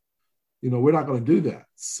half. We're not going to do that.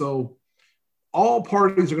 So all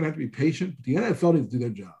parties are going to have to be patient, but the NFL needs to do their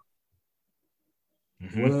job.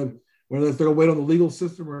 Mm-hmm. Whether they're going to wait on the legal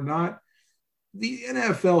system or not, the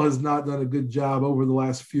NFL has not done a good job over the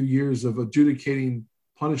last few years of adjudicating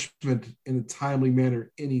punishment in a timely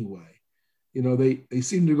manner anyway. They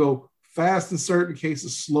seem to go fast in certain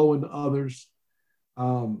cases, slow in others.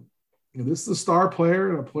 This is a star player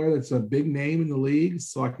and a player that's a big name in the league,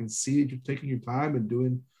 so I can see that you're taking your time and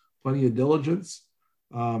doing plenty of diligence.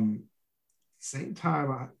 Same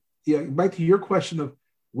time, back to your question of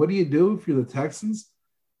what do you do if you're the Texans?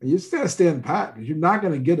 You just got to stand pat because you're not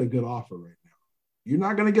going to get a good offer right now. You're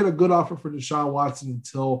not going to get a good offer for Deshaun Watson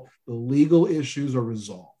until the legal issues are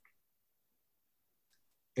resolved.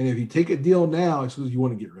 And if you take a deal now, it's because you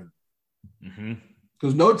want to get rid of it. Mm-hmm.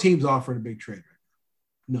 Because no team's offering a big trade right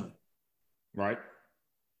now. None. Right.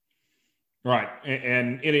 Right.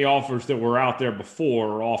 And any offers that were out there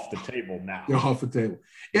before are off the table now. They're off the table.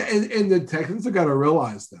 Yeah, and the Texans have got to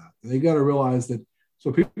realize that. They got to realize that.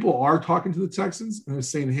 So people are talking to the Texans and they're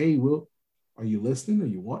saying, hey, are you listening? Or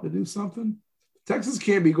you want to do something? The Texans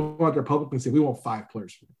can't be going out there publicly and say, we want 5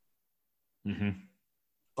 players for him.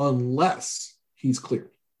 Mm-hmm. Unless he's cleared.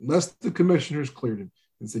 Unless the commissioners cleared him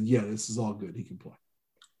and said, yeah, this is all good. He can play.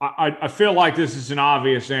 I feel like this is an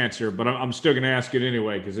obvious answer, but I'm still going to ask it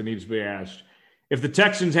anyway because it needs to be asked. If the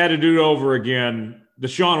Texans had to do it over again,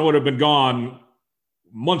 DeShaun would have been gone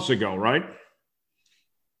months ago, right?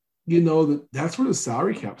 That's where the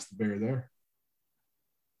salary cap's the bear there.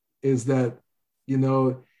 Is that,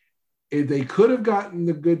 if they could have gotten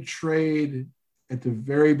the good trade at the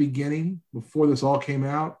very beginning before this all came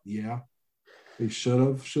out, yeah, they should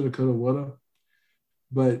have, could have, would have.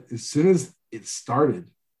 But as soon as it started,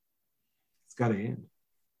 it's got to end.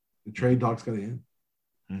 The trade talk's got to end.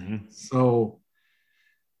 Mm-hmm. So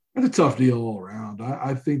that's a tough deal all around.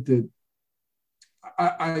 I think that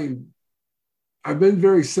I've been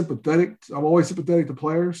very sympathetic. I'm always sympathetic to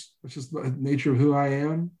players. It's just the nature of who I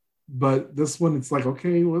am. But this one, it's like,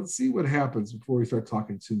 okay, let's see what happens before we start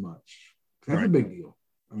talking too much. That's a big deal.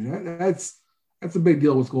 I mean, that's a big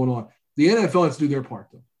deal what's going on. The NFL has to do their part,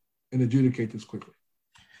 though, and adjudicate this quickly.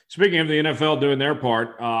 Speaking of the NFL doing their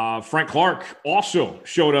part, Frank Clark also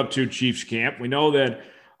showed up to Chiefs camp. We know that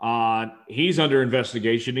he's under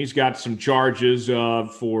investigation. He's got some charges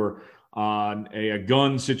for a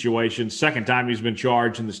gun situation. Second time he's been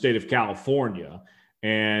charged in the state of California,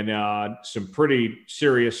 and some pretty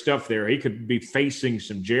serious stuff there. He could be facing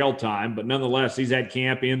some jail time, but nonetheless, he's at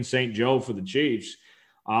camp in St. Joe for the Chiefs.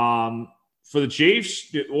 For the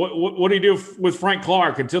Chiefs, what do you do with Frank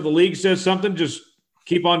Clark until the league says something? Just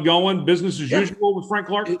keep on going, business as usual with Frank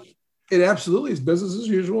Clark? It absolutely is business as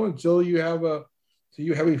usual until you have a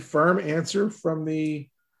firm answer from the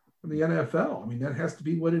NFL. I mean, that has to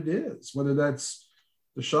be what it is, whether that's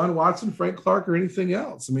DeShaun Watson, Frank Clark, or anything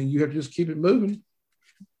else. I mean, you have to just keep it moving.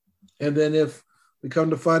 And then if we come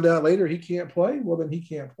to find out later he can't play, well, then he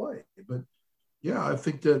can't play. But, yeah, I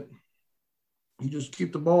think that you just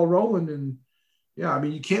keep the ball rolling. And, yeah, I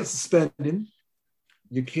mean, you can't suspend him.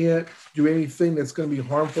 You can't do anything that's going to be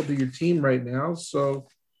harmful to your team right now. So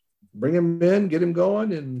bring him in, get him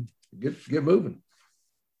going, and get moving.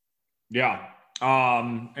 Yeah.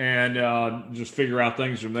 And just figure out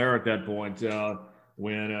things from there at that point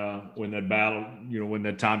when that battle, when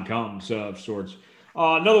that time comes of sorts.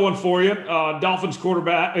 Another one for you, Dolphins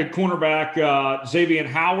cornerback Xavien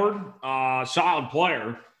Howard, solid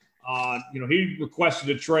player. He requested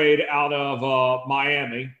a trade out of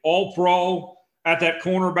Miami, all-pro at that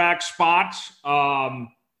cornerback spot.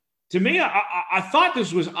 To me, I thought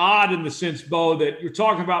this was odd in the sense, Bo, that you're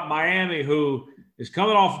talking about Miami, who is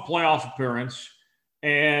coming off a playoff appearance,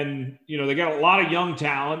 and they got a lot of young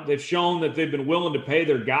talent. They've shown that they've been willing to pay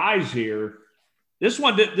their guys here. This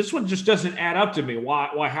one just doesn't add up to me.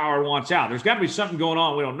 Why Howard wants out? There's got to be something going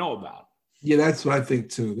on we don't know about. Yeah, that's what I think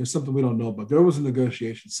too. There's something we don't know about. There was a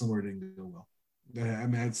negotiation somewhere it didn't go well. I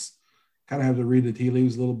mean, it's kind of have to read the tea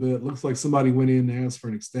leaves a little bit. It looks like somebody went in and asked for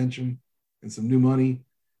an extension and some new money,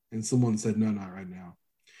 and someone said, no, not right now.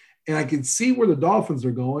 And I can see where the Dolphins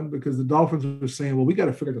are going, because the Dolphins are saying, well, we got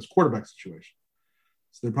to figure out this quarterback situation.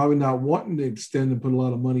 So they're probably not wanting to extend and put a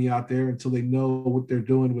lot of money out there until they know what they're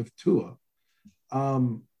doing with Tua.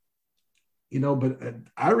 But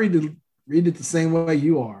I read it the same way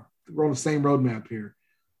you are. We're on the same roadmap here.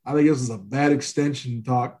 I think this is a bad extension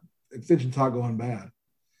talk going bad.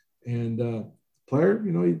 And player,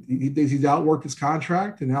 he thinks he's outworked his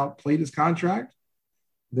contract and outplayed his contract.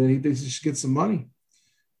 Then he thinks he should get some money.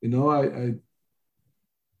 I'm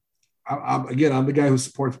the guy who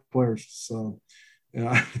supports players. So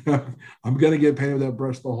I'm going to get painted with that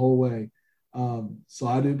brush the whole way. So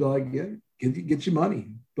I do get your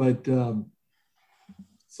money. But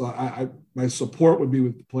my support would be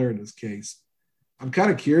with the player in this case. I'm kind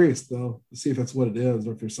of curious, though, to see if that's what it is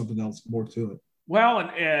or if there's something else more to it. Well,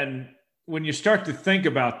 and when you start to think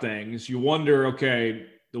about things, you wonder, okay,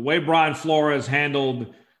 the way Brian Flores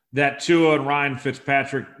handled that Tua and Ryan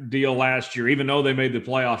Fitzpatrick deal last year, even though they made the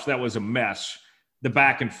playoffs, that was a mess, the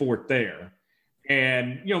back and forth there.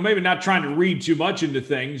 And, maybe not trying to read too much into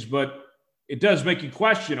things, but it does make you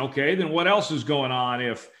question, okay, then what else is going on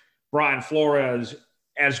if Brian Flores,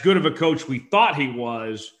 as good of a coach we thought he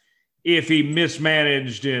was, if he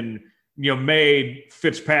mismanaged and, made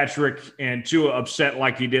Fitzpatrick and Tua upset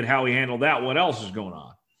like he did, how he handled that, what else is going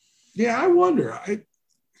on? Yeah, I wonder.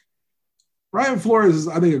 Brian Flores is,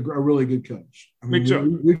 I think, a really good coach. I mean, Me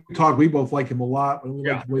too. We both like him a lot.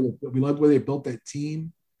 We like the way they built that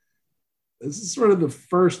team. This is sort of the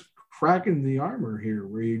first crack in the armor here,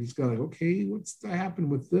 where you just got okay, what's to happen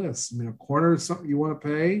with this? I mean, a corner is something you want to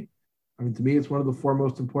pay. I mean, to me, it's one of the four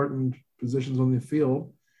most important positions on the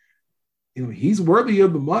field. He's worthy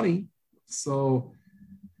of the money. So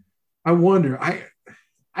I wonder. I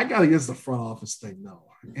got to guess the front office thing, no.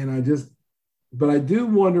 But I do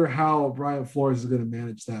wonder how Brian Flores is going to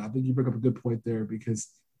manage that. I think you bring up a good point there, because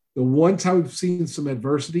the one time we've seen some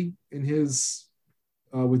adversity in his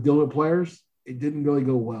with dealing with players, it didn't really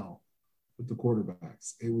go well with the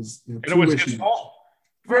quarterbacks. It was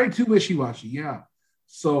too wishy-washy. Yeah.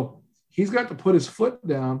 So he's got to put his foot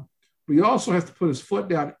down, but he also has to put his foot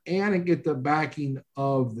down and get the backing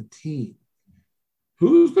of the team.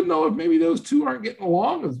 Who's to know if maybe those two aren't getting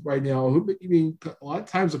along right now? A lot of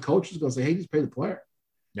times the coach is going to say, hey, just pay the player.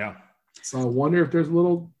 Yeah. So I wonder if there's a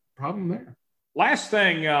little problem there. Last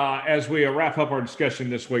thing, as we wrap up our discussion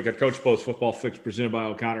this week at Coach Bo's Football Fix presented by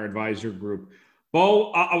O'Connor Advisor Group.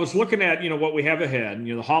 Bo, I was looking at, what we have ahead.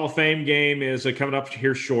 The Hall of Fame game is coming up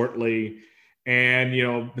here shortly.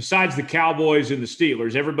 And, besides the Cowboys and the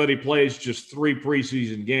Steelers, everybody plays just 3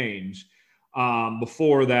 preseason games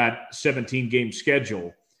before that 17-game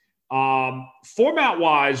schedule.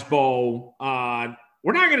 Format-wise, Bo,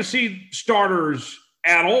 we're not going to see starters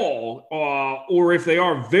at all, or if they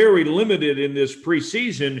are, very limited in this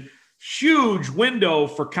preseason. Huge window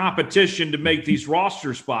for competition to make these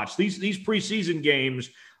roster spots. These preseason games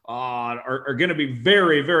are going to be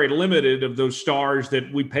very, very limited of those stars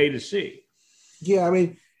that we pay to see. Yeah, I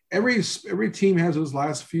mean, every team has those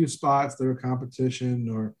last few spots that are competition,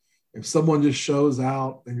 or if someone just shows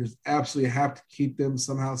out and just absolutely have to keep them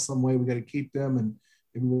somehow, some way, we got to keep them, and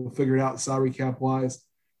maybe we'll figure it out salary cap wise.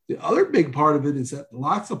 The other big part of it is that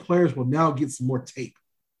lots of players will now get some more tape.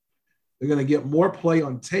 They're going to get more play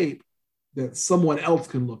on tape that someone else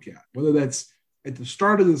can look at, whether that's at the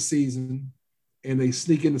start of the season and they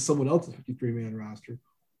sneak into someone else's 53-man roster,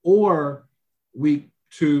 or week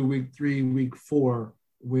 2, week 3, week 4,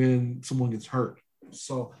 when someone gets hurt.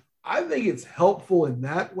 So I think it's helpful in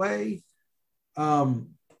that way. At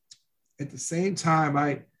the same time,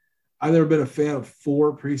 I've never been a fan of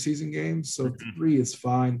 4 preseason games, so 3 is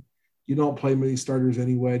fine. You don't play many starters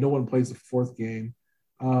anyway. No one plays the 4th game.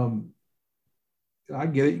 I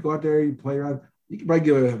get it. You go out there, you play around. You can probably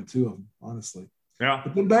give it 2 of them, honestly. Yeah.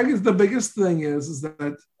 But the biggest thing is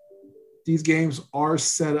that these games are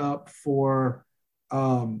set up for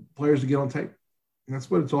players to get on tape. And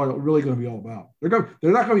that's what it's all really going to be all about. They're not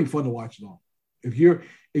going to be fun to watch at all. If you're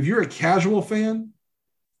a casual fan,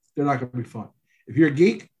 they're not going to be fun. If you're a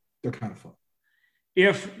geek, they're kind of fun.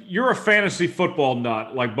 If you're a fantasy football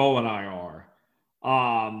nut like Bo and I are,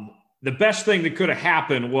 the best thing that could have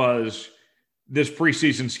happened was this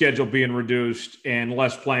preseason schedule being reduced and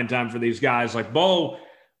less playing time for these guys. Like, Bo,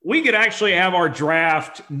 we could actually have our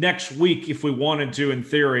draft next week if we wanted to, in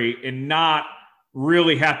theory, and not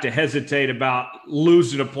really have to hesitate about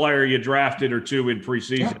losing a player you drafted or 2 in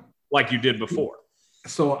preseason like you did before.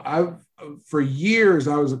 So for years,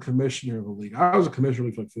 I was a commissioner of the league. I was a commissioner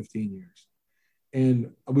of the league for like 15 years.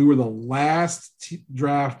 And we were the last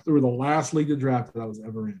draft, we were the last league to draft that I was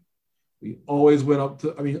ever in. We always went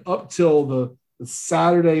up till the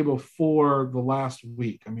Saturday before the last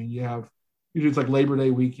week. I mean, usually it's like Labor Day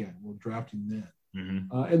weekend. We're drafting then.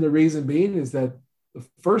 Mm-hmm. And the reason being is that the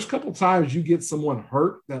first couple times you get someone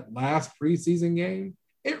hurt that last preseason game,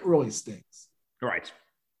 it really stinks. Right.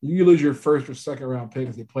 You lose your first or second round pick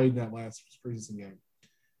if they played in that last preseason game.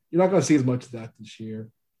 You're not going to see as much of that this year.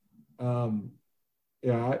 I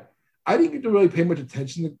didn't get to really pay much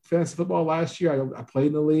attention to fantasy football last year. I played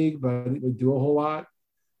in the league, but I didn't really do a whole lot.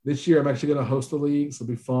 This year, I'm actually going to host a league, so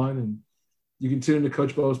it'll be fun. And you can tune into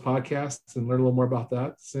Coach Bo's podcast and learn a little more about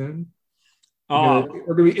that soon. We're going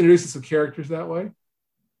to be introducing some characters that way.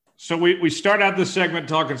 So we start out this segment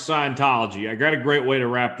talking Scientology. I got a great way to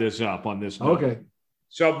wrap this up on this note. Okay.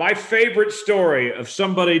 So my favorite story of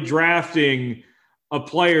somebody drafting a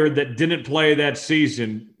player that didn't play that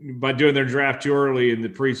season by doing their draft too early in the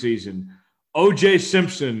preseason, O.J.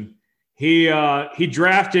 Simpson, he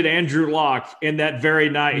drafted Andrew Luck, and that very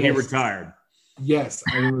night he retired. Yes,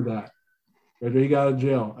 I remember that. After he got out of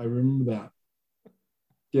jail, I remember that.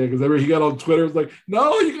 Yeah, because he got on Twitter, it was like,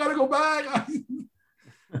 no, you got to go back.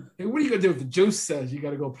 Hey, what are you going to do if the juice says you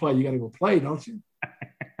got to go play? You got to go play, don't you?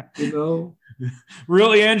 You know?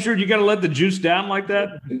 Really, Andrew? You got to let the juice down like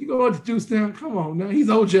that? You go let the juice down? Come on now. He's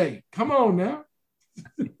OJ. Come on now.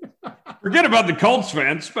 Forget about the Colts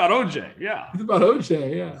fans. It's about OJ. Yeah. It's about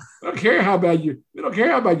OJ, yeah. We don't care how bad your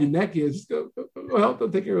neck is. Just go help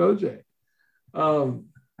them take care of OJ.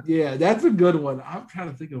 Yeah, that's a good one. I'm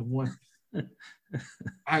trying to think of one.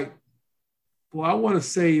 I want to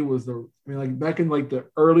say it was back in like the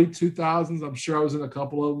early 2000s. I'm sure I was in a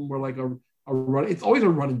couple of them where like a run. It's always a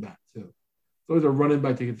running back too. It's always a running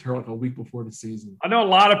back that gets hurt like a week before the season. I know a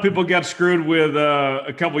lot of people got screwed with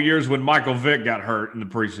a couple years when Michael Vick got hurt in the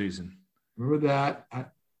preseason. Remember that?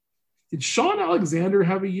 Did Sean Alexander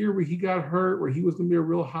have a year where he got hurt, where he was going to be a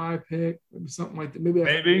real high pick, maybe something like that?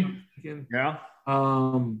 Maybe. Yeah.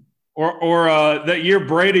 Or that year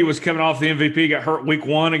Brady was coming off the MVP, got hurt week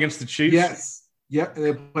 1 against the Chiefs. Yes. Yep. And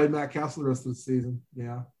they played Matt Castle the rest of the season.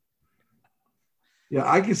 Yeah.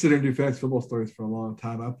 Yeah. I consider doing fantasy football stories for a long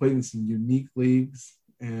time. I played in some unique leagues,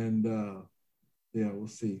 and we'll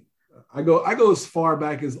see. I go as far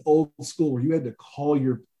back as old school, where you had to call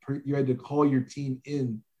your team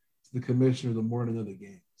in to the commissioner the morning of the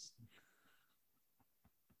games.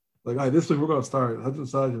 Like, all right, this week we're going to start. Yeah.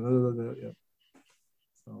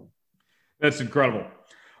 So that's incredible.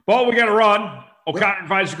 Well, we got to run.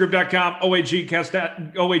 O'ConnorAdvisoryGroup.com,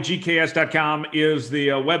 OAGKS.com is the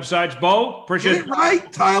websites. Bo, appreciate it.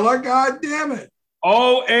 Right, Tyler. God damn it.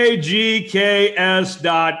 OAGKS.com.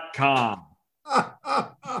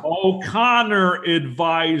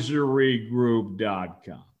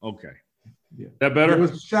 O'ConnorAdvisoryGroup.com. Okay. Yeah. That better? Give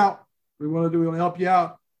us a shout. We want to help you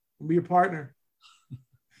out. We'll be your partner.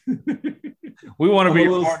 We want to be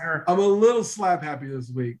your partner. I'm a little slap happy this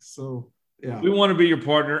week. So, yeah. We want to be your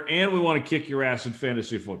partner, and we want to kick your ass in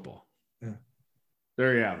fantasy football. Yeah.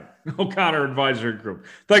 There you have it. O'Connor Advisory Group.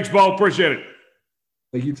 Thanks, Bo. Appreciate it.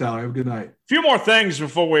 Thank you, Tyler. Have a good night. A few more things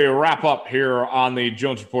before we wrap up here on the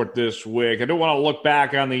Jones Report this week. I do want to look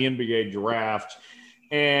back on the NBA draft.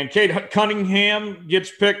 And Cade Cunningham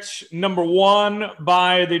gets picked number 1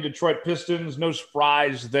 by the Detroit Pistons. No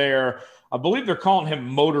surprise there. I believe they're calling him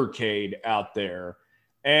Motorcade out there.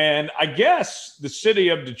 And I guess the city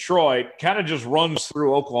of Detroit kind of just runs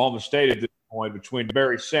through Oklahoma State at this point between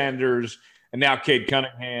Barry Sanders and now Cade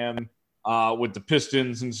Cunningham with the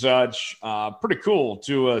Pistons and such. Pretty cool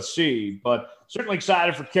to see, but certainly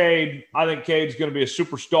excited for Cade. I think Cade's going to be a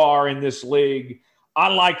superstar in this league. I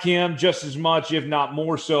like him just as much, if not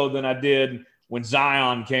more so, than I did when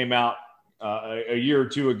Zion came out a year or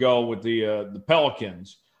two ago with the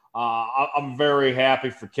Pelicans. I'm very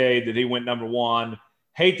happy for Cade that he went number 1.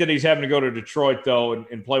 Hate that he's having to go to Detroit, though,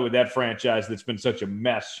 and play with that franchise that's been such a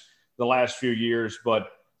mess the last few years.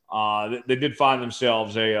 But they did find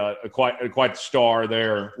themselves quite the star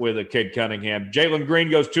there with a Cade Cunningham. Jalen Green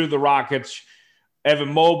goes to the Rockets.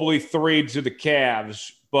 Evan Mobley 3 to the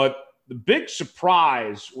Cavs. But the big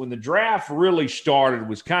surprise when the draft really started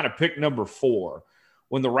was kind of pick number 4.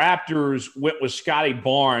 When the Raptors went with Scotty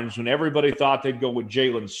Barnes, when everybody thought they'd go with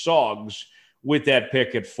Jalen Suggs with that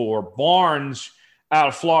pick at 4. Barnes out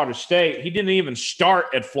of Florida State, he didn't even start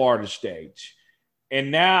at Florida State.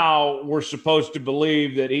 And now we're supposed to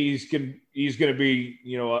believe that he's going to be,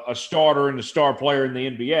 a starter and a star player in the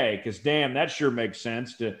NBA, because, damn, that sure makes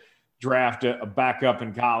sense to draft a backup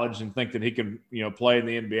in college and think that he can, play in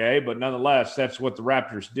the NBA. But nonetheless, that's what the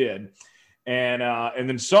Raptors did. And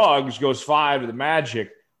then Suggs goes 5 to the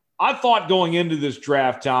Magic. I thought going into this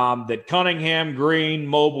draft, Tom, that Cunningham, Green,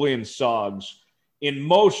 Mobley, and Suggs in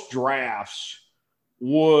most drafts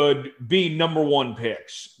would be number 1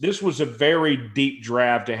 picks. This was a very deep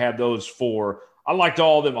draft to have those 4. I liked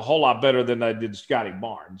all of them a whole lot better than I did Scotty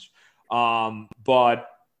Barnes. But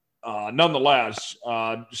nonetheless,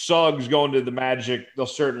 Suggs going to the Magic, they'll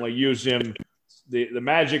certainly use him. The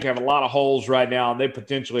Magic have a lot of holes right now, and they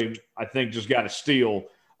potentially, I think, just got to steal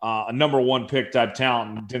a number 1 pick type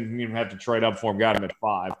talent and didn't even have to trade up for him, got him at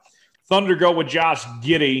 5. Thunder go with Josh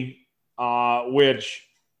Giddey, which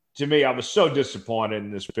to me, I was so disappointed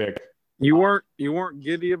in this pick. You weren't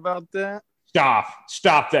giddy about that?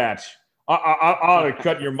 Stop that. I ought to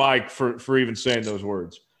cut your mic for even saying those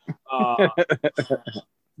words.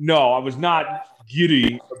 No, I was not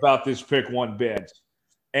giddy about this pick one bit.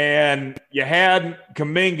 And you had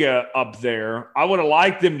Kuminga up there. I would have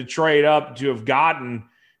liked them to trade up to have gotten,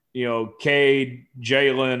 Cade,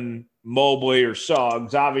 Jalen, Mobley, or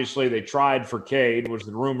Suggs. Obviously, they tried for Cade, was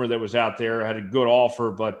the rumor that was out there. Had a good offer,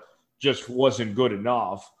 but just wasn't good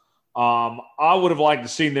enough. I would have liked to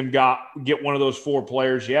seen them get one of those 4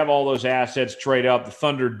 players. You have all those assets, trade up. The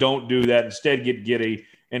Thunder don't do that. Instead, get Giddey,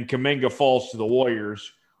 and Kuminga falls to the Warriors.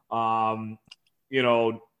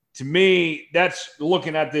 To me, that's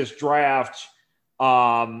looking at this draft.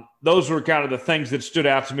 Those were kind of the things that stood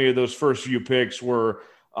out to me of those first few picks were,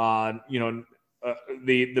 the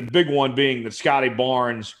big one being that Scotty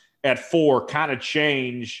Barnes at 4 kind of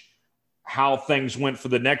changed how things went for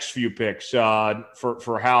the next few picks,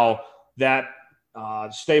 for how that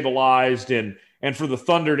stabilized and for the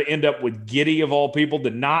Thunder to end up with Giddey of all people, to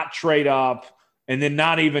not trade up and then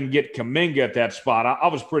not even get Kuminga at that spot. I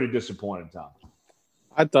was pretty disappointed, Tom.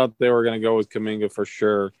 I thought they were going to go with Kuminga for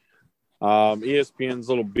sure. ESPN's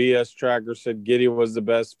little BS tracker said Giddey was the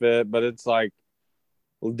best fit, but it's like,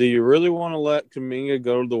 well, do you really want to let Kuminga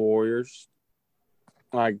go to the Warriors?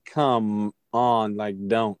 Like, come on,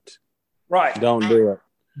 don't. Right. Don't do it.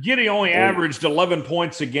 Giddey only averaged 11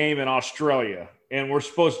 points a game in Australia, and we're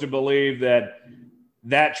supposed to believe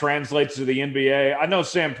that translates to the NBA. I know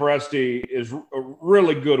Sam Presti is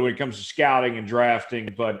really good when it comes to scouting and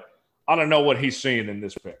drafting, but I don't know what he's seeing in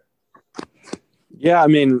this pick. Yeah, I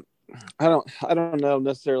mean, I don't know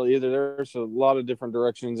necessarily either. There's a lot of different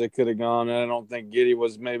directions they could have gone, and I don't think Giddey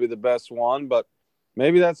was maybe the best one, but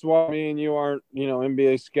maybe that's why me and you aren't,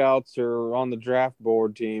 NBA scouts or on the draft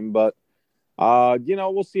board team. But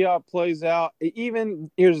we'll see how it plays out. Here's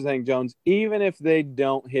the thing, Jones, even if they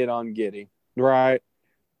don't hit on Giddey, right?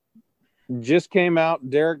 Just came out,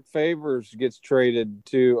 Derek Favors gets traded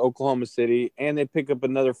to Oklahoma City, and they pick up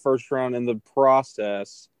another first round in the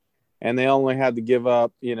process, and they only had to give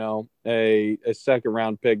up, a second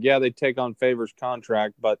round pick. Yeah, they take on Favors'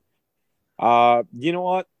 contract, but you know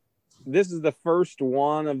what? this is the first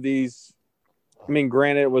one of these. I mean,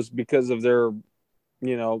 granted, it was because of their,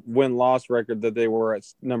 win-loss record that they were at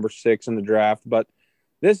number 6 in the draft, but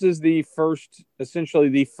this is essentially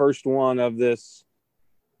the first one of this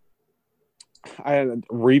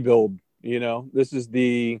rebuild. This is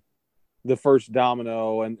the first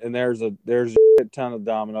domino, and there's a ton of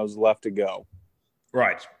dominoes left to go.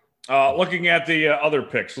 Right. Looking at the other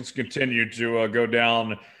picks, let's continue to go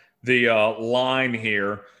down the line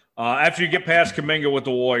here. After you get past Kuminga with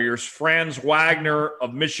the Warriors, Franz Wagner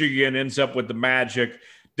of Michigan ends up with the Magic.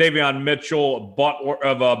 Davion Mitchell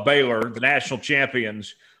of Baylor, the national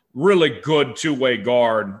champions, really good two-way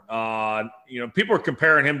guard. People are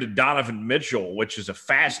comparing him to Donovan Mitchell, which is a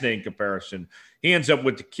fascinating comparison. He ends up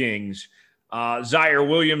with the Kings. Zaire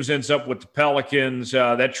Williams ends up with the Pelicans.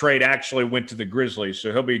 That trade actually went to the Grizzlies,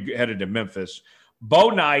 so he'll be headed to Memphis. Bo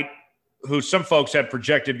Knight, who some folks had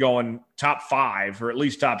projected going top 5 or at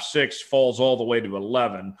least top 6, falls all the way to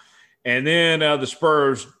 11. And then the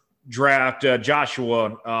Spurs draft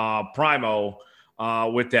Joshua Primo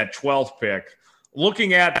with that 12th pick.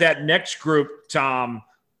 Looking at that next group, Tom,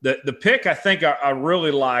 the pick I think I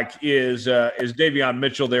really like is Davion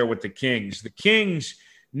Mitchell there with the Kings. The Kings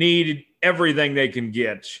need everything they can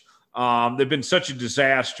get. They've been such a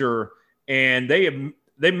disaster, and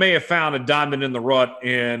they may have found a diamond in the rut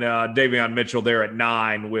in Davion Mitchell there at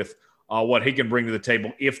 9 with what he can bring to the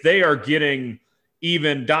table. If they are getting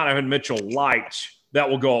even Donovan Mitchell light, that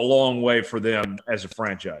will go a long way for them as a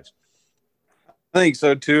franchise. I think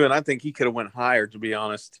so too, and I think he could have went higher, to be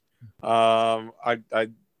honest. I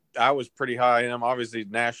was pretty high in him. Obviously,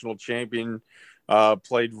 national champion,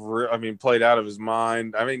 played out of his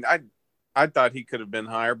mind. I mean, I thought he could have been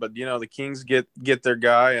higher, but the Kings get their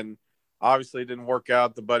guy, and obviously it didn't work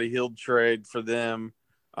out the Buddy Hield trade for them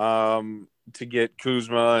to get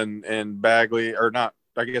Kuzma and Bagley, or not.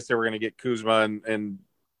 I guess they were going to get Kuzma and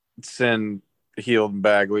send Hield and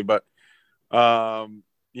Bagley, but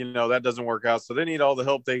that doesn't work out. So they need all the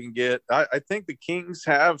help they can get. I think the Kings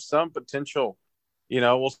have some potential.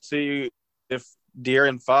 We'll see if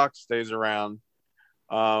De'Aaron Fox stays around.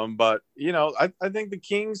 But I think the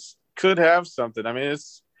Kings could have something. I mean,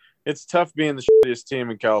 it's tough being the shittiest team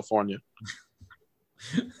in California.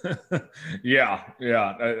 Yeah,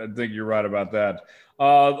 I think you're right about that.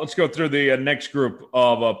 Let's go through the next group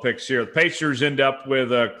of picks here. The Pacers end up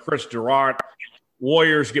with Chris Durant.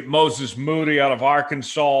 Warriors get Moses Moody out of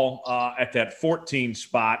Arkansas at that 14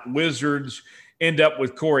 spot. Wizards end up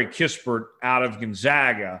with Corey Kispert out of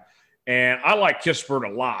Gonzaga. And I like Kispert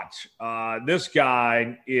a lot. This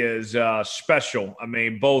guy is special. I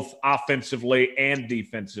mean, both offensively and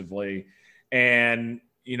defensively. And,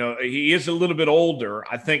 he is a little bit older.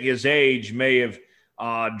 I think his age may have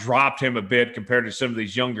dropped him a bit compared to some of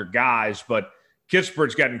these younger guys. But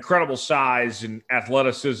Kispert's got incredible size and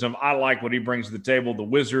athleticism. I like what he brings to the table. The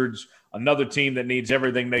Wizards, another team that needs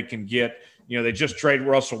everything they can get. They just traded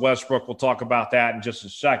Russell Westbrook. We'll talk about that in just a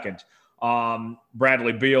second.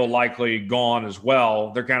 Bradley Beal likely gone as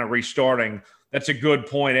well. They're kind of restarting. That's a good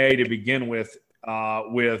point A to begin with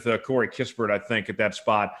Corey Kispert, I think, at that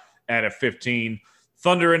spot at a 15.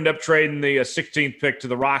 Thunder end up trading the 16th pick to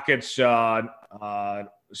the Rockets. Sengun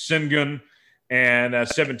and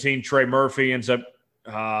 17 Trey Murphy ends up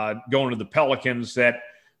going to the Pelicans. That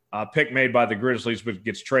pick made by the Grizzlies, but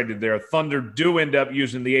gets traded there. Thunder do end up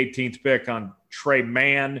using the 18th pick on Trey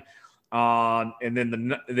Mann. And then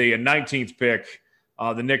the 19th pick,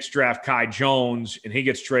 the Knicks draft Kai Jones, and he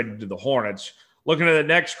gets traded to the Hornets. Looking at the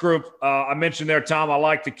next group, I mentioned there, Tom, I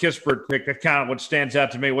like the Kispert pick. That's kind of what stands out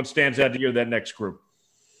to me. What stands out to you, that next group?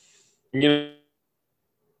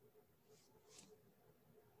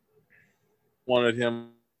 Wanted him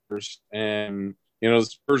first, and the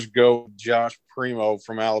Spurs go Josh Primo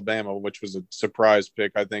from Alabama, which was a surprise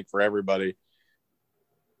pick, I think, for everybody.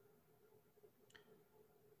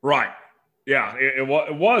 Right. Yeah, it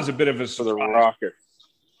was a bit of a surprise. For the Rockets.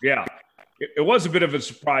 Yeah, it was a bit of a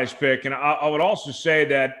surprise pick. And I would also say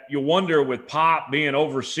that you wonder, with Pop being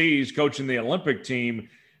overseas coaching the Olympic team,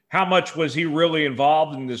 how much was he really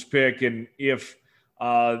involved in this pick? And if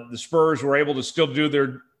the Spurs were able to still do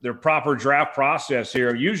their proper draft process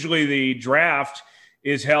here. Usually the draft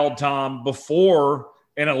is held, Tom, before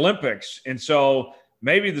an Olympics. And so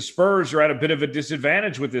maybe the Spurs are at a bit of a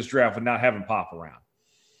disadvantage with this draft and not having Pop around.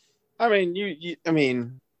 I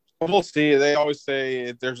mean, we'll see. They always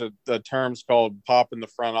say there's a term's called pop in the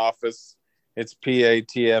front office. It's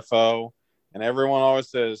PATFO. And everyone always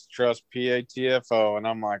says, trust PATFO. And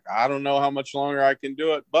I'm like, I don't know how much longer I can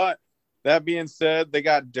do it. But that being said, they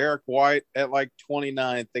got Derek White at like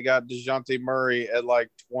 29th. They got DeJounte Murray at like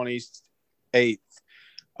 28th.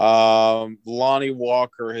 Lonnie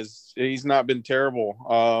Walker he's not been terrible.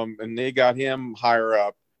 And they got him higher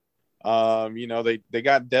up. They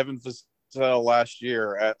got Devin Vassell last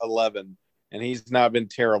year at 11, and he's not been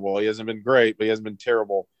terrible. He hasn't been great, but he hasn't been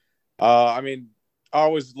terrible. I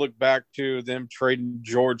always look back to them trading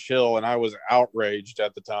George Hill, and I was outraged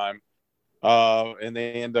at the time. And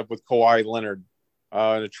they end up with Kawhi Leonard in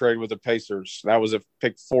a trade with the Pacers. That was a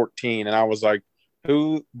pick 14, and I was like,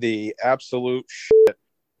 who the absolute shit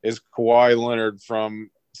is Kawhi Leonard from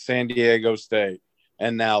San Diego State?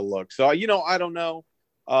 And now look. So, I don't know.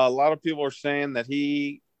 A lot of people are saying that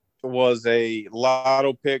he was a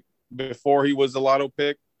lotto pick before he was a lotto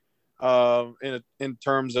pick. In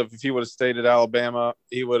terms of if he would have stayed at Alabama,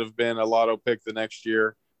 he would have been a lotto pick the next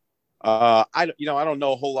year. I don't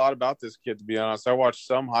know a whole lot about this kid, to be honest. I watched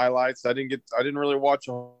some highlights. I didn't really watch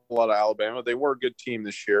a whole lot of Alabama. They were a good team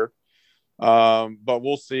this year. But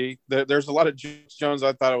we'll see. There's a lot of Jones.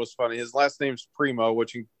 I thought it was funny. His last name's Primo,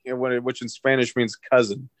 which in Spanish means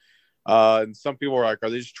cousin. And some people are like, are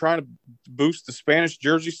they just trying to boost the Spanish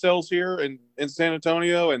jersey sales here in San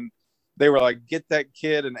Antonio? And they were like, get that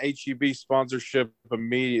kid an HEB sponsorship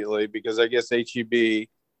immediately, because I guess HEB.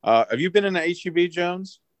 Have you been in the HEB,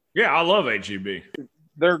 Jones? Yeah, I love HEB.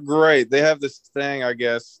 They're great. They have this thing, I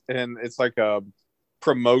guess, and it's like a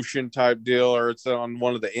promotion type deal, or it's on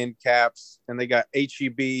one of the end caps, and they got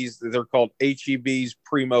HEBs. They're called HEB's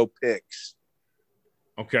Primo Picks.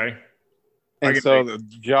 Okay. And so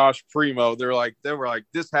Josh Primo, they were like,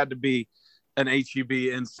 this had to be an HEB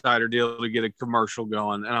insider deal to get a commercial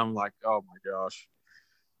going. And I'm like, oh my gosh.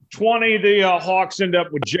 20, the Hawks end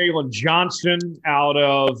up with Jalen Johnson out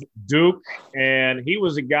of Duke, and he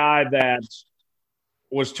was a guy that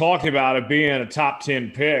was talking about it being a top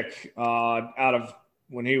 10 pick out of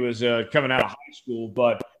when he was coming out of high school,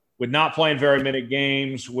 but with not playing very many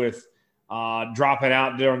games, with dropping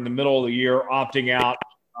out during the middle of the year, opting out,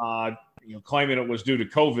 claiming it was due to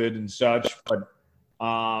COVID and such, but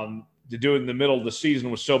to do it in the middle of the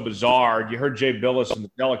season was so bizarre. You heard Jay Billis in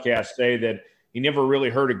the telecast say that he never really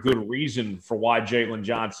heard a good reason for why Jalen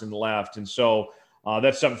Johnson left. And so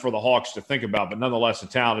that's something for the Hawks to think about, but nonetheless, a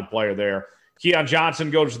talented player there. Keon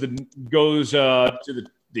Johnson goes to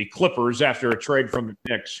the Clippers after a trade from the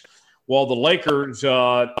Knicks. Well, the Lakers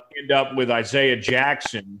end up with Isaiah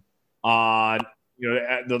Jackson. The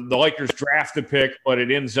Lakers draft the pick, but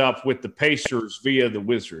it ends up with the Pacers via the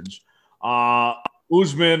Wizards.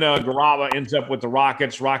 Usman Garaba ends up with the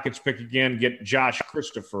Rockets. Rockets pick again, get Josh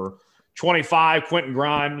Christopher. 25, Quentin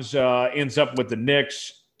Grimes ends up with the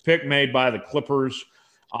Knicks. Pick made by the Clippers.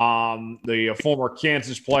 The former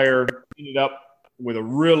Kansas player ended up with a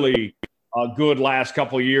really good last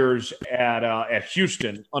couple of years at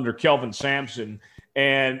Houston under Kelvin Sampson.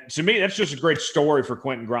 And to me, that's just a great story for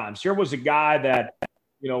Quentin Grimes. Here was a guy that,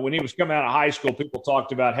 when he was coming out of high school, people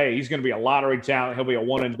talked about, hey, he's going to be a lottery talent. He'll be a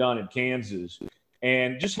one and done in Kansas.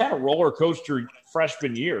 And just had a roller coaster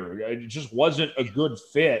freshman year. It just wasn't a good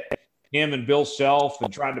fit. Him and Bill Self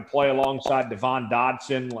and trying to play alongside Devon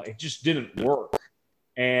Dotson, it just didn't work.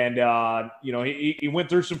 And, he went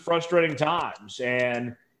through some frustrating times.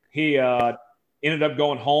 And he ended up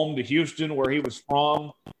going home to Houston, where he was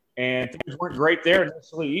from. And things weren't great there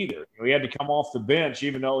initially either. He had to come off the bench,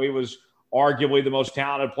 even though he was arguably the most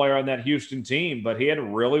talented player on that Houston team. But he had to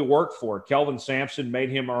really work for it. Kelvin Sampson made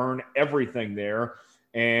him earn everything there.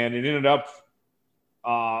 And it ended up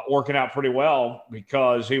working out pretty well,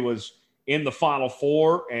 because he was in the Final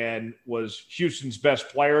Four and was Houston's best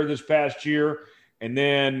player this past year. And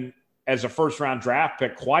then as a first-round draft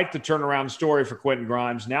pick, quite the turnaround story for Quentin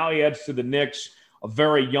Grimes. Now he heads to the Knicks, a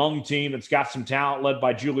very young team that's got some talent led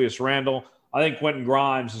by Julius Randle. I think Quentin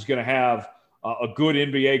Grimes is going to have a good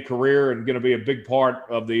NBA career and going to be a big part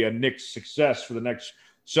of the Knicks' success for the next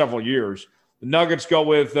several years. The Nuggets go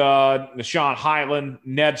with Nashawn Highland.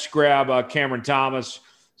 Nets grab Cameron Thomas.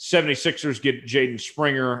 76ers get Jaden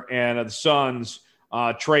Springer, and the Suns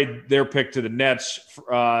trade their pick to the Nets.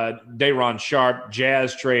 Day'Ron Sharpe.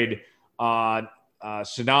 Jazz trade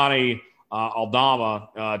Sinani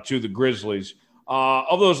Aldama to the Grizzlies.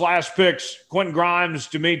 Of those last picks, Quentin Grimes,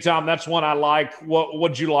 to me, Tom, that's one I like.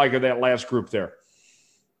 What'd you like of that last group there?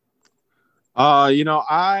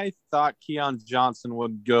 I thought Keon Johnson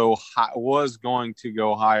was going to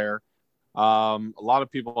go higher. A lot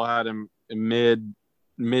of people had him in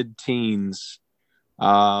mid-teens.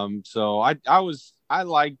 So I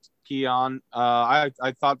liked Keon.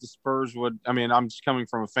 I thought the Spurs would. I'm just coming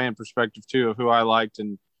from a fan perspective too, of who I liked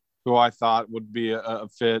and who I thought would be a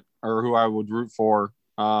fit, or who I would root for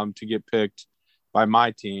to get picked by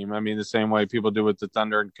my team. The same way people do with the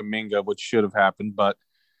Thunder and Kuminga, which should have happened, but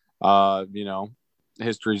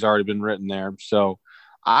history's already been written there. So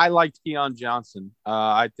I liked Keon Johnson.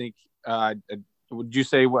 I think would you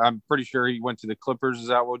say I'm pretty sure he went to the Clippers? Is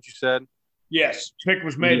that what you said? Yes, pick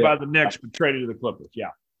was made by the Knicks, but traded to the Clippers. Yeah,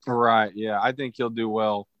 right. Yeah, I think he'll do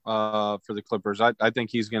well for the Clippers. I think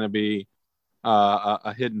he's going to be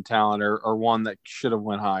a hidden talent or one that should have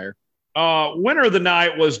went higher. Winner of the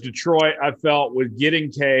night was Detroit. I felt with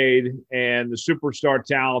getting Cade and the superstar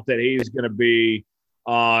talent that he's going to be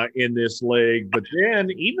in this league. But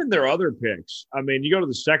then even their other picks. I mean, you go to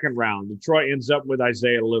the second round. Detroit ends up with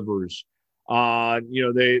Isaiah Livers.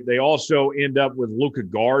 They also end up with Luka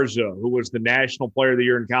Garza, who was the National Player of the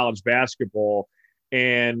Year in college basketball,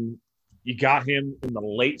 and you got him in the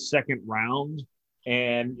late second round.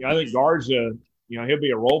 And I think Garza, he'll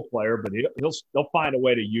be a role player, but they'll find a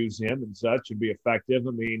way to use him, and such should be effective.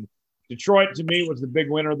 I mean, Detroit to me was the big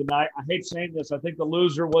winner of the night. I hate saying this. I think the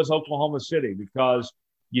loser was Oklahoma City because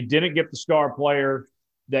you didn't get the star player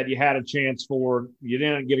that you had a chance for. You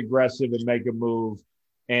didn't get aggressive and make a move.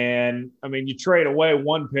 And, I mean, you trade away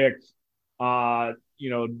one pick, to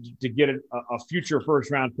get a future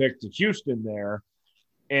first-round pick to Houston there.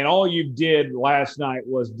 And all you did last night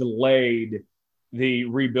was delayed the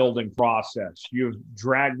rebuilding process. You've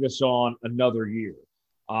dragged us on another year.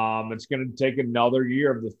 It's going to take another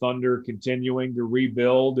year of the Thunder continuing to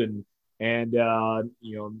rebuild. And it's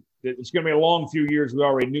going to be a long few years. We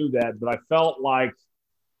already knew that. But I felt like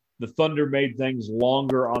the Thunder made things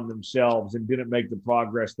longer on themselves and didn't make the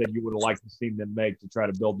progress that you would have liked to see them make to try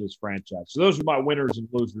to build this franchise. So those are my winners and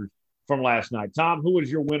losers from last night. Tom, who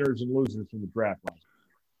was your winners and losers from the draft last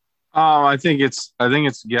night? I think it's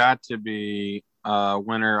got to be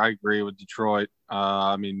winner. I agree with Detroit.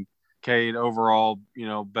 I mean, Cade overall,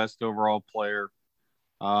 best overall player.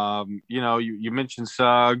 You mentioned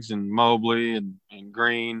Suggs and Mobley and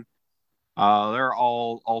Green. They're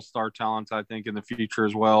all all-star talents, I think, in the future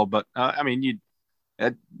as well. But I mean,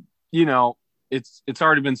 it's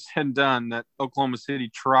already been said and done that Oklahoma City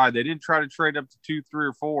tried. They didn't try to trade up to 2, 3,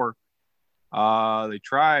 or 4. They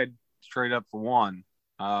tried to trade up for 1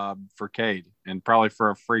 for Cade, and probably for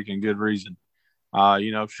a freaking good reason.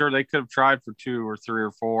 Sure, they could have tried for 2 or 3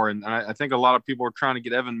 or 4, and I think a lot of people were trying to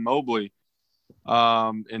get Evan Mobley,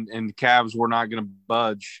 and the Cavs were not going to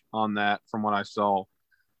budge on that from what I saw.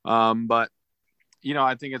 But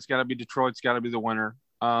I think it's got to be Detroit's got to be the winner.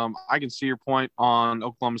 I can see your point on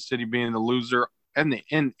Oklahoma City being the loser, and the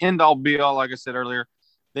end all be all. Like I said earlier,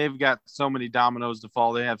 they've got so many dominoes to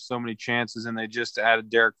fall. They have so many chances, and they just added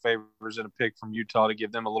Derek Favors and a pick from Utah to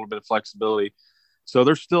give them a little bit of flexibility. So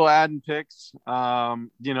they're still adding picks.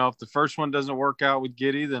 If the first one doesn't work out with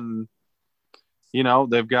Giddey, then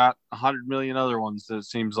they've got 100 million other ones. That it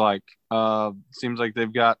seems like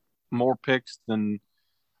they've got more picks than.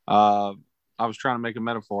 I was trying to make a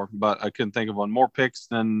metaphor, but I couldn't think of one. More picks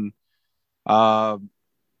than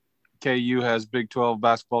KU has Big 12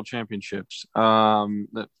 basketball championships.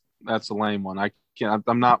 That's a lame one.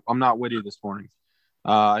 I'm not witty this morning.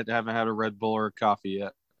 I haven't had a Red Bull or a coffee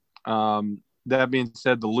yet. That being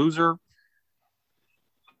said, the loser,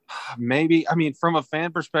 maybe. I mean, from a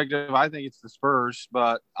fan perspective, I think it's the Spurs,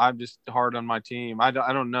 but I'm just hard on my team. I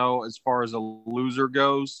don't know as far as a loser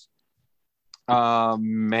goes.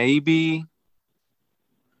 Maybe,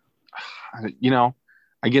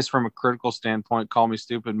 I guess from a critical standpoint, call me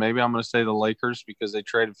stupid. Maybe I'm going to say the Lakers because they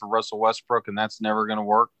traded for Russell Westbrook, and that's never going to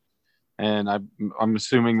work. And I'm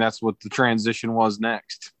assuming that's what the transition was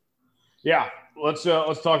next. Yeah, let's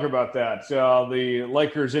talk about that. The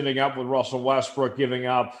Lakers ending up with Russell Westbrook giving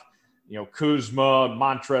up, Kuzma,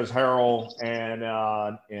 Montrezl Harrell, and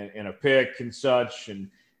a pick and such, and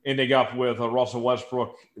ending up with Russell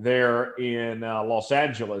Westbrook there in Los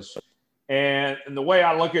Angeles. And the way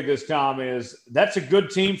I look at this, Tom, is that's a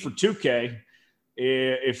good team for 2K.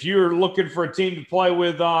 If you're looking for a team to play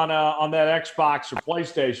with on that Xbox or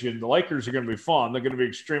PlayStation, the Lakers are going to be fun. They're going to be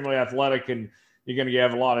extremely athletic, and you're going to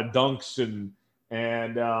have a lot of dunks and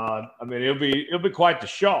I mean it'll be quite the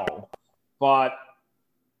show. But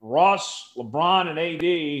Russ, LeBron, and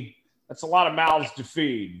AD, that's a lot of mouths to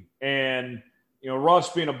feed. And Russ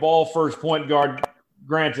being a ball first point guard,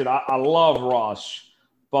 granted, I love Russ,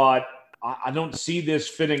 but I don't see this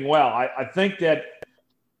fitting well. I think that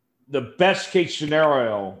the best case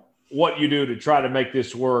scenario, what you do to try to make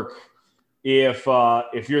this work, if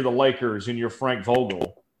you're the Lakers and you're Frank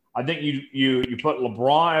Vogel, I think you put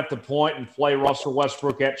LeBron at the point and play Russell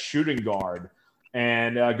Westbrook at shooting guard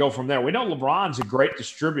and go from there. We know LeBron's a great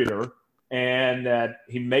distributor and that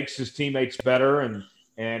he makes his teammates better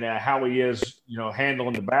and how he is,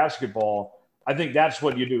 handling the basketball. I think that's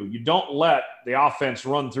what you do. You don't let the offense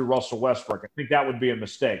run through Russell Westbrook. I think that would be a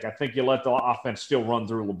mistake. I think you let the offense still run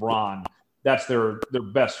through LeBron. That's their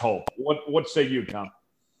best hope. What say you, Tom?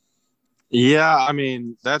 Yeah, I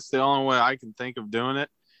mean, that's the only way I can think of doing it.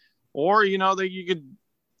 Or, that you could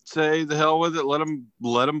say the hell with it, let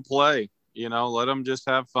them play. Let them just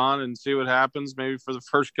have fun and see what happens maybe for the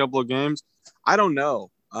first couple of games. I don't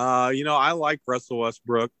know. I like Russell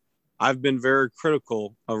Westbrook. I've been very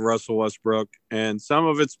critical of Russell Westbrook, and some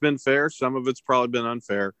of it's been fair. Some of it's probably been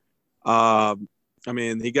unfair.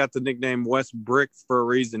 He got the nickname West Brick for a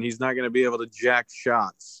reason. He's not going to be able to jack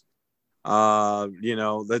shots.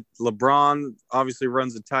 That LeBron obviously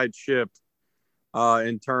runs a tight ship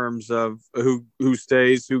in terms of who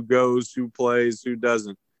stays, who goes, who plays, who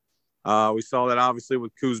doesn't. We saw that obviously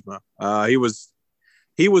with Kuzma.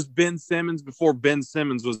 He was Ben Simmons before Ben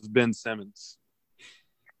Simmons was Ben Simmons.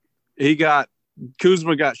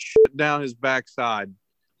 Kuzma got shut down his backside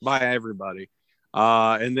by everybody.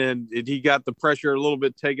 And then he got the pressure a little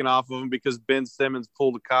bit taken off of him because Ben Simmons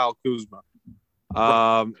pulled a Kyle Kuzma.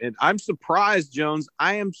 And I'm surprised, Jones.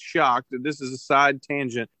 I am shocked that this is a side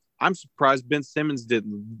tangent. I'm surprised Ben Simmons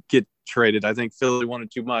didn't get traded. I think Philly wanted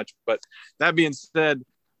too much. But that being said,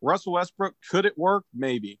 Russell Westbrook, could it work?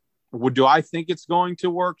 Maybe. Do I think it's going to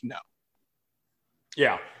work? No.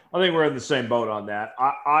 Yeah, I think we're in the same boat on that.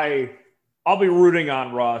 I'll be rooting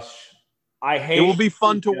on Russ. It will be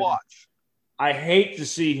fun to watch. I hate to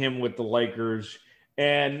see him with the Lakers,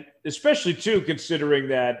 and especially too considering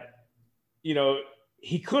that,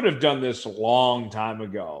 he could have done this a long time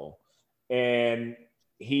ago, and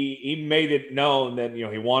he made it known that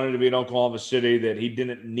he wanted to be in Oklahoma City, that he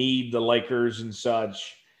didn't need the Lakers and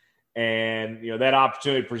such. And, that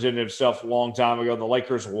opportunity presented itself a long time ago. The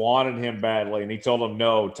Lakers wanted him badly, and he told them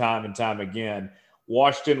no time and time again.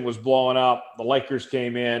 Washington was blowing up. The Lakers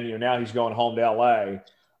came in. Now he's going home to L.A.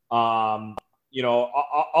 I'll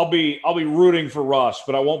be rooting for Russ,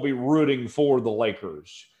 but I won't be rooting for the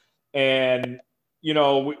Lakers. And,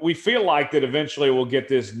 we feel like that eventually we'll get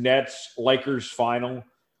this Nets-Lakers final.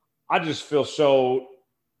 I just feel so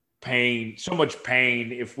much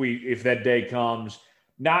pain if that day comes.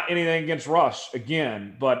 Not anything against Russ,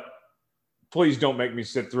 again, but please don't make me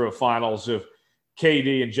sit through a finals of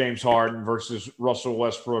KD and James Harden versus Russell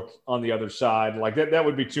Westbrook on the other side. Like that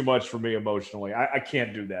would be too much for me emotionally. I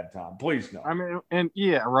can't do that, Tom. Please no. I mean, and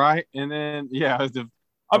yeah, right. And then, yeah. Last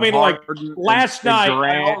night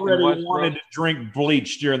I already wanted to drink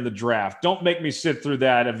bleach during the draft. Don't make me sit through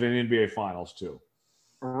that of an NBA Finals too.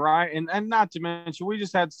 Right. And not to mention, we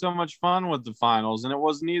just had so much fun with the finals, and it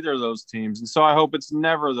wasn't either of those teams. And so I hope it's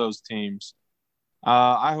never those teams.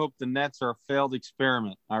 I hope the Nets are a failed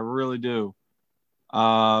experiment. I really do.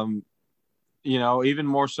 Even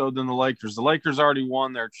more so than the Lakers. The Lakers already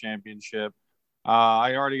won their championship.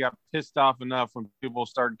 I already got pissed off enough when people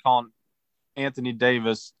started calling Anthony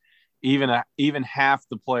Davis even half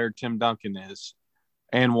the player Tim Duncan is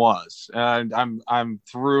and was. And I'm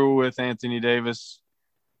through with Anthony Davis.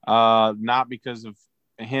 Not because of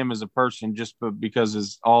him as a person, just because of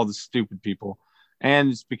all the stupid people, and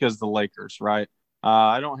it's because of the Lakers, right?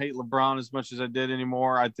 I don't hate LeBron as much as I did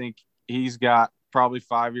anymore. I think he's got probably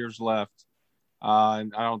 5 years left,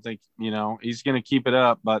 and I don't think he's going to keep it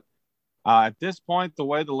up. But at this point, the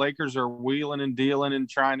way the Lakers are wheeling and dealing and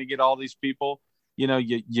trying to get all these people,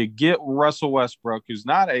 you get Russell Westbrook, who's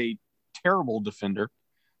not a terrible defender.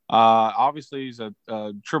 Obviously, he's a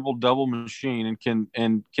triple-double machine and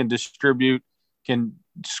can distribute, can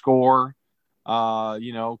score,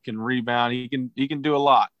 can rebound. He can do a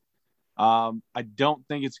lot. I don't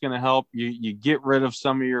think it's going to help. You get rid of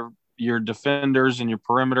some of your defenders and your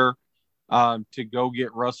perimeter to go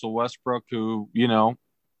get Russell Westbrook, who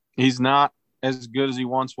he's not as good as he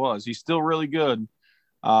once was. He's still really good,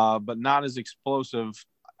 but not as explosive.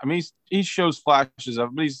 I mean, he shows flashes of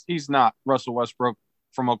it, but he's not Russell Westbrook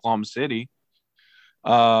from Oklahoma City.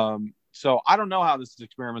 So I don't know how this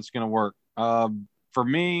experiment's going to work. For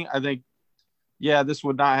me, I think, this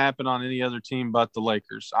would not happen on any other team but the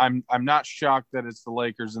Lakers. I'm not shocked that it's the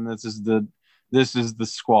Lakers and this is the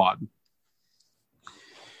squad.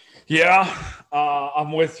 Yeah,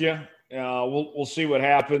 I'm with you. We'll see what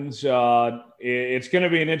happens. It's going to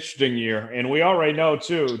be an interesting year, and we already know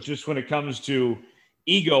too. Just when it comes to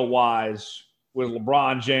ego-wise, with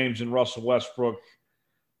LeBron James and Russell Westbrook,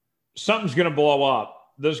 something's going to blow up.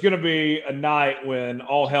 There's going to be a night when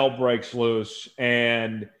all hell breaks loose,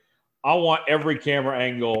 and I want every camera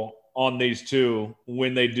angle on these two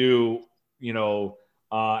when they do,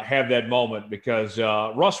 have that moment, because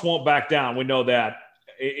Russ won't back down. We know that.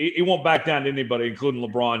 He won't back down to anybody, including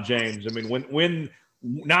LeBron James. I mean, when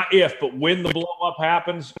not if, but when the blow up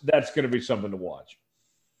happens, that's going to be something to watch.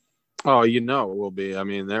 Oh, it will be. I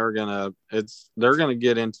mean, they're gonna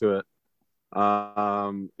get into it.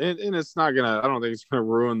 And it's not gonna. I don't think it's gonna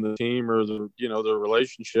ruin the team or the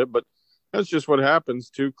relationship. But that's just what happens.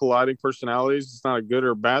 Two colliding personalities. It's not a good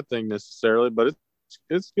or bad thing necessarily, but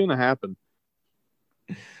it's gonna happen.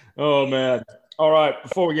 Oh man! All right.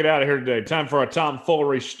 Before we get out of here today, time for our Tom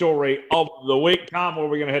Foolery story of the week. Tom, where are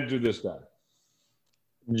we gonna head to this time?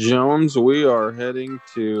 Jones, we are heading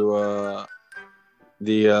to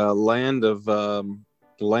the land of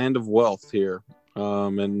wealth here,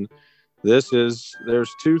 and there's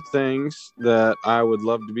two things that I would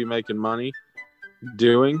love to be making money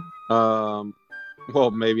doing.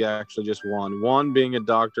 Well, maybe actually just one. One being a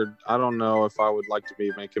doctor. I don't know if I would like to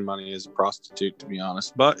be making money as a prostitute, to be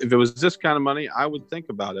honest. But if it was this kind of money, I would think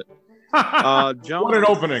about it. Jones, what an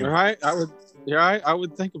opening! Right? I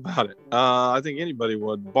would think about it. I think anybody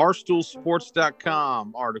would.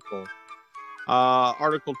 BarstoolSports.com article.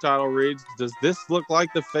 Article title reads, "Does this look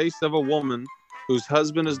like the face of a woman whose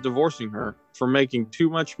husband is divorcing her for making too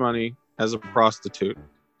much money as a prostitute?"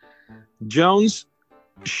 Jones,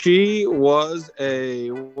 she was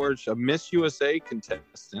a Miss USA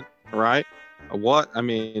contestant, right? She's got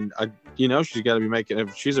to be making,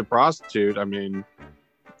 if she's a prostitute, what,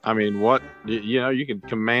 you can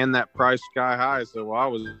command that price sky high. So, well, I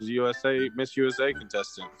was Miss USA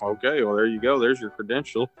contestant. Okay, well, there you go. There's your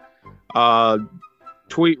credential.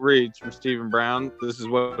 Tweet reads from Stephen Brown. This is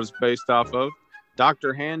what it was based off of.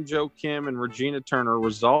 Dr. Han Jo Kim and Regina Turner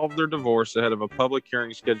resolved their divorce ahead of a public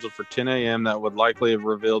hearing scheduled for 10 a.m. that would likely have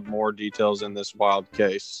revealed more details in this wild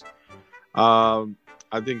case. I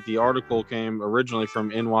think the article came originally from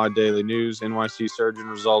NY Daily News. NYC surgeon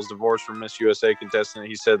resolves divorce from Miss USA contestant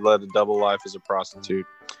he said led a double life as a prostitute.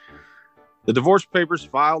 The divorce papers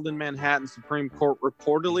filed in Manhattan Supreme Court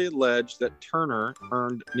reportedly alleged that Turner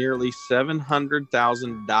earned nearly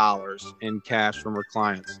 $700,000 in cash from her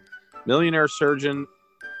clients. Millionaire surgeon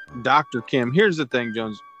Dr. Kim. Here's the thing,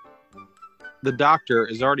 Jones. The doctor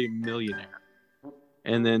is already a millionaire.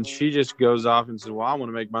 And then she just goes off and says, well, I want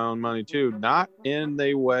to make my own money too. Not in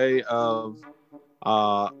the way of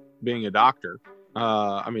being a doctor.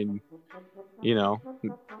 You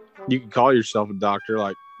can call yourself a doctor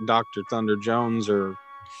like Dr. Thunder Jones or,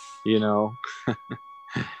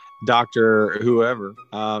 Dr. whoever.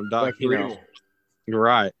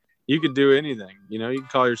 Right. You could do anything. You can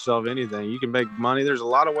call yourself anything. You can make money. There's a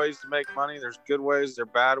lot of ways to make money. There's good ways. There are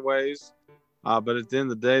bad ways. But at the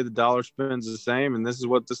end of the day, the dollar spends the same. And this is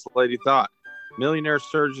what this lady thought. Millionaire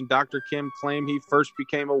surgeon Dr. Kim claimed he first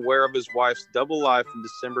became aware of his wife's double life in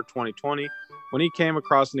December 2020 when he came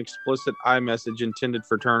across an explicit iMessage intended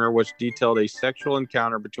for Turner, which detailed a sexual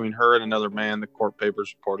encounter between her and another man, the court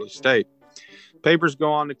papers reportedly state. Papers go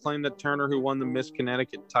on to claim that Turner, who won the Miss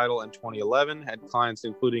Connecticut title in 2011, had clients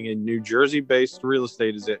including a New Jersey-based real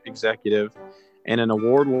estate executive and an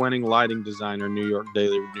award-winning lighting designer, New York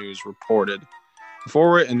Daily News reported.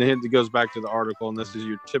 And then it goes back to the article, and this is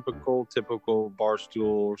your typical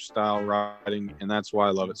Barstool style writing, and that's why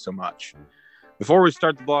I love it so much. Before we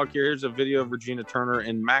start the blog here, here's a video of Regina Turner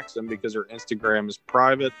and Maxim because her Instagram is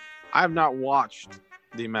private. I have not watched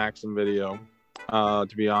the Maxim video, to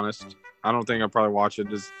be honest. I don't think I'll probably watch it.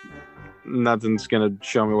 Just nothing's going to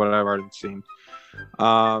show me what I've already seen.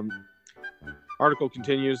 Article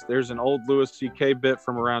continues. There's an old Louis C.K. bit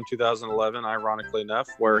from around 2011, ironically enough,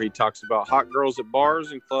 where he talks about hot girls at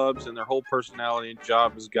bars and clubs and their whole personality and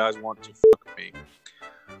job as guys want to fuck me.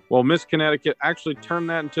 Well, Miss Connecticut actually turned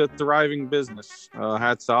that into a thriving business.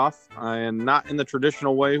 Hats off. And not in the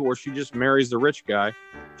traditional way where she just marries the rich guy.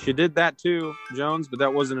 She did that too, Jones, but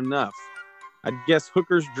that wasn't enough. I guess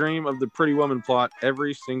hookers dream of the pretty woman plot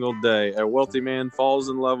every single day. A wealthy man falls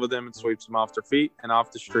in love with them and sweeps them off their feet and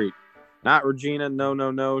off the street. Not Regina,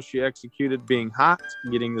 no. She executed being hot,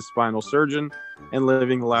 getting the spinal surgeon, and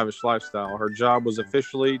living a lavish lifestyle. Her job was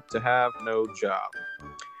officially to have no job.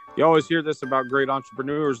 You always hear this about great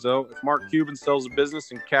entrepreneurs, though. If Mark Cuban sells a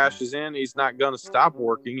business and cashes in, he's not going to stop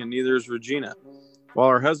working, and neither is Regina. While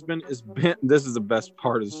her husband is bent, this is the best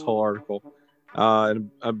part of this whole article.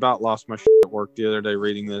 And I about lost my shit at work the other day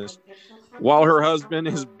reading this. While her husband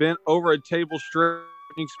is bent over a table straightening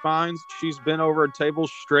spines, she's bent over a table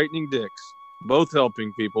straightening dicks. Both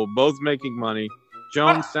helping people, both making money.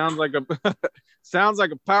 Jones sounds like a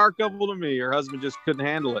power couple to me. Her husband just couldn't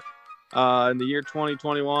handle it. In the year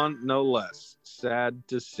 2021, no less. Sad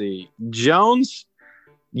to see. Jones,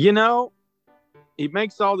 he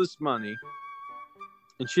makes all this money,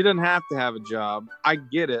 and she doesn't have to have a job. I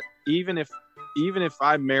get it. Even if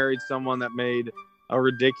I married someone that made a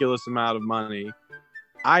ridiculous amount of money,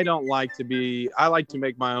 I don't like to be. I like to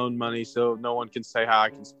make my own money, so no one can say how I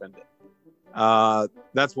can spend it.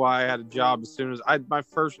 That's why I had a job as soon as my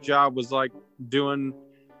first job was like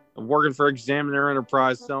working for Examiner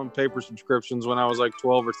Enterprise, selling paper subscriptions when I was like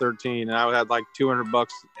 12 or 13, and I had like $200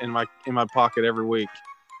 in my pocket every week,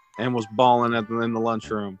 and was balling in the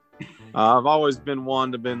lunchroom. I've always been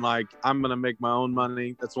one to been like, I'm gonna make my own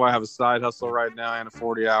money. That's why I have a side hustle right now and a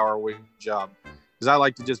 40-hour a week job, because I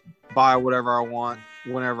like to just buy whatever I want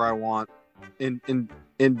whenever I want. In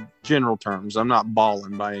general terms, I'm not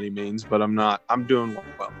balling by any means, but I'm doing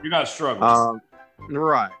well. You're not struggling.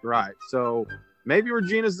 Right. So maybe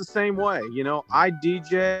Regina's the same way. I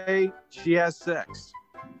DJ, she has sex.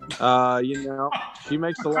 She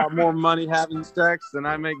makes a lot more money having sex than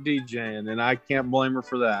I make DJing, and I can't blame her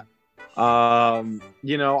for that. I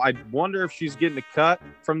wonder if she's getting a cut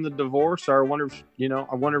from the divorce, or I wonder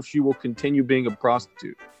if she will continue being a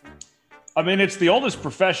prostitute. I mean, it's the oldest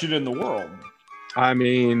profession in the world. I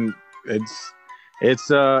mean, it's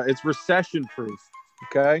recession proof.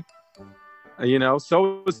 Okay.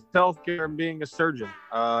 So is healthcare and being a surgeon.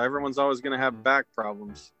 Everyone's always going to have back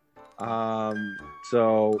problems. And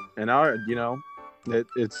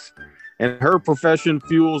her profession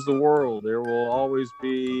fuels the world. There will always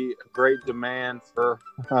be a great demand for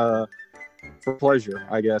pleasure,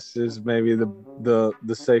 I guess, is maybe the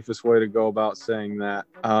safest way to go about saying that.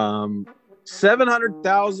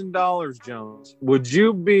 $700,000, Jones. Would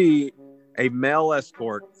you be a male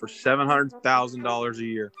escort for $700,000 a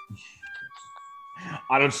year?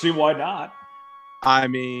 I don't see why not. I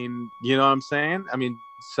mean, you know what I'm saying? I mean,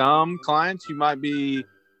 some clients you might be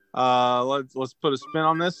let's put a spin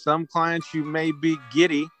on this. Some clients you may be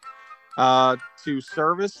giddy to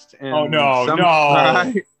service, and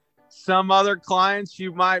right? Some other clients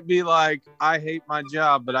you might be like, I hate my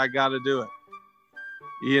job, but I got to do it.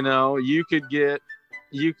 You could get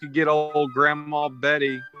old Grandma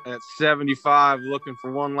Betty at 75 looking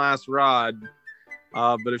for one last ride.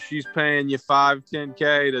 But if she's paying you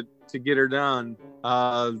 $5-10K to get her done,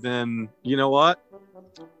 then you know what?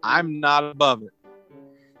 I'm not above it.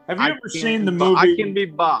 Have you ever seen the movie? I can be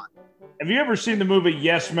bought. Have you ever seen the movie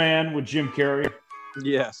Yes Man with Jim Carrey?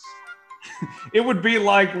 Yes. It would be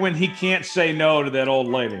like when he can't say no to that old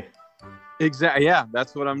lady. Exactly. Yeah,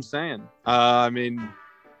 that's what I'm saying. I mean,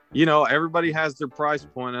 everybody has their price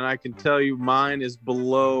point, and I can tell you mine is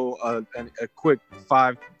below a quick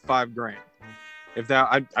 $5,000. If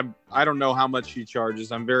that, I don't know how much she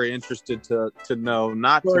charges. I'm very interested to know,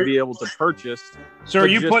 not to be able to purchase. So are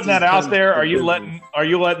you putting that out there? Are you letting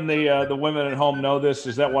the women at home know this?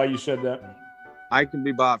 Is that why you said that? I can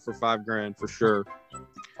be bought for $5,000 for sure.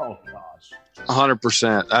 Oh gosh.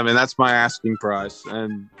 100%. I mean, that's my asking price,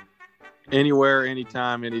 and anywhere,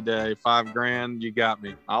 anytime, any day, $5,000, you got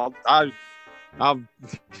me. I'll I don't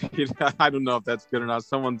know if that's good or not.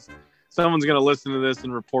 Someone's going to listen to this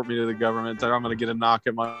and report me to the government. I'm going to get a knock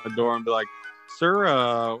at my door and be like,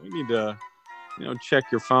 sir, we need to,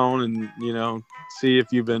 check your phone and, see if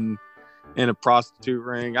you've been in a prostitute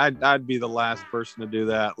ring. I'd be the last person to do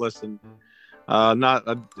that. Listen, I'm not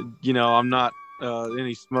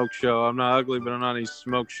any smoke show. I'm not ugly, but I'm not any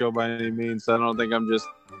smoke show by any means. I don't think I'm just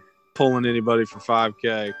pulling anybody for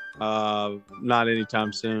 $5,000. Not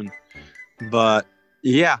anytime soon. But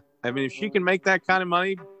yeah, I mean, if she can make that kind of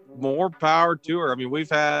money, more power to her. I mean, we've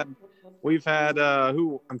had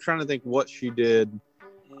who, I'm trying to think what she did.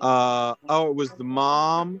 It was the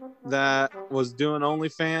mom that was doing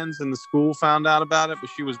OnlyFans, and the school found out about it, but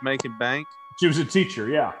she was making bank. She was a teacher,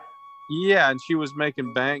 yeah. Yeah, and she was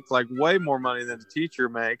making bank, like way more money than a teacher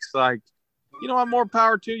makes. Like, what, more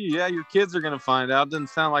power to you. Yeah, your kids are going to find out. Doesn't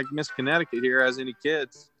sound like Miss Connecticut here has any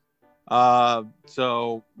kids.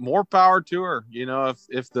 So more power to her.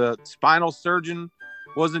 If the spinal surgeon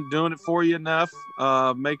wasn't doing it for you enough,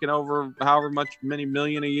 making over many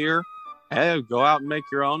million a year, hey, go out and make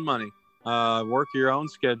your own money. Work your own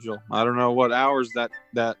schedule. I don't know what hours that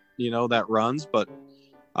runs, but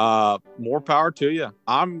more power to you.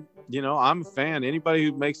 I'm a fan. Anybody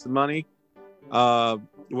who makes the money,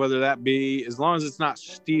 whether that be, as long as it's not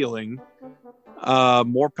stealing,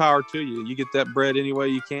 more power to you. You get that bread any way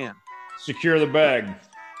you can. Secure the bag.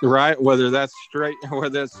 Right, whether that's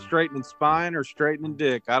straightening spine or straightening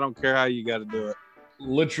dick, I don't care how you got to do it.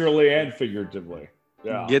 Literally and figuratively.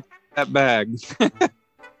 Yeah. Get that bag.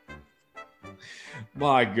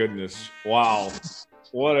 My goodness! Wow,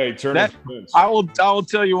 what a turn of events. I will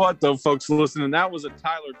tell you what, though, folks listening, that was a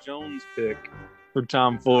Tyler Jones pick for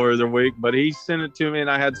Tom Fuller of the week, but he sent it to me, and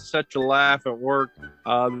I had such a laugh at work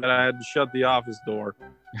that I had to shut the office door.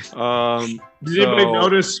 Did anybody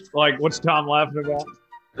notice, like, what's Tom laughing about?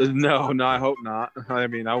 No, I hope not. I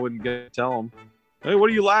mean, I wouldn't get to tell them. Hey, what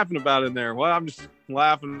are you laughing about in there? Well, I'm just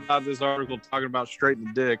laughing about this article talking about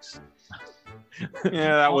straightening dicks.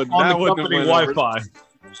 Yeah, that would on that the wouldn't company have went over. Wi-Fi.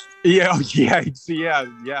 Yeah.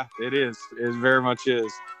 It is. It very much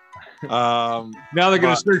is. Now they're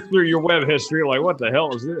going to search through your web history. Like, what the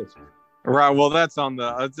hell is this? Right. Well, that's on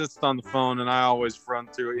the just on the phone, and I always run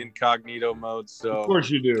through incognito mode. So of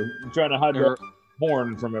course you do. You're trying to hide the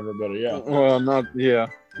porn from everybody. Yeah. Well, not yeah.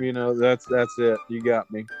 That's it. You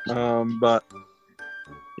got me. But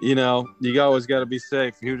you always got to be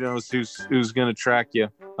safe. Who knows who's going to track you?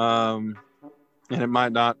 And it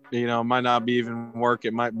might not. Might not be even work.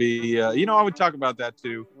 It might be. I would talk about that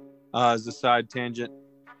too, as a side tangent.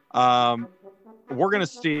 We're going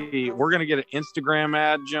to get an Instagram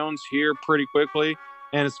ad, Jones, here pretty quickly,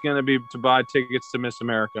 and it's going to be to buy tickets to Miss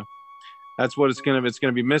America. That's what it's going to be. It's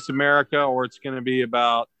going to be Miss America, or it's going to be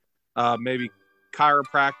about maybe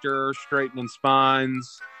chiropractor, straightening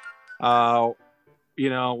spines. We're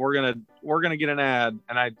going to get an ad,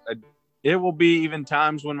 and it will be even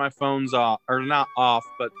times when my phone's off, or not off,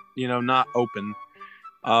 but, not open,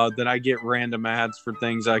 that I get random ads for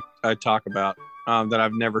things I talk about that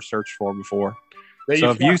I've never searched for before.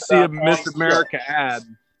 So if you see a Miss America ad,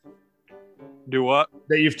 do what?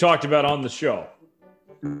 That you've talked about on the show.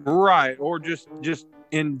 Right. Or just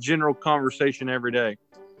in general conversation every day.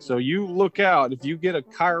 So you look out if you get a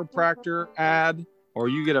chiropractor ad or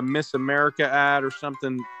you get a Miss America ad or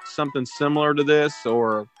something similar to this,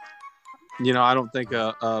 or, I don't think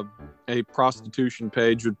a prostitution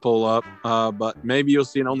page would pull up, but maybe you'll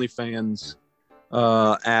see an OnlyFans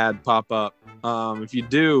ad pop up. If you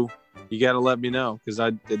do, you got to let me know, because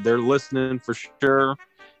they're listening for sure.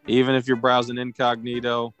 Even if you're browsing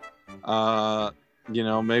incognito,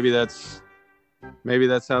 maybe that's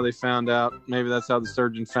how they found out. Maybe that's how the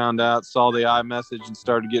surgeon found out, saw the iMessage and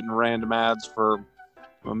started getting random ads for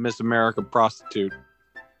a Miss America prostitute.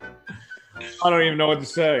 I don't even know what to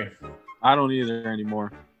say. I don't either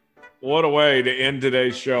anymore. What a way to end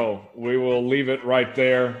today's show. We will leave it right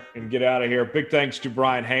there and get out of here. Big thanks to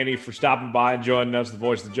Bryan Hanni for stopping by and joining us, the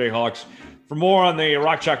voice of the Jayhawks. For more on the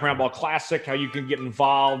Rock Chalk Roundball Classic, how you can get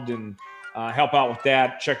involved and help out with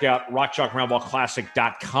that, check out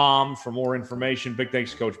rockchalkroundballclassic.com for more information. Big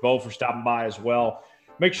thanks to Coach Bo for stopping by as well.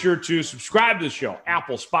 Make sure to subscribe to the show,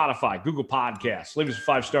 Apple, Spotify, Google Podcasts. Leave us a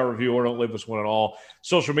 5-star review or don't leave us one at all.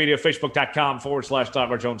 Social media,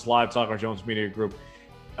 facebook.com/Tyler Jones Live, Tyler Jones Media Group.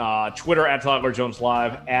 Twitter @Tyler Jones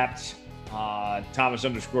Live,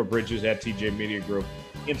 @Thomas_Bridges, @TJ Media Group.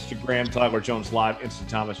 Instagram, Tyler Jones Live, Insta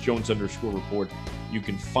Thomas Jones_report. You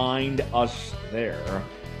can find us there.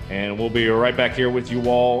 And we'll be right back here with you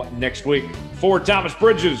all next week. For Thomas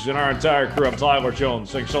Bridges and our entire crew, I'm Tyler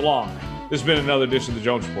Jones. Thanks so long. This has been another edition of the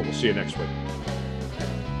Jones Report. We'll see you next week.